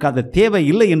மாறுவதற்கு அது தேவை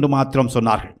இல்லை என்று மாத்திரம்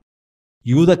சொன்னார்கள்.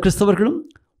 யூத கிறிஸ்தவர்களும்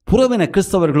புறவின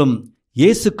கிறிஸ்தவர்களும்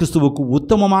இயேசு கிறிஸ்துவுக்கு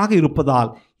உத்தமமாக இருப்பதால்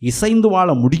இசைந்து வாழ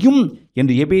முடியும்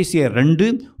என்று எபேசியர் 2,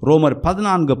 ரோமர்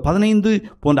 14-15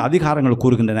 போன்ற அதிகாரங்கள்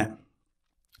கூறுகின்றன.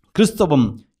 கிறிஸ்தவம்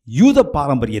யூத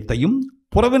பாரம்பரியத்தையும்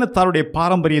புறவினத்தாருடைய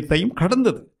பாரம்பரியத்தையும்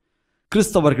கடந்தது.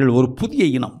 கிறிஸ்தவர்கள் ஒரு புதிய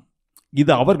இனம்.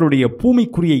 இது அவர்களுடைய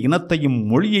பூமிக்குரிய இனத்தையும்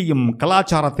மொழியையும்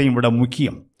கலாச்சாரத்தையும் விட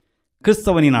முக்கியம்.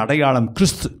 கிறிஸ்தவனின் அடையாளம்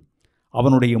கிறிஸ்து.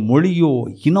 அவனுடைய மொழியோ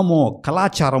இனமோ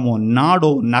கலாச்சாரமோ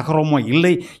நாடோ நகரமோ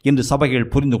இல்லை என்று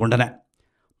சபைகள் புரிந்து கொண்டன.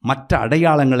 மற்ற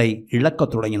அடையாளங்களை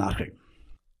இழக்கத் தொடங்கினார்கள்.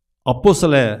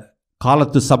 அப்போஸ்தல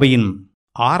காலத்து சபையின்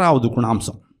 6வது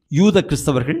குணாம்சம் யூத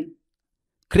கிறிஸ்தவர்கள்,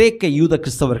 கிரேக்க யூத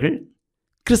கிறிஸ்தவர்கள்,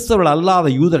 கிறிஸ்தவர்கள் அல்லாத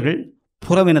யூதர்கள்,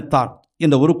 புறவினத்தார்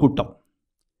என்ற ஒரு கூட்டம்.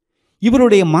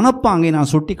 இவருடைய மனப்பாங்கை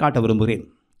நான் சுட்டி காட்ட விரும்புகிறேன்.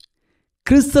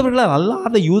 கிறிஸ்தவர்கள்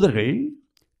அல்லாத யூதர்கள்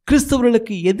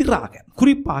கிறிஸ்தவர்களுக்கு எதிராக,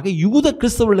 குறிப்பாக யூத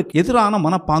கிறிஸ்தவர்களுக்கு எதிரான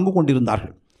மனப்பாங்கு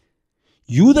கொண்டிருந்தார்கள்.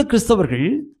 யூத கிறிஸ்தவர்கள்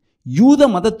யூத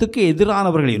மதத்துக்கு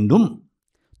எதிரானவர்கள் என்றும்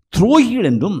துரோகிகள்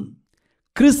என்றும்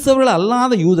கிறிஸ்தவர்கள்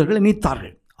அல்லாத யூதர்களை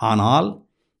நினைத்தார்கள். ஆனால்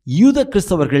யூத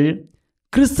கிறிஸ்தவர்கள்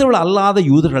கிறிஸ்தவர்கள் அல்லாத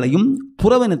யூதர்களையும்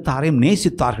புறவினத்தாரையும்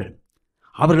நேசித்தார்கள்.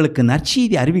 அவர்களுக்கு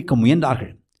நற்செய்தி அறிவிக்க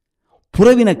முயன்றார்கள்.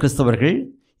 புறவின கிறிஸ்தவர்கள்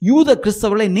யூத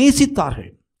கிறிஸ்தவர்களை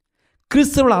நேசித்தார்கள்.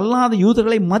 கிறிஸ்தவர்கள் அல்லாத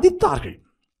யூதர்களை மதித்தார்கள்.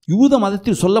 யூத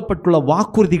மதத்தில் சொல்லப்பட்டுள்ள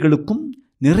வாக்குறுதிகளுக்கும்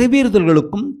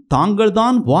நிறைவேறுதல்களுக்கும்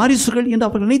தாங்கள்தான் வாரிசுகள் என்று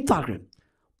அவர்கள் நினைத்தார்கள்.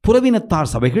 புறவினத்தார்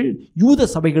சபைகள் யூத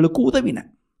சபைகளுக்கு உதவின.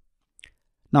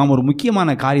 நாம் ஒரு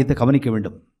முக்கியமான காரியத்தை கவனிக்க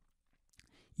வேண்டும்.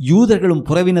 யூதர்களும்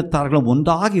புறவினத்தார்களும்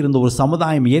ஒன்றாக இருந்த ஒரு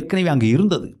சமுதாயம் ஏற்கனவே அங்கு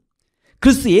இருந்தது.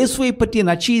 கிறிஸ்து இயேசுவை பற்றிய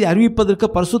நற்செய்தியை அறிவிப்பதற்கு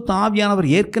பரிசுத்த ஆவியானவர்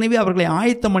ஏற்கனவே அவர்களை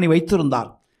ஆயத்தம் பண்ணி வைத்திருந்தார்.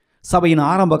 சபையின்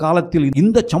ஆரம்ப காலத்தில்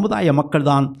இந்த சமுதாய மக்கள்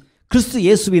தான் கிறிஸ்து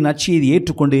இயேசுவின் நற்செய்தியை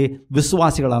ஏற்றுக்கொண்டு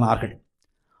விசுவாசிகளானார்கள்.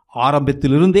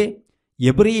 ஆரம்பத்திலிருந்தே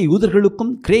எபிரேய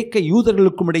யூதர்களுக்கும் கிரேக்க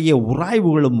யூதர்களுக்கும் இடையே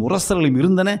உராய்வுகளும் உரசல்களும்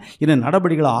இருந்தன என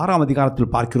நடபடிகள் 6ஆம்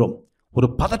அதிகாரத்தில் பார்க்கிறோம். ஒரு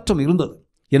பதற்றம் இருந்தது.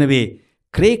 எனவே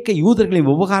கிரேக்க யூதர்களின்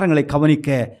விவகாரங்களை கவனிக்க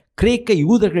கிரேக்க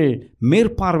யூதர்கள்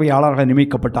மேற்பார்வையாளர்கள்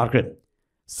நியமிக்கப்பட்டார்கள்.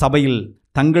 சபையில்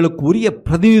தங்களுக்கு உரிய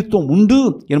பிரதிநிதித்துவம் உண்டு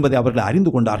என்பதை அவர்கள்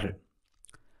அறிந்து கொண்டார்கள்.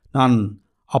 நான்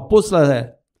அப்போஸ்தல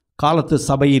காலத்து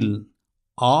சபையில்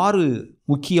 6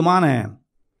 முக்கியமான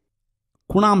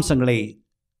குணாம்சங்களை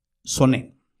சொன்னேன்.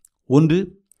 1,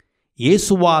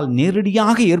 இயேசுவால்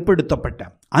நேரடியாக ஏற்படுத்தப்பட்ட,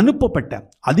 அனுப்பப்பட்ட,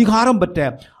 அதிகாரம் பெற்ற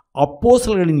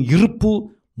அப்போஸ்தலர்களின் இருப்பு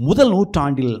முதல்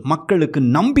நூற்றாண்டில் மக்களுக்கு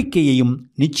நம்பிக்கையையும்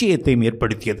நிச்சயத்தையும்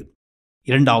ஏற்படுத்தியது.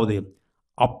 2வது,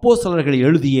 அப்போஸ்தலர்கள்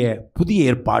எழுதிய புதிய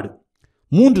ஏற்பாடு.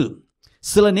 3,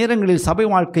 சில நேரங்களில் சபை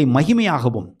வாழ்க்கை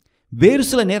மகிமையாகவும் வேறு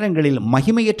சில நேரங்களில்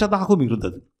மகிமையற்றதாகவும்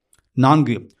இருந்தது.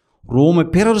 4, ரோம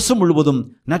பேரரசு முழுவதும்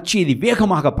நற்செய்தி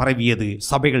வேகமாக பரவியது,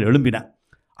 சபைகள் எழும்பின.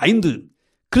 5,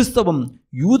 கிறிஸ்தவம்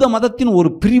யூத மதத்தின் ஒரு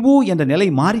பிரிவு என்ற நிலை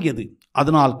மாறியது.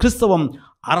 அதனால் கிறிஸ்தவம்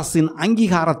அரசின்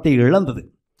அங்கீகாரத்தை இழந்தது.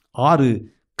 6,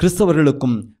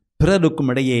 கிறிஸ்தவர்களுக்கும் பிறருக்கும்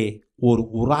இடையே ஒரு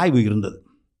உராய்வு இருந்தது.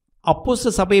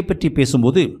 அப்போஸ்தல சபையை பற்றி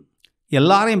பேசும்போது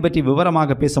எல்லாரையும் பற்றி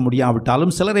விவரமாக பேச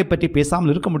முடியாவிட்டாலும் சிலரை பற்றி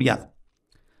பேசாமல் இருக்க முடியாது.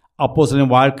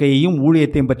 அப்போஸ்தலரின் வாழ்க்கையையும்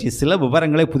ஊழியத்தையும் பற்றி சில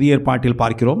விவரங்களை புதிய ஏற்பாட்டில்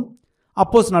பார்க்கிறோம்.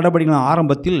 அப்போஸ்தல நடவடிக்கைகளின்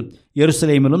ஆரம்பத்தில்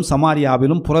எருசலேமிலும்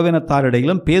சமாரியாவிலும்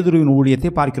புறவினத்தாரிடையிலும் பேதுருவின்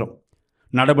ஊழியத்தை பார்க்கிறோம்.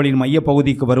 நடபடியின்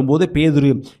மையப்பகுதிக்கு வரும்போது பேதுரு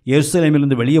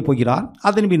எருசலேமிலிருந்து வெளியே போகிறார்.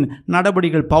 அதன்பின்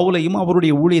நடபடிகள் பவுலையும்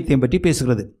அவருடைய ஊழியத்தையும் பற்றி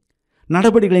பேசுகிறது.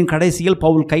 நடபடிகளின் கடைசியில்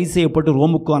பவுல் கைது செய்யப்பட்டு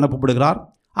ரோமுக்கு அனுப்பப்படுகிறார்.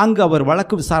 அங்கு அவர்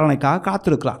வழக்கு விசாரணைக்காக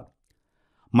காத்திருக்கிறார்.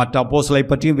 மற்ற அப்போஸ்தலரை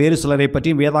பற்றியும் வேறு சிலரை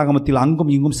பற்றியும் வேதாகமத்தில்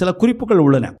அங்கும் இங்கும் சில குறிப்புகள்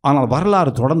உள்ளன. ஆனால்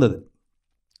வரலாறு தொடர்ந்தது.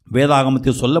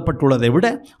 வேதாகமத்தில் சொல்லப்பட்டுள்ளதை விட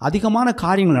அதிகமான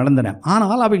காரியங்கள் நடந்தன.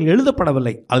 ஆனால் அவைகள்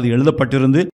எழுதப்படவில்லை. அது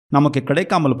எழுதப்பட்டிருந்து நமக்கு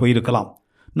கிடைக்காமல் போயிருக்கலாம்.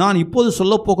 நான் இப்போது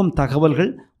சொல்லப்போகும்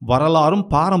தகவல்கள் வரலாறும்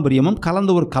பாரம்பரியமும்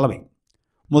கலந்த ஒரு கலவை.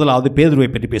 முதலாவது பேதுருவை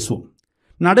பற்றி பேசுவோம்.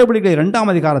 நடவடிக்கைகள்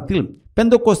 2ஆம் அதிகாரத்தில்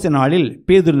பெந்தெக்கோஸ்தே நாளில்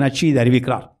பேதுரு நற்செய்தி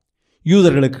அறிவிக்கிறார்.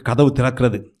 யூதர்களுக்கு கதவு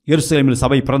திறக்கிறது. எருசலேமில்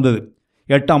சபை பிறந்தது.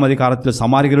 8ஆம் அதிகாரத்தில்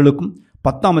சமாரியர்களுக்கும்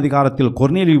 10ஆம் அதிகாரத்தில்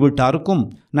கொர்நேலியு வீட்டாருக்கும்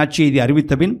நற்செய்தி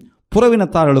அறிவித்தபின்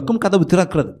புறவினத்தார்களுக்கும் கதவு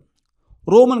திறக்கிறது.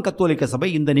 ரோமன் கத்தோலிக்க சபை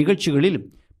இந்த நிகழ்ச்சிகளில்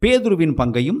பேதுருவின்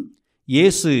பங்கையும்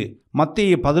இயேசு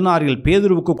மத்தேயு 16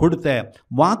 பேதுருவுக்கு கொடுத்த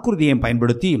வாக்குறுதியை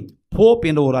பயன்படுத்தி போப்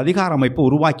என்ற ஒரு அதிகார அமைப்பை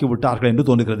உருவாக்கிவிட்டார்கள் என்று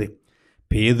தோன்றுகிறது.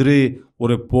 பேதுரு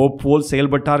ஒரு போப் போல்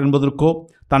செயல்பட்டார் என்பதற்கோ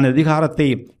தன் அதிகாரத்தை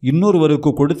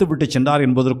இன்னொருவருக்கு கொடுத்துவிட்டு சென்றார்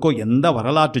என்பதற்கோ எந்த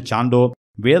வரலாற்று சான்றோ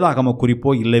வேதாகம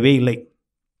குறிப்போ இல்லவே இல்லை.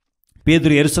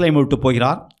 பேதுரு எருசலேமை விட்டு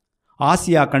போகிறார்.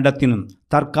 ஆசியா கண்டத்தின்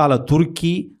தற்கால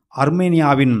துருக்கி,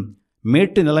 அர்மேனியாவின்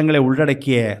மேட்டு நிலங்களை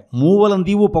உள்ளடக்கிய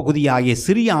மூவலந்தீவு பகுதியாகிய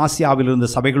சிறிய ஆசியாவில் இருந்த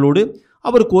சபைகளோடு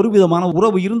அவருக்கு ஒரு விதமான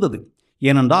உறவு இருந்தது.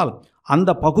 ஏனென்றால் அந்த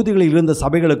பகுதிகளில் இருந்த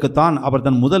சபைகளுக்குத்தான் அவர்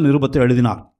தன் முதல் நிருபத்தை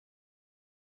எழுதினார்.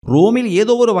 ரோமில்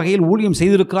ஏதோ ஒரு வகையில் ஊழியம்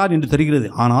செய்திருக்கிறார் என்று தெரிகிறது.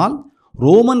 ஆனால்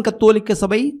ரோமன் கத்தோலிக்க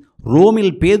சபை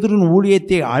ரோமில் பேதுருவின்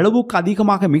ஊழியத்தை அளவுக்கு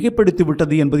அதிகமாக மிகைப்படுத்தி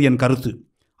விட்டது என்பது என் கருத்து.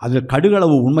 அதில்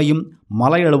கடுகளவு உண்மையும்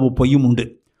மலையளவு பொய்யும் உண்டு.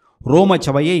 ரோம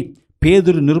சபையை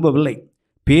பேதுரு நிறுவவில்லை.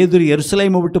 பேதுரு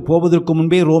எருசலேமை விட்டு போவதற்கு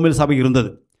முன்பே ரோமில் சபை இருந்தது.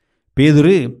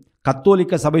 பேதுரு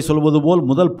கத்தோலிக்க சபை சொல்வது போல்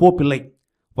முதல் போப் இல்லை.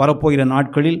 வரப்போகிற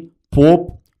நாட்களில்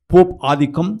போப்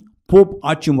ஆதிக்கம், போப்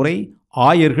ஆட்சி முறை,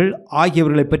 ஆயர்கள்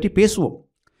ஆகியவர்களை பற்றி பேசுவோம்.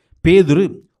 பேதுரு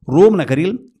ரோம்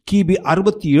நகரில் கிபி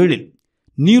 67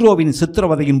 நீரோவின்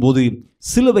சித்திரவதையின் போது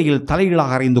சிலுவையில்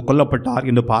தலைகீழாக அறைந்து கொல்லப்பட்டார்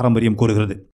என்று பாரம்பரியம்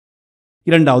கூறுகிறது.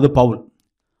 இரண்டாவது பவுல்,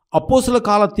 அப்போஸ்தல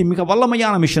காலத்தின் மிக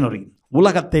வல்லமையான மிஷனரி,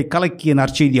 உலகத்தை கலக்கிய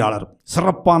நற்செய்தியாளர்,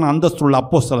 சிறப்பான அந்தஸ்துள்ள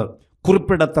அப்போஸ்தலர்,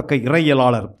 குறிப்பிடத்தக்க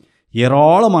இறையியலாளர்,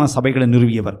 ஏராளமான சபைகளை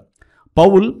நிறுவியவர்.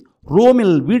 பவுல்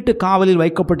ரோமில் வீட்டு காவலில்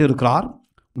வைக்கப்பட்டிருக்கிறார்.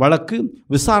 வழக்கு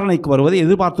விசாரணைக்கு வருவதை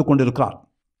எதிர்பார்த்து கொண்டிருக்கிறார்.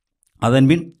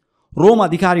 அதன்பின் ரோம்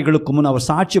அதிகாரிகளுக்கு முன் அவர்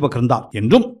சாட்சி பகிர்ந்தார்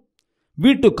என்றும்,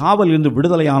 வீட்டு காவலிலிருந்து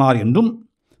விடுதலையானார் என்றும்,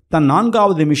 தன்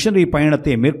 4வது மிஷனரி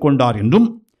பயணத்தை மேற்கொண்டார் என்றும்,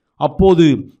 அப்போது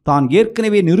தான்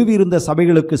ஏற்கனவே நிறுவியிருந்த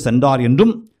சபைகளுக்கு சென்றார்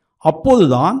என்றும்,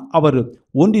 அப்போதுதான் அவர்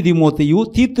 1 தீமோத்தேயு,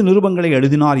 தீத்து நிருபங்களை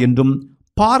எழுதினார் என்றும்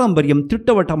பாரம்பரியம்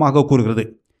திட்டவட்டமாக கூறுகிறது.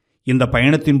 இந்த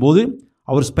பயணத்தின் போது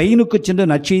அவர் ஸ்பெயினுக்கு சென்று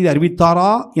நற்செய்தி அறிவித்தாரா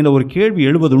என்ற ஒரு கேள்வி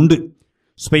எழுவதுண்டு.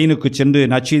 ஸ்பெயினுக்கு சென்று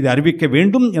நற்செய்தி அறிவிக்க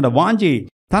வேண்டும் என்ற வாஞ்சை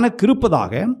தனக்கு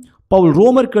இருப்பதாக பவுல்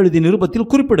ரோமருக்கு எழுதிய நிருபத்தில்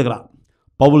குறிப்பிடுகிறார்.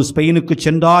 பவுல் ஸ்பெயினுக்கு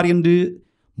சென்றார் என்று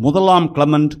 1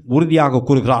 கிளமெண்ட் உறுதியாக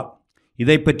கூறுகிறார்.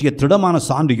 இதை பற்றிய திடமான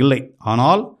சான்று இல்லை.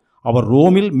 ஆனால் அவர்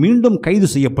ரோமில் மீண்டும் கைது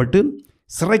செய்யப்பட்டு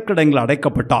சிறைக்கிடங்களில்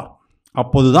அடைக்கப்பட்டார்.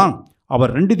 அப்போதுதான்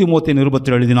அவர் 2 தீமோத்தேயு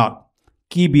நிருபத்தில் எழுதினார்.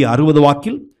 கிபி 60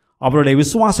 வாக்கில் அவருடைய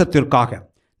விசுவாசத்திற்காக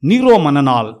நீரோ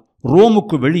மன்னனால்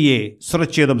ரோமுக்கு வெளியே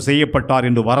சிரச்சேதம் செய்யப்பட்டார்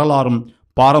என்று வரலாறும்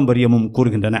பாரம்பரியமும்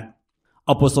கூறுகின்றன.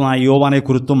 அப்போஸ்தலனாகிய யோவானை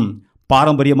குறித்தும்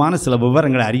பாரம்பரியமான சில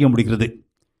விவரங்களை அறிய முடிகிறது.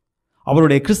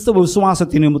 அவருடைய கிறிஸ்தவ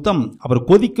விசுவாசத்தின் நிமித்தம் அவர்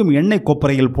கொதிக்கும் எண்ணெய்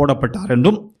கொப்பரையில் போடப்பட்டார்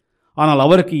என்றும், ஆனால்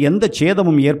அவருக்கு எந்த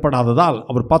சேதமும் ஏற்படாததால்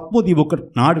அவர் பத்மோதீவுக்கு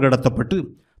நாடு கடத்தப்பட்டு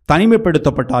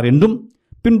தனிமைப்படுத்தப்பட்டார் என்றும்,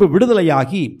 பின்பு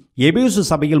விடுதலையாகி எபேசு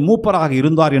சபையில் மூப்பராக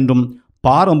இருந்தார் என்றும்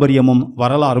பாரம்பரியமும்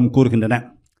வரலாறும் கூறுகின்றன.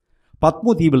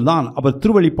 பத்மோதீவில் தான் அவர்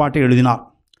திருவெளிப்பாட்டை எழுதினார்.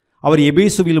 அவர்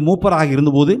எபேசுவில் மூப்பராக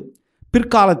இருந்தபோது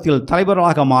பிற்காலத்தில்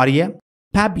தலைவர்களாக மாறிய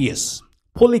பாபியஸ்,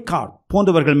 பொலிகார்ப்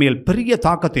போன்றவர்கள் மேல் பெரிய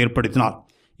தாக்கத்தை ஏற்படுத்தினார்.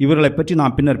 இவர்களை பற்றி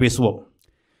நாம் பின்னர் பேசுவோம்.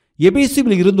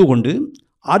 எபேசுவில் இருந்து கொண்டு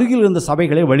அருகில் இருந்த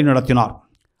சபைகளை வழிநடத்தினார்.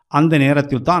 அந்த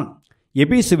நேரத்தில் தான்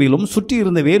எபேசுவிலும்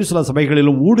சுற்றியிருந்த வேறு சில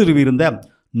சபைகளிலும் ஊடுருவியிருந்த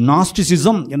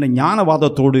நாஸ்டிசிசம் என்ற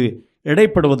ஞானவாதத்தோடு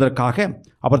இடைப்படுவதற்காக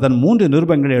அவர் தன் 3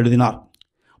 நிருபங்களை எழுதினார்.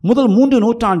 முதல் 3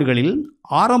 நூற்றாண்டுகளில்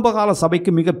ஆரம்பகால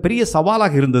சபைக்கு மிகப்பெரிய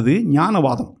சவாலாக இருந்தது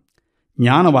ஞானவாதம்.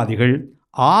 ஞானவாதிகள்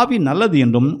ஆவி நல்லது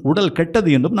என்றும் உடல் கெட்டது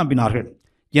என்றும் நம்பினார்கள்.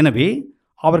 எனவே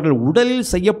அவர்கள் உடலில்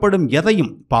செய்யப்படும்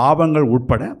எதையும் பாவங்கள்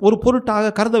உட்பட ஒரு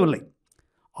பொருட்டாக கருதவில்லை.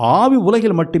 ஆவி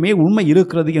உலகில் மட்டுமே உண்மை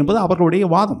இருக்கிறது என்பது அவர்களுடைய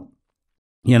வாதம்.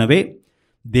 எனவே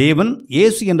தேவன்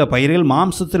இயேசு என்ற பெயரில்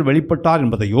மாம்சத்தில் வெளிப்பட்டார்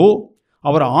என்பதையோ,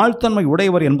 அவர் ஆழ்த்தன்மை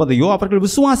உடையவர் என்பதையோ அவர்கள்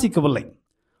விசுவாசிக்கவில்லை.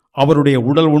 அவருடைய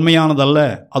உடல் உண்மையானதல்ல,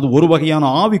 அது ஒரு வகையான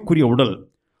ஆவிக்குரிய உடல்.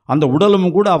 அந்த உடலும்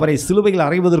கூட அவரை சிலுவையில்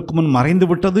அறைவதற்கு முன் மறைந்து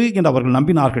விட்டது என்று அவர்கள்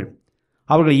நம்பினார்கள்.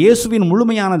 அவர்கள் இயேசுவின்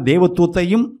முழுமையான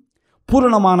தேவத்துவத்தையும்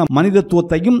பூரணமான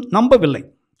மனிதத்துவத்தையும் நம்பவில்லை.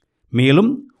 மேலும்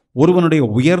ஒருவனுடைய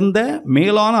உயர்ந்த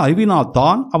மேலான அறிவினால்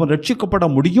தான் அவன் ரட்சிக்கப்பட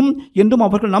முடியும் என்றும்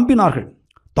அவர்கள் நம்பினார்கள்.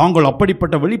 தாங்கள்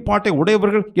அப்படிப்பட்ட வெளிப்பாட்டை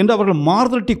உடையவர்கள் என்று அவர்கள்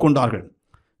மாறுதட்டி கொண்டார்கள்.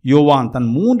 யோவான் தன்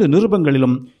 3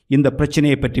 நிருபங்களிலும் இந்த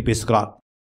பிரச்சனையை பற்றி பேசுகிறார்.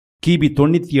 கிபி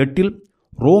 98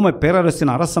 ரோம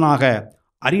பேரரசின் அரசனாக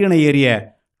அரியணை ஏறிய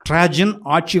டிராஜன்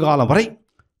ஆட்சி காலம் வரை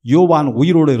யோவான்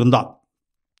உயிரோடு இருந்தார்.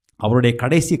 அவருடைய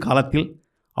கடைசி காலத்தில்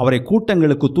அவரை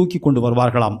கூட்டங்களுக்கு தூக்கி கொண்டு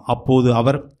வருவார்களாம். அப்போது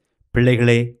அவர்,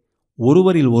 பிள்ளைகளே,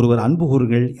 ஒருவரில் ஒருவர் அன்பு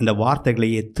கூறுங்கள் என்ற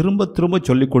வார்த்தைகளையே திரும்ப திரும்ப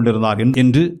சொல்லிக் கொண்டிருந்தார்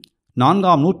என்று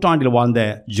 4ஆம் நூற்றாண்டில் வாழ்ந்த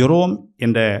ஜெரோம்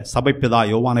என்ற சபைப்பிதா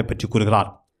யோவானை பற்றி கூறுகிறார்.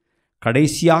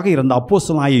 கடைசியாக இருந்த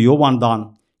அப்போஸ்தலனாகிய யோவான் தான்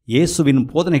இயேசுவின்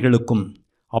போதனைகளுக்கும்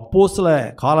அப்போஸ்தல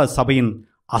கால சபையின்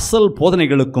அசல்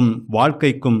போதனைகளுக்கும்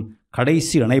வாழ்க்கைக்கும்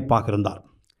கடைசி இணைப்பாக இருந்தார்.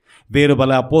 வேறு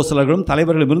பல அப்போஸ்தலர்களும்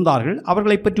தலைவர்களும் இருந்தார்கள்.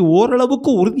 அவர்களை பற்றி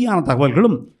ஓரளவுக்கு உறுதியான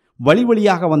தகவல்களும் வழி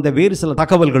வழியாக வந்த வேறு சில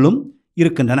தகவல்களும்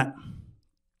இருக்கின்றன.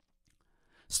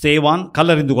 ஸ்தேவான்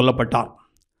கல்லறிந்து கொல்லப்பட்டார்.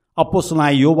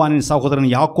 அப்போஸ்தலனாகிய யோவானின் சகோதரன்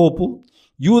யாக்கோப்பு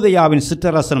யூதேயாவின்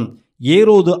சிற்றரசன்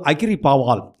ஏரோது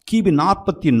அகிரிப்பாவால் கிபி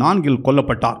 44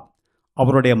 கொல்லப்பட்டார்.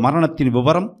 அவருடைய மரணத்தின்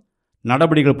விவரம்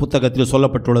நடபடிகள் புத்தகத்தில்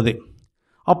சொல்லப்பட்டுள்ளது.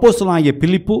 அப்போஸ்தலனாகிய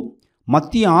பிலிப்பு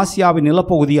மத்திய ஆசியாவின்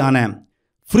நிலப்பகுதியான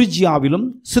பிரிஜியாவிலும்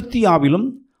சித்தியாவிலும்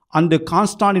அன்று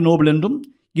கான்ஸ்டாண்டினோபிள் என்றும்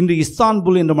இன்று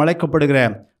இஸ்தான்புல் என்றும் அழைக்கப்படுகிற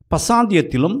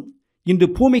பசாந்தியத்திலும் இன்று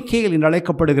பூமிக்கேல் என்று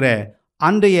அழைக்கப்படுகிற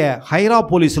அன்றைய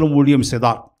ஹைராபோலிஸிலும் ஊழியம்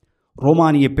செய்தார்.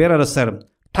 ரோமானிய பேரரசர்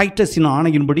டைட்டஸின்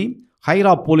ஆணையின்படி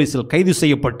ஹைராபோலிஸில் கைது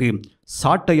செய்யப்பட்டு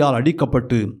சாட்டையால்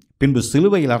அடிக்கப்பட்டு பின்பு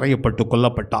சிலுவையில் அறையப்பட்டு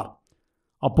கொல்லப்பட்டார்.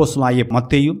 அப்போஸ்தலனாகிய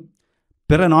மத்தேயு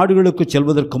பிற நாடுகளுக்கு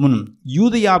செல்வதற்கு முன்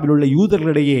யூதேயாவில் உள்ள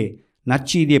யூதர்களிடையே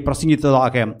நற்செய்தியை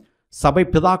பிரசங்கித்ததாக சபை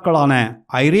பிதாக்களான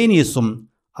ஐரேனியஸும்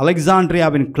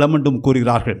அலெக்சாண்ட்ரியாவின் கிளமெண்டும்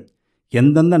கூறுகிறார்கள்.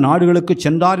 எந்தெந்த நாடுகளுக்கு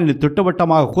சென்றார் என்று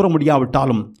திட்டவட்டமாக கூற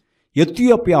முடியாவிட்டாலும்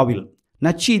எத்தியோப்பியாவில்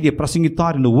நற்செய்தியை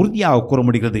பிரசங்கித்தார் என்று உறுதியாக கூற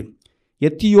முடிகிறது.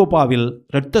 எத்தியோப்பாவில்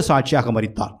இரத்த சாட்சியாக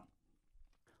மரித்தார்.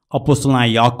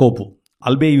 அப்போஸ்தலனாகிய யாக்கோபு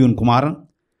அல்பேயுவின் குமாரன்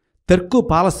தெற்கு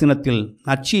பாலஸ்தீனத்தில்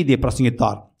நற்செய்தியை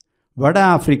பிரசங்கித்தார். வட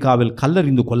ஆப்பிரிக்காவில்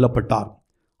கல்லறிந்து கொல்லப்பட்டார்.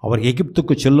 அவர்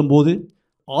எகிப்துக்கு செல்லும்போது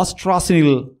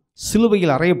ஆஸ்ட்ராசினில்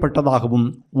சிலுவையில் அறையப்பட்டதாகவும்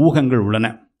ஊகங்கள் உள்ளன.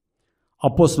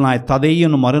 அப்போஸ்தலனாகிய ததேயு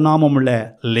என்னும் மறுநாமமுள்ள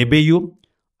லெபேயு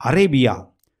அரேபியா,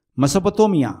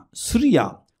 மெசபத்தோமியா, சிரியா,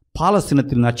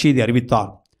 பாலஸ்தீனத்தில் நற்செய்தி அறிவித்தார்.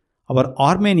 அவர்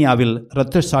ஆர்மேனியாவில்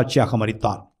இரத்த சாட்சியாக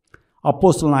மரித்தார்.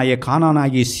 அப்போஸ்தலனாகிய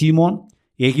கானானாகிய சீமோன்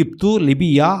எகிப்து,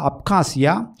 லிபியா,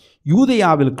 அப்காசியா,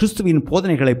 யூதேயாவில் கிறிஸ்துவின்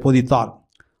போதனைகளை போதித்தார்.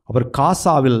 அவர்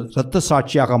காசாவில் இரத்த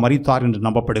சாட்சியாக மரித்தார் என்று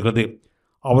நம்பப்படுகிறது.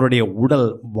 அவருடைய உடல்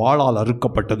வாளால்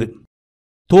அறுக்கப்பட்டது.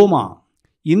 தோமா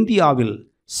இந்தியாவில்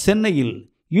சென்னையில்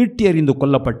ஈட்டி எறிந்து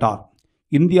கொல்லப்பட்டார்.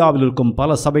 இந்தியாவில் இருக்கும்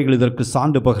பல சபைகள் இதற்கு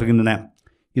சான்று பகர்கின்றன.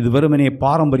 இது வெறுமனே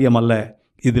பாரம்பரியம் அல்ல,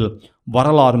 இதில்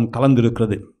வரலாறும்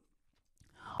கலந்திருக்கிறது.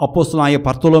 அப்போஸ்தலனாகிய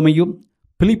பர்த்தொலோமேயும்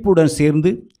பிலிப்புடன்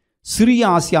சேர்ந்து சிறிய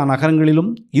ஆசியா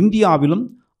நகரங்களிலும் இந்தியாவிலும்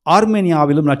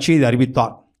ஆர்மேனியாவிலும் நற்செய்தி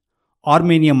அறிவித்தார்.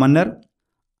 ஆர்மேனிய மன்னர்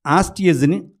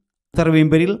ஆஸ்டியஸின் உத்தரவின்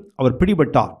பேரில் அவர்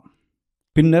பிடிபட்டார்.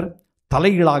 பின்னர்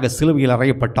தலைகீழாக சிலுவையில்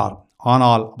அறையப்பட்டார்.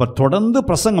 ஆனால் அவர் தொடர்ந்து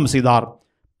பிரசங்கம் செய்தார்.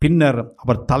 பின்னர்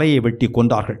அவர் தலையை வெட்டி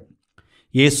கொண்டார்கள்.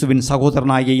 இயேசுவின்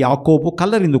சகோதரனாகிய யாக்கோபு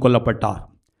கல்லறிந்து கொல்லப்பட்டார்.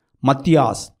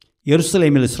 மத்தியாஸ்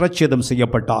எருசலேமில் சிரச்சேதம்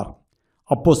செய்யப்பட்டார்.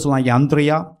 அப்போஸ்தலனாகிய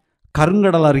அந்திரேயா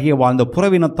கருங்கடல் அருகே வாழ்ந்த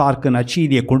புறவினத்தார்க்கு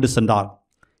நற்செய்தியை கொண்டு சென்றார்.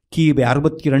 கிபி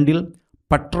 62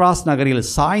 பட்ராஸ் நகரில்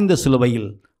சாய்ந்த சிலுவையில்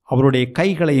அவருடைய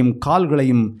கைகளையும்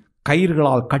கால்களையும்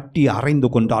கயிர்களால் கட்டி அறைந்து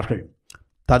கொண்டார்கள்.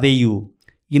 ததேயு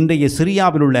இன்றைய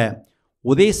சிரியாவில் உள்ள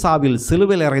ஒதேசாவில்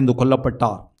சிலுவையில் அறைந்து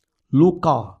கொல்லப்பட்டார்.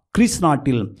 லூக்கா கிரீஸ்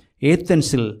நாட்டில்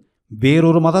ஏத்தென்ஸில்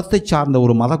வேறொரு மதத்தைச் சார்ந்த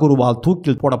ஒரு மதகுருவால்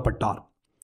தூக்கில் போடப்பட்டார்.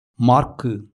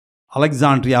 மார்க்கு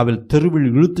அலெக்சாண்ட்ரியாவில் தெருவில்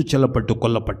இழுத்துச் செல்லப்பட்டு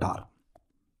கொல்லப்பட்டார்.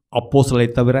 அப்போஸ்தலரை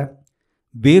தவிர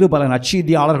வேறு பல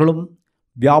நற்செய்தியாளர்களும்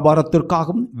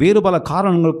வியாபாரத்திற்காகவும் வேறு பல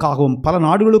காரணங்களுக்காகவும் பல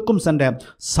நாடுகளுக்கும் சென்ற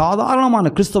சாதாரணமான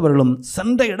கிறிஸ்தவர்களும்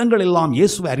சென்ற இடங்களெல்லாம்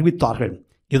இயேசுவை அறிவித்தார்கள்.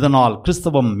 இதனால்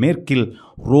கிறிஸ்தவம் மேற்கில்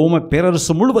ரோம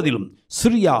பேரரசு முழுவதிலும்,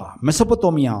 சிரியா,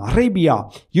 மெசபத்தோமியா, அரேபியா,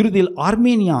 இறுதியில்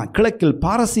ஆர்மேனியா, கிழக்கில்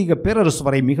பாரசீக பேரரசு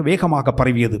வரை மிக வேகமாக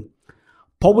பரவியது.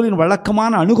 பவுலின்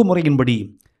வழக்கமான அணுகுமுறையின்படி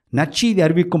நற்செய்தி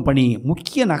அறிவிக்கும் பணி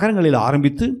முக்கிய நகரங்களில்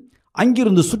ஆரம்பித்து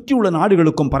அங்கிருந்து சுற்றியுள்ள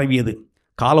நாடுகளுக்கும் பரவியது.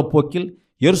 காலப்போக்கில்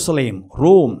எருசலேம்,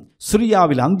 ரோம்,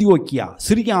 சிரியாவில் அந்தியோக்கியா,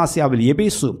 சிறிய ஆசியாவில்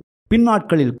எபேசு,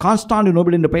 பின்னாட்களில்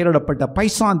கான்ஸ்டாண்டினோபிள் என்று பெயரிடப்பட்ட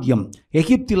பைசாந்தியம்,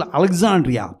 எகிப்தில்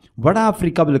அலெக்சாண்ட்ரியா, வட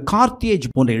ஆப்பிரிக்காவில் கார்த்தேஜ்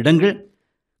போன்ற இடங்கள்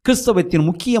கிறிஸ்தவத்தின்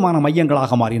முக்கியமான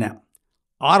மையங்களாக மாறின.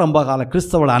 ஆரம்பகால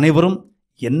கிறிஸ்தவர்கள் அனைவரும்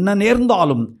என்ன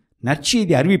நேர்ந்தாலும்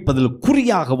நற்செய்தி அறிவிப்பதில்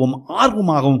குறியாகவும்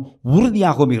ஆர்வமாகவும்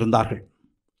உறுதியாகவும் இருந்தார்கள்.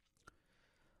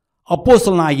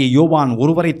 அப்போஸ்தலனாகிய யோவான்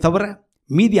ஒருவரை தவிர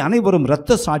மீதி அனைவரும்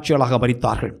இரத்த சாட்சிகளாக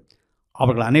மரித்தார்கள்.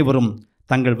 அவர்கள் அனைவரும்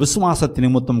தங்கள் விசுவாசத்தின்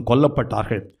நிமித்தம்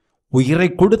கொல்லப்பட்டார்கள். உயிரை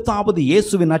கொடுத்தாவது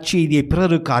இயேசுவின் நற்செய்தியை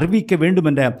பிறருக்கு அறிவிக்க வேண்டும்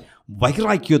என்ற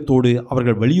வைராக்கியத்தோடு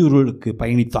அவர்கள் வெளியூர்களுக்கு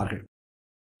பயணித்தார்கள்.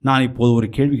 நான் இப்போது ஒரு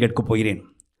கேள்வி கேட்கப் போகிறேன்.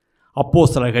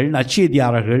 அப்போஸ்தலர்கள்,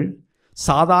 நற்செய்தியாளர்கள்,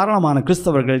 சாதாரணமான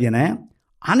கிறிஸ்தவர்கள் என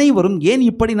அனைவரும் ஏன்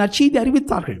இப்படி நற்செய்தி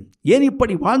அறிவித்தார்கள்? ஏன்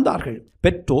இப்படி வாழ்ந்தார்கள்?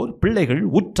 பெற்றோர், பிள்ளைகள்,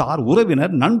 உற்றார்,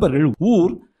 உறவினர், நண்பர்கள்,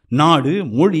 ஊர், நாடு,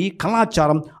 மொழி,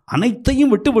 கலாச்சாரம்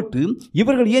அனைத்தையும் விட்டுவிட்டு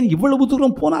இவர்கள் ஏன் இவ்வளவு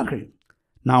தூரம் போனார்கள்?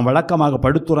 நாம் வழக்கமாக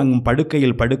படுத்துறங்கும்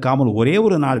படுக்கையில் படுக்காமல் ஒரே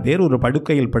ஒரு நாள் வேறொரு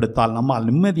படுக்கையில் படுத்தால் நம்மால்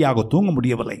நிம்மதியாக தூங்க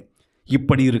முடியவில்லை.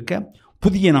 இப்படி இருக்க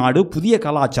புதிய நாடு, புதிய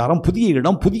கலாச்சாரம், புதிய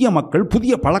இடம், புதிய மக்கள்,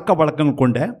 புதிய பழக்க வழக்கங்கள்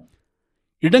கொண்ட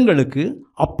இடங்களுக்கு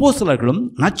அப்போஸ்தலர்களும்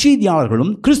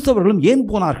நற்செய்தியாளர்களும் கிறிஸ்தவர்களும் ஏன்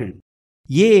போனார்கள்?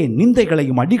 ஏன்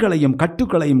நிந்தைகளையும் அடிகளையும்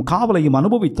கட்டுகளையும் காவலையும்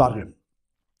அனுபவித்தார்கள்?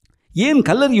 ஏன்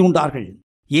கல்லறி உண்டார்கள்?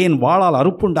 ஏன் வாளால்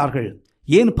அறுப்புண்டார்கள்?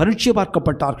 ஏன் பரீட்சை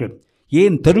பார்க்கப்பட்டார்கள்?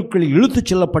 ஏன் தெருக்களில் இழுத்துச்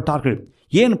செல்லப்பட்டார்கள்?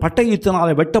 ஏன்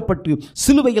பட்டயத்தினால் வெட்டப்பட்டு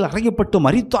சிலுவையில் அறையப்பட்டு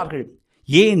மரித்தார்கள்?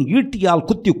 ஏன் ஈட்டியால்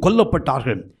குத்தி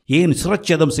கொல்லப்பட்டார்கள்? ஏன்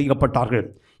சிரச்சேதம் செய்யப்பட்டார்கள்?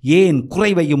 ஏன்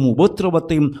குறைவையும்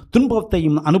உபத்திரவத்தையும்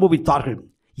துன்பத்தையும் அனுபவித்தார்கள்?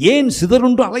 ஏன்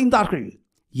சிதறுண்டு அலைந்தார்கள்?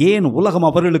 ஏன் உலகம்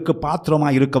அவர்களுக்கு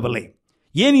பாத்திரமாய் இருக்கவில்லை?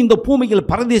 ஏன் இந்த பூமியில்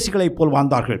பரதேசிகளைப் போல்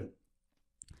வாழ்ந்தார்கள்?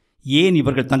 ஏன்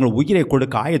இவர்கள் தங்கள் உயிரை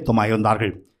கொடுக்க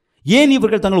ஆயத்தமாயிருந்தார்கள்? ஏன்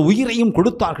இவர்கள் தங்கள் உயிரையும்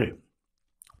கொடுத்தார்கள்?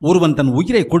 ஒருவன் தன்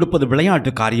உயிரை கொடுப்பது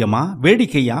விளையாட்டு காரியமா,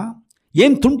 வேடிக்கையா?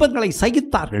 ஏன் துன்பங்களை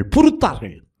சகித்தார்கள்,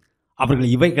 பொறுத்தார்கள்? அவர்கள்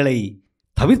இவைகளை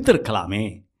தவிர்த்திருக்கலாமே.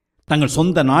 தங்கள்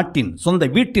சொந்த நாட்டின், சொந்த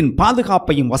வீட்டின்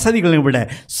பாதுகாப்பையும் வசதிகளையும் விட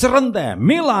சிறந்த,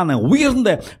 மேலான, உயர்ந்த,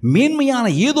 மேன்மையான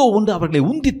ஏதோ ஒன்று அவர்களை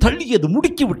உந்தி தள்ளியது,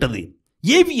 முடுக்கிவிட்டது,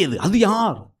 ஏவியது. அது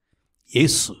யார்?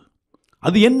 இயேசு.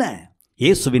 அது என்ன?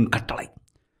 இயேசுவின் கட்டளை.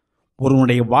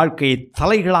 ஒருவனுடைய வாழ்க்கையை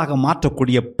தலைகளாக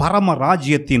மாற்றக்கூடிய பரம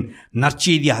ராஜ்யத்தின்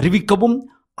நற்செய்தி அறிவிக்கவும்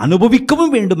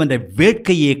அனுபவிக்கவும் வேண்டும் என்ற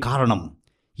வேட்கையே காரணம்.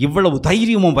 இவ்வளவு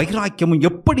தைரியமும் வைராக்கியமும்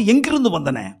எப்படி எங்கிருந்து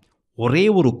வந்தன? ஒரே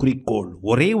ஒரு குறிக்கோள்,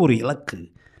 ஒரே ஒரு இலக்கு.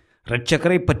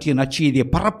 இரட்சகரை பற்றிய நற்செய்தியை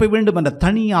பரப்ப வேண்டும் என்ற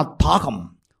தனியா தாகம்.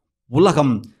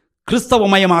 உலகம்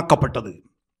கிறிஸ்தவமயமாக்கப்பட்டது.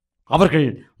 அவர்கள்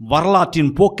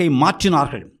வரலாற்றின் போக்கை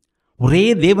மாற்றினார்கள். ஒரே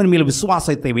தேவன் மேல்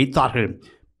விசுவாசத்தை வைத்தார்கள்.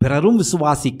 பிறரும்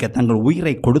விசுவாசிக்க தங்கள்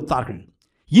உயிரை கொடுத்தார்கள்.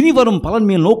 இனி வரும் பலன்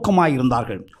மேல்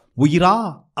நோக்கமாயிருந்தார்கள். உயிரா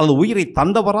அல்லது உயிரை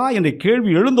தந்தவரா என்ற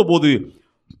கேள்வி எழுந்தபோது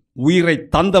உயிரை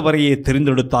தந்தவரையே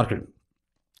தெரிந்தெடுத்தார்கள்.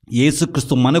 இயேசு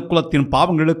கிறிஸ்து மனுக்குலத்தின்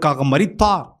பாவங்களுக்காக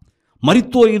மரித்தார்,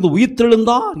 மரித்தோர் இது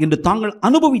உயிர்த்தெழுந்தார் என்று தாங்கள்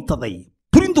அனுபவித்ததை,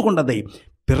 புரிந்து கொண்டதை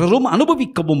பிறரும்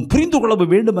அனுபவிக்கவும் புரிந்து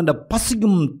கொள்ளவும் வேண்டும் என்ற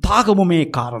பசியும் தாகமுமே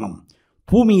காரணம்.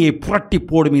 பூமியை புரட்டி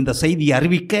போடும் இந்த செய்தியை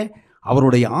அறிவிக்க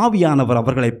அவருடைய ஆவியானவர்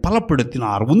அவர்களை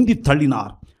பலப்படுத்தினார், உந்தி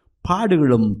தள்ளினார்.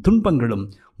 பாடுகளும் துன்பங்களும்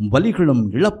வலிகளும்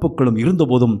இழப்புகளும்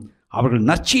இருந்தபோதும் அவர்கள்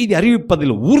நற்செய்தி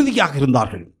அறிவிப்பதில் உறுதியாக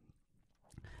இருந்தார்கள்.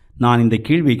 நான் இந்த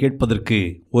கேள்வியை கேட்பதற்கு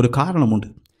ஒரு காரணம் உண்டு.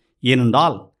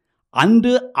 ஏனென்றால்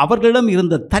அன்று அவர்களிடம்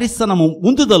இருந்த தரிசனமும்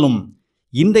உந்துதலும்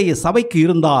இன்றைய சபைக்கு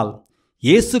இருந்தால்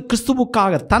இயேசு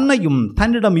கிறிஸ்துவுக்காக தன்னையும்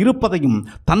தன்னிடம் இருப்பதையும்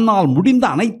தன்னால் முடிந்த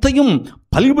அனைத்தையும்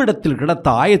பலிபீடத்தில் கிடத்த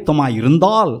ஆயத்தமாய்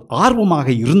இருந்தால், ஆர்வமாக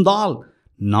இருந்தால்,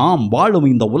 நாம் வாழும்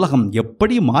இந்த உலகம்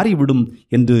எப்படி மாறிவிடும்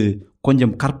என்று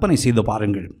கொஞ்சம் கற்பனை செய்து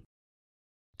பாருங்கள்.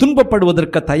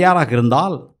 துன்பப்படுவதற்கு தயாராக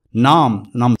இருந்தால் நாம்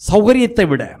நம் சௌகரியத்தை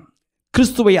விட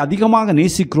கிறிஸ்துவை அதிகமாக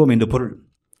நேசிக்கிறோம் என்று பொருள்.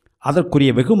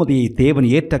 அதற்குரிய வெகுமதியை தேவன்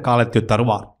ஏற்ற காலத்தில்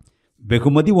தருவார்.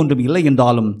 வெகுமதி ஒன்றும் இல்லை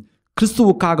என்றாலும்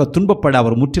கிறிஸ்துவுக்காக துன்பப்பட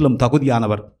அவர் முற்றிலும்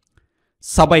தகுதியானவர்.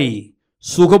 சபை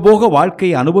சுகபோக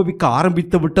வாழ்க்கையை அனுபவிக்க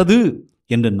ஆரம்பித்து விட்டது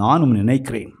என்று நானும்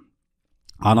நினைக்கிறேன்.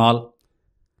 ஆனால்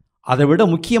அதைவிட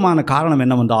முக்கியமான காரணம்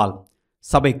என்னவென்றால்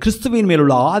சபை கிறிஸ்துவின்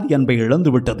மேலுள்ள ஆதி அன்பை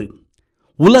இழந்துவிட்டது.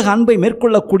 உலக அன்பை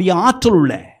மேற்கொள்ளக்கூடிய ஆற்றல்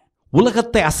உள்ள,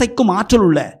 உலகத்தை அசைக்கும் ஆற்றல்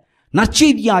உள்ள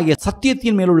நற்செய்தியாகிய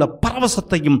சத்தியத்தின் மேலுள்ள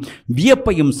பரவசத்தையும்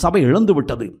வியப்பையும் சபை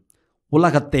இழந்துவிட்டது.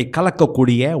 உலகத்தை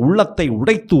கலக்கக்கூடிய, உள்ளத்தை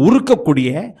உடைத்து உருக்கக்கூடிய,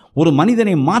 ஒரு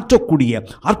மனிதனை மாற்றக்கூடிய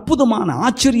அற்புதமான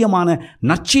ஆச்சரியமான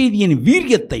நற்செய்தியின்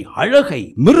வீரியத்தை, அழகை,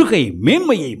 மெருகை,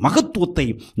 மேன்மையை, மகத்துவத்தை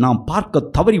நாம் பார்க்க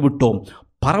தவறிவிட்டோம்.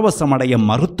 பரவசமடைய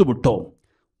மறுத்துவிட்டோம்.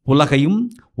 உலகையும்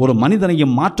ஒரு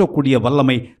மனிதனையும் மாற்றக்கூடிய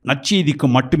வல்லமை நற்செய்திக்கு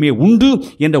மட்டுமே உண்டு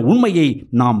என்ற உண்மையை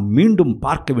நாம் மீண்டும்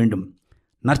பார்க்க வேண்டும்.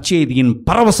 நற்செய்தியின்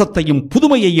பரவசத்தையும்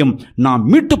புதுமையையும் நாம்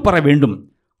மீட்டு பெற வேண்டும்.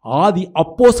 ஆதி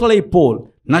அப்போஸ்தலரைப் போல்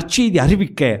நற்செய்தி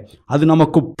அறிவிக்க அது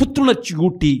நமக்கு புத்துணர்ச்சி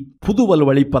ஊட்டி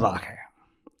புதுவலுவளிப்பதாக.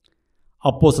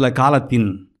 அப்போஸ்தல காலத்தின்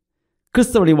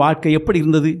கிறிஸ்தவனுடைய வாழ்க்கை எப்படி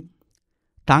இருந்தது?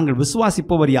 தாங்கள்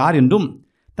விசுவாசிப்பவர் யார் என்றும்,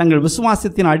 தங்கள்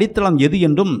விசுவாசத்தின் அடித்தளம் எது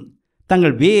என்றும்,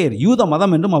 தங்கள் வேர் யூத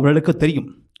மதம் என்றும் அவர்களுக்கு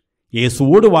தெரியும்.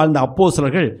 இயேசுவோடு வாழ்ந்த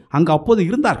அப்போஸ்தலர்கள் அங்கு அப்போது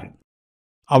இருந்தார்கள்.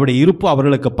 அவருடைய இருப்பு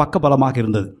அவர்களுக்கு பக்கபலமாக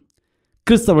இருந்தது.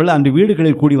 கிறிஸ்தவர்கள் அன்று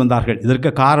வீடுகளில் கூடி வந்தார்கள். இதற்கு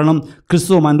காரணம்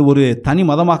கிறிஸ்துவம் அன்று ஒரு தனி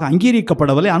மதமாக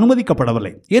அங்கீகரிக்கப்படவில்லை,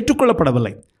 அனுமதிக்கப்படவில்லை,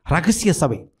 ஏற்றுக்கொள்ளப்படவில்லை. இரகசிய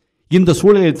சபை. இந்த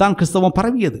சூழலில் தான் கிறிஸ்தவம்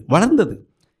பரவியது, வளர்ந்தது.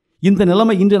 இந்த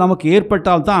நிலைமை இன்று நமக்கு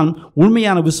ஏற்பட்டால்தான்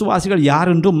உண்மையான விசுவாசிகள்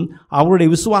யார் என்றும் அவருடைய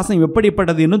விசுவாசம்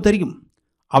எப்படிப்பட்டது என்றும் தெரியும்.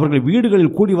 அவர்கள்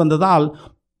வீடுகளில் கூடி வந்ததால்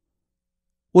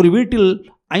ஒரு வீட்டில்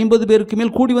 50 பேருக்கு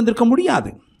மேல் கூடி வந்திருக்க முடியாது.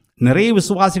 நிறைய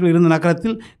விசுவாசிகள் இருந்த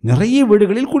நகரத்தில் நிறைய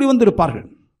வீடுகளில் கூடி வந்திருப்பார்கள்.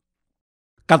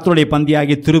 கர்த்தருடைய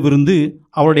பந்தியாகிய திருவிருந்து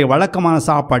அவருடைய வழக்கமான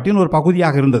சாப்பாட்டின் ஒரு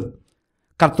பகுதியாக இருந்தது.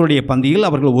 கர்த்தருடைய பந்தியில்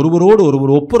அவர்கள் ஒருவரோடு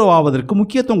ஒருவர் ஒப்புரவாவதற்கு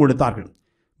முக்கியத்துவம் கொடுத்தார்கள்.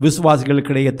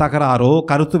 விசுவாசிகளுக்கிடையே தகராறோ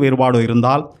கருத்து வேறுபாடோ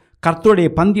இருந்தால் கர்த்தருடைய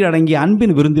பந்தி அடங்கிய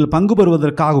அன்பின் விருந்தில் பங்கு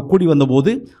பெறுவதற்காக கூடி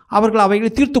வந்தபோது அவர்கள்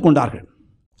அவைகளை தீர்த்து கொண்டார்கள்.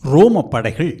 ரோம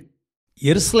படைகள்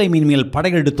எருசலேமின் மேல்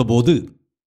படையெடுத்த போது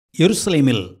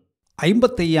எருசலேமில்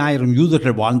 55,000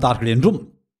 யூதர்கள் வாழ்ந்தார்கள் என்றும்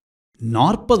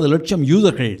 40 லட்சம்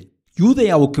யூதர்கள்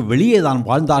யூதேயாவுக்கு வெளியேதான்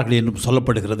வாழ்ந்தார்கள் என்றும்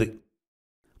சொல்லப்படுகிறது.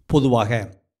 பொதுவாக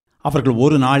அவர்கள்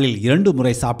ஒரு நாளில் 2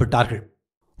 முறை சாப்பிட்டார்கள்.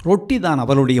 ரொட்டி தான்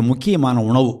அவர்களுடைய முக்கியமான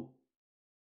உணவு.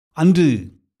 அன்று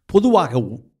பொதுவாக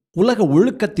உலக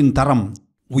ஒழுக்கத்தின் தரம்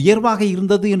உயர்வாக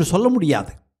இருந்தது என்று சொல்ல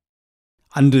முடியாது.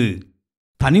 அன்று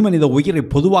தனிமனித உயிரை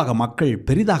பொதுவாக மக்கள்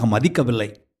பெரிதாக மதிக்கவில்லை.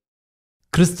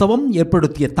 கிறிஸ்தவம்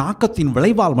ஏற்படுத்திய தாக்கத்தின்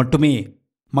விளைவால் மட்டுமே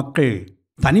மக்கள்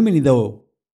தனிமனித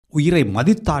உயிரை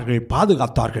மதித்தார்கள்,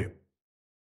 பாதுகாத்தார்கள்.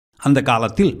 அந்த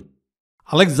காலத்தில்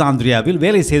அலெக்சாந்திரியாவில்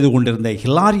வேலை செய்து கொண்டிருந்த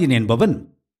ஹிலாரியன் என்பவன்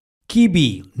கிபி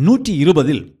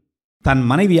 120 தன்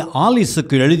மனைவி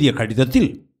ஆலிஸுக்கு எழுதிய கடிதத்தில்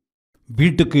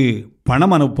வீட்டுக்கு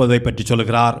பணம் அனுப்புவதை பற்றி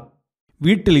சொல்கிறார்.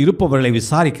 வீட்டில் இருப்பவர்களை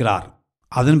விசாரிக்கிறார்.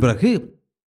 அதன் பிறகு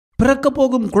பிறக்கப்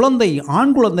போகும் குழந்தை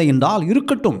ஆண் குழந்தை என்றால்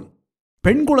இருக்கட்டும்,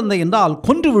 பெண் குழந்தை என்றால்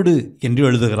கொன்றுவிடு என்று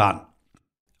எழுதுகிறான்.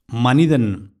 மனிதன்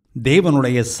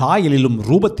தேவனுடைய சாயலிலும்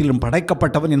ரூபத்திலும்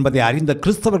படைக்கப்பட்டவன் என்பதை அறிந்த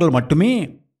கிறிஸ்தவர்கள் மட்டுமே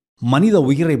மனித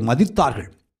உயிரை மதித்தார்கள்.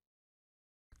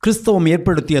 கிறிஸ்தவம்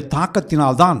ஏற்படுத்திய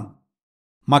தாக்கத்தினால்தான்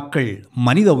மக்கள்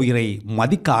மனித உயிரை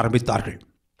மதிக்க ஆரம்பித்தார்கள்.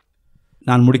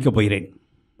 நான் முடிக்கப் போகிறேன்.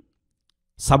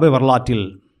 சபை வரலாற்றில்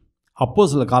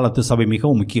அப்போஸ்தலர் காலத்து சபை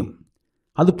மிகவும் முக்கியம்.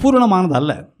 அது பூரணமானது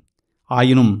அல்ல.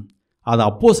 ஆயினும் அது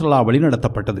அப்போஸ்தலரால்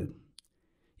வழிநடத்தப்பட்டது.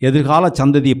 எதிர்கால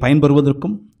சந்ததியை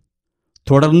பயன்பெறுவதற்கும்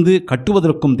தொடர்ந்து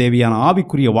கட்டுவதற்கும் தேவையான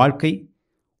ஆவிக்குரிய வாழ்க்கை,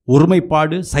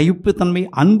 ஒருமைப்பாடு, சகிப்புத்தன்மை,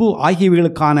 அன்பு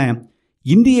ஆகியவைகளுக்கான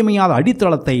இன்றியமையாத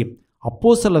அடித்தளத்தை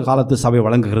அப்போஸ்தலர் காலத்து சபை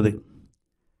வழங்குகிறது.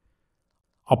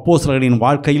 அப்போஸ்தலர்களின்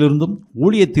வாழ்க்கையிலிருந்தும்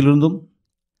ஊழியத்திலிருந்தும்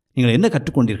நீங்கள் என்ன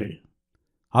கற்றுக்கொண்டீர்கள்?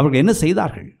 அவர்கள் என்ன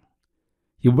செய்தார்கள்?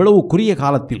 இவ்வளவு குறுகிய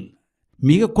காலத்தில்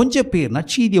மிக கொஞ்ச பேர்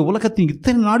நற்செய்தியை உலகத்தின்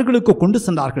இத்தனை நாடுகளுக்கு கொண்டு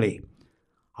சென்றார்களே,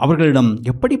 அவர்களிடம்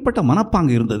எப்படிப்பட்ட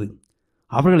மனப்பாங்கு இருந்தது?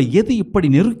 அவர்களை எது இப்படி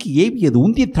நெருக்கி ஏவியது,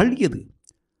 உந்திய தள்ளியது?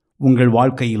 உங்கள்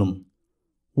வாழ்க்கையிலும்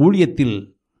ஊழியத்தில்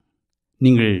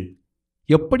நீங்கள்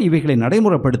எப்படி இவைகளை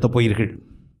நடைமுறைப்படுத்தப் போகிறீர்கள்?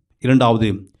 இரண்டாவது,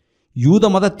 யூத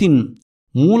மதத்தின்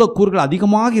மூலக்கூறுகள்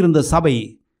அதிகமாக இருந்த சபை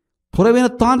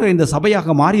புறவினத்தான் நிறைந்த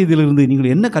சபையாக மாறியதிலிருந்து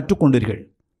நீங்கள் என்ன கற்றுக்கொண்டீர்கள்?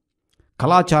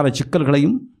 கலாச்சார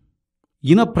சிக்கல்களையும்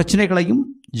இனப்பிரச்சனைகளையும்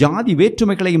ஜாதி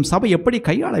வேற்றுமைகளையும் சபை எப்படி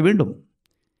கையாள வேண்டும்?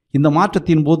 இந்த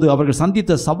மாற்றத்தின் போது அவர்கள்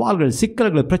சந்தித்த சவால்கள்,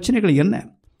 சிக்கல்கள், பிரச்சனைகள் என்ன?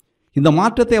 இந்த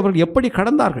மாற்றத்தை அவர்கள் எப்படி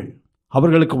கடந்தார்கள்?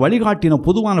 அவர்களுக்கு வழிகாட்டின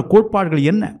பொதுவான கோட்பாடுகள்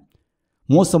என்ன?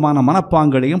 மோசமான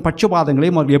மனப்பாங்களையும்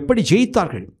பட்சபாதங்களையும் அவர்கள் எப்படி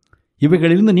ஜெயித்தார்கள்?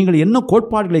 இவைகளிலிருந்து நீங்கள் என்ன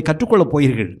கோட்பாடுகளை கற்றுக்கொள்ளப்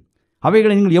போகிறீர்கள்?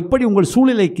 அவைகளை நீங்கள் எப்படி உங்கள்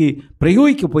சூழ்நிலைக்கு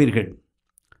பிரயோகிக்கப் போகிறீர்கள்?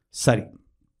 சரி,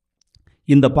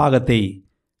 இந்த பாகத்தை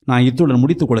நான் இத்துடன்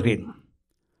முடித்துக் கொள்கிறேன்.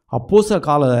 அப்போஸ்தலர்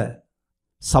கால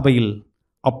சபையில்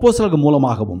அப்போஸ்தலர்கள்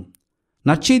மூலமாகவும்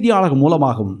நற்செய்தியாளர்கள்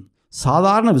மூலமாகவும்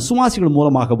சாதாரண விசுவாசிகள்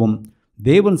மூலமாகவும்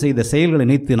தேவன் செய்த செயல்களை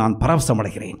நினைத்து நான்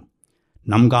பரவசமடைகிறேன்.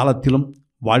 நம் காலத்திலும்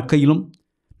வாழ்க்கையிலும்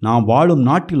நாம் வாழும்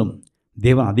நாட்டிலும்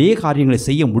தேவன் அதே காரியங்களை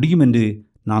செய்ய முடியும் என்று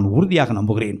நான் உறுதியாக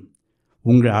நம்புகிறேன்.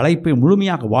 உங்கள் அழைப்பை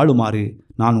முழுமையாக வாழுமாறு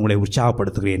நான் உங்களை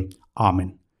உற்சாகப்படுத்துகிறேன்.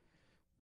 ஆமென்.